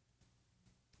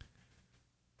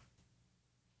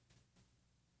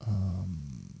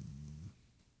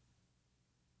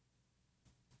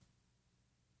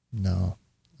 No.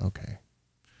 Okay.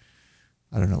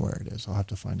 I don't know where it is. I'll have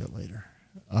to find it later.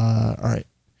 All right.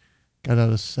 Got out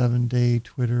a 7-day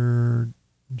Twitter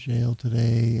jail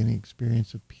today. Any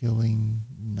experience appealing?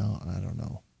 No, I don't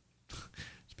know.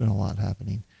 It's been a lot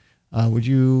happening. Would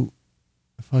you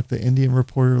fuck the Indian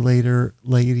reporter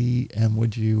lady, and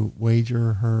would you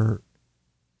wager her?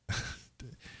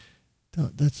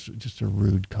 That's just a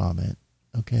rude comment.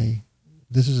 Okay.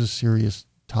 This is a serious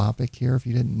topic here, if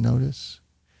you didn't notice.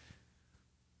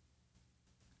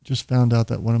 Just found out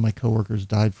that one of my coworkers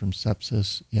died from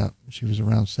sepsis. Yeah, she was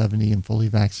around 70 and fully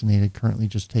vaccinated, currently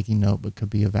just taking note, but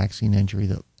could be a vaccine injury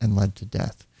and led to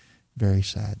death. Very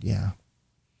sad. Yeah,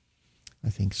 I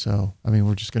think so. I mean,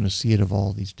 we're just going to see it of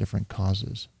all these different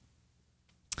causes.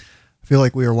 I feel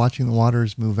like we are watching the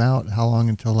waters move out. How long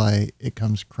until it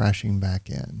comes crashing back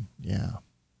in? Yeah,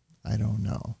 I don't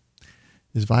know.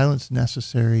 Is violence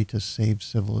necessary to save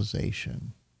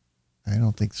civilization? I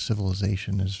don't think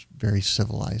civilization is very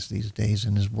civilized these days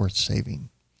and is worth saving.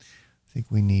 I think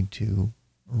we need to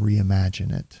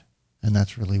reimagine it. And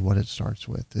that's really what it starts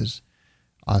with, is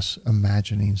us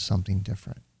imagining something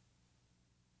different.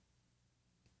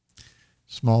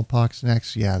 Smallpox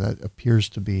next. Yeah, that appears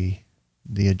to be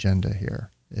the agenda here,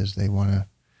 is they want to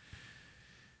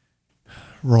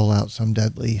roll out some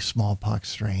deadly smallpox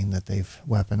strain that they've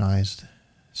weaponized.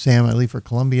 Sam, I leave for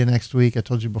Colombia next week. I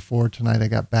told you before, tonight I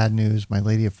got bad news. My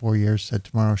lady of 4 years said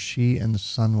tomorrow she and the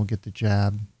son will get the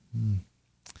jab.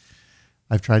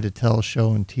 I've tried to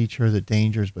show and teach her the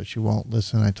dangers, but she won't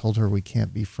listen. I told her we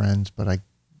can't be friends, but I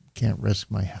can't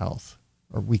risk my health.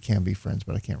 Or we can be friends,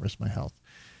 but I can't risk my health.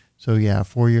 So yeah,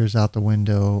 4 years out the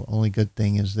window. Only good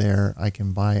thing is I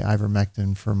can buy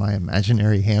ivermectin for my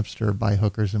imaginary hamster by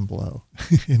hookers and blow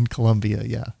in Colombia.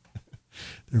 Yeah.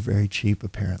 They're very cheap,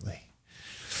 apparently.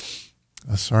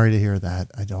 Sorry to hear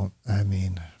that.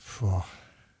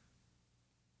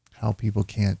 How people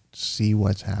can't see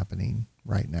what's happening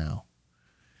right now,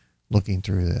 looking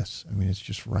through this. I mean, it's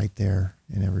just right there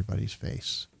in everybody's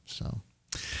face. So,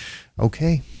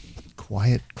 okay,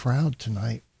 quiet crowd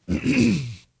tonight. I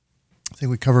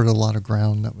think we covered a lot of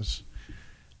ground. That was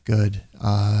good.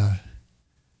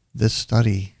 This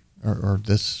study or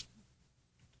this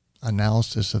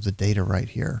analysis of the data right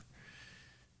here,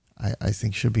 I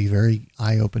think should be very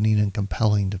eye-opening and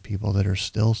compelling to people that are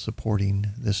still supporting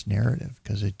this narrative,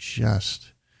 because it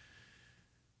just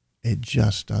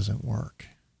doesn't work,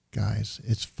 guys.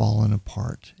 It's fallen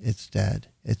apart. It's dead.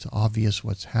 It's obvious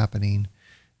what's happening,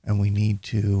 and we need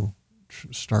to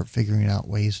start figuring out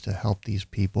ways to help these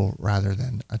people rather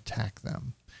than attack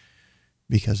them,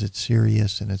 because it's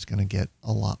serious and it's going to get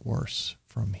a lot worse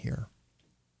from here.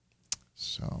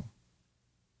 So,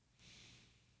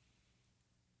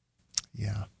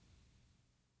 yeah,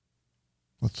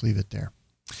 let's leave it there.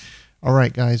 All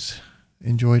right, guys,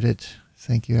 enjoyed it.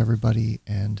 Thank you, everybody,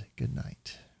 and good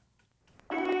night.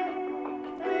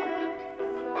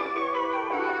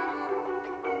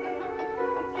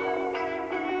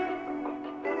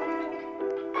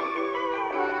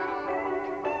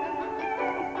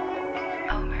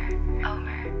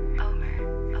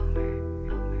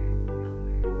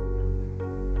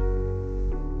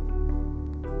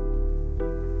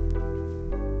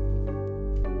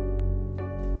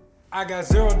 I got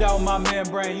zeroed out my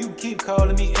membrane, you keep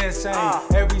calling me insane.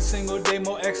 Every single day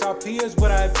more XRP is what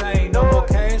I obtain. No more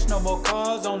cash, no more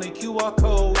cars, only QR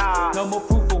codes. No more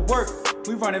proof of work,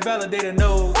 we running validated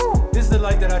nodes. This is the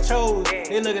life that I chose.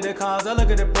 They look at the cons, I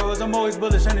look at the pros. I'm always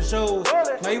bullish and it shows.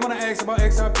 Now you wanna ask about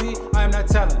XRP, I am not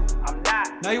telling.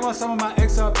 Now you want some of my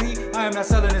XRP, I am not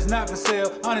selling, it's not for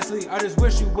sale. Honestly, I just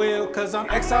wish you well, cause I'm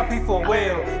XRP for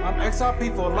well. I'm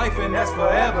XRP for life and that's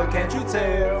forever, can't you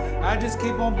tell? I just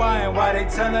keep on buying while they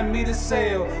telling me to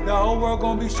sell. The whole world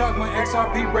gonna be shocked when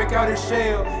XRP break out its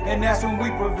shell, and that's when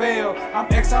we prevail. I'm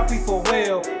XRP for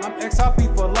well, I'm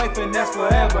XRP for life and that's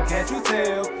forever, can't you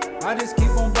tell? I just keep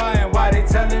on buying while they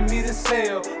telling me to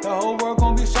sell. The whole world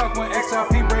gonna be shocked when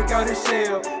XRP break out its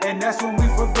shell, and that's when we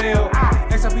prevail.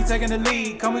 XRP taking the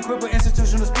lead, come equipped with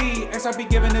institutional speed. XRP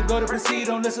giving the go to proceed,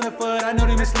 don't listen to FUD, I know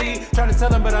they mislead. Try to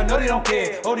tell them but I know they don't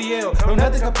care. ODL, no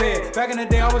nothing compared. Back in the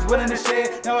day I was willing to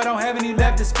share, now I don't have any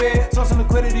left to spare. Source some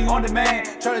liquidity on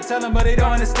demand, try to tell them but they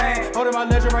don't understand. Holding my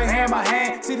ledger right here in my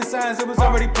hand, see the signs it was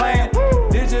already planned.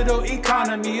 Digital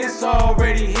economy, it's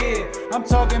already here. I'm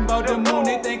talking about the moon,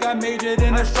 they think I majored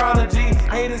in astrology.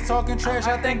 Haters talking trash,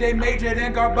 I think they majored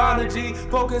in garbology.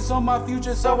 Focus on my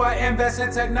future, so I invest in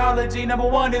technology. Number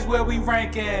one is where we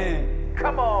ranking.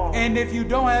 Come on. And if you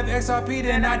don't have XRP,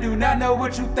 then I do not know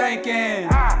what you thinking.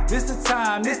 This the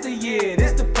time, this the year,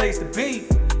 this the place to be.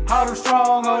 Hard and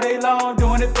strong all day long,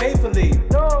 doing it faithfully.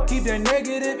 Keep that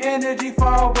negative energy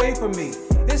far away from me.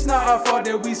 It's not our fault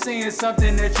that we seeing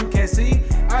something that you can't see.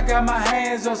 I got my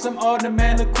hands on some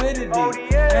on-demand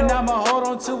liquidity, and I'ma hold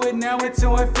on to it now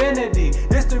into infinity.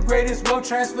 This the greatest wealth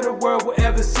transfer the world will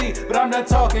ever see. But I'm not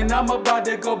talking, I'm about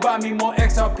to go buy me more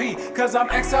XRP, cause I'm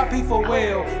XRP for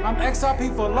well, I'm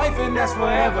XRP for life and that's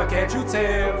forever, can't you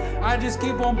tell? I just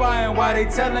keep on buying while they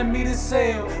telling me to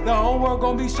sell. The whole world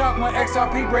gonna be shocked when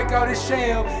XRP break out its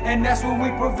shell, and that's when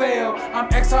we prevail. I'm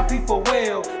XRP for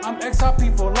well, I'm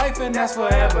XRP for life and that's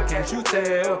forever, can't you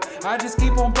tell? I just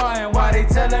keep on buying while they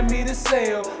telling me to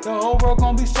sell. The whole world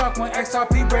gonna be shocked when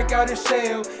XRP break out its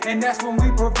shell, and that's when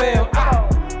we prevail.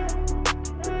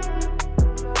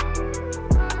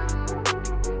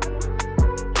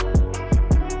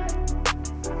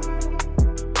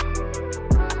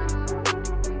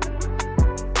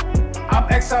 I'm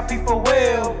XRP for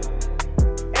well,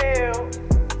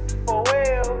 for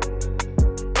well,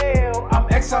 I'm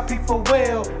XRP for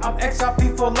well, I'm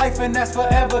XRP for life and that's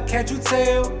forever, can't you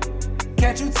tell?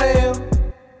 Can't you tell?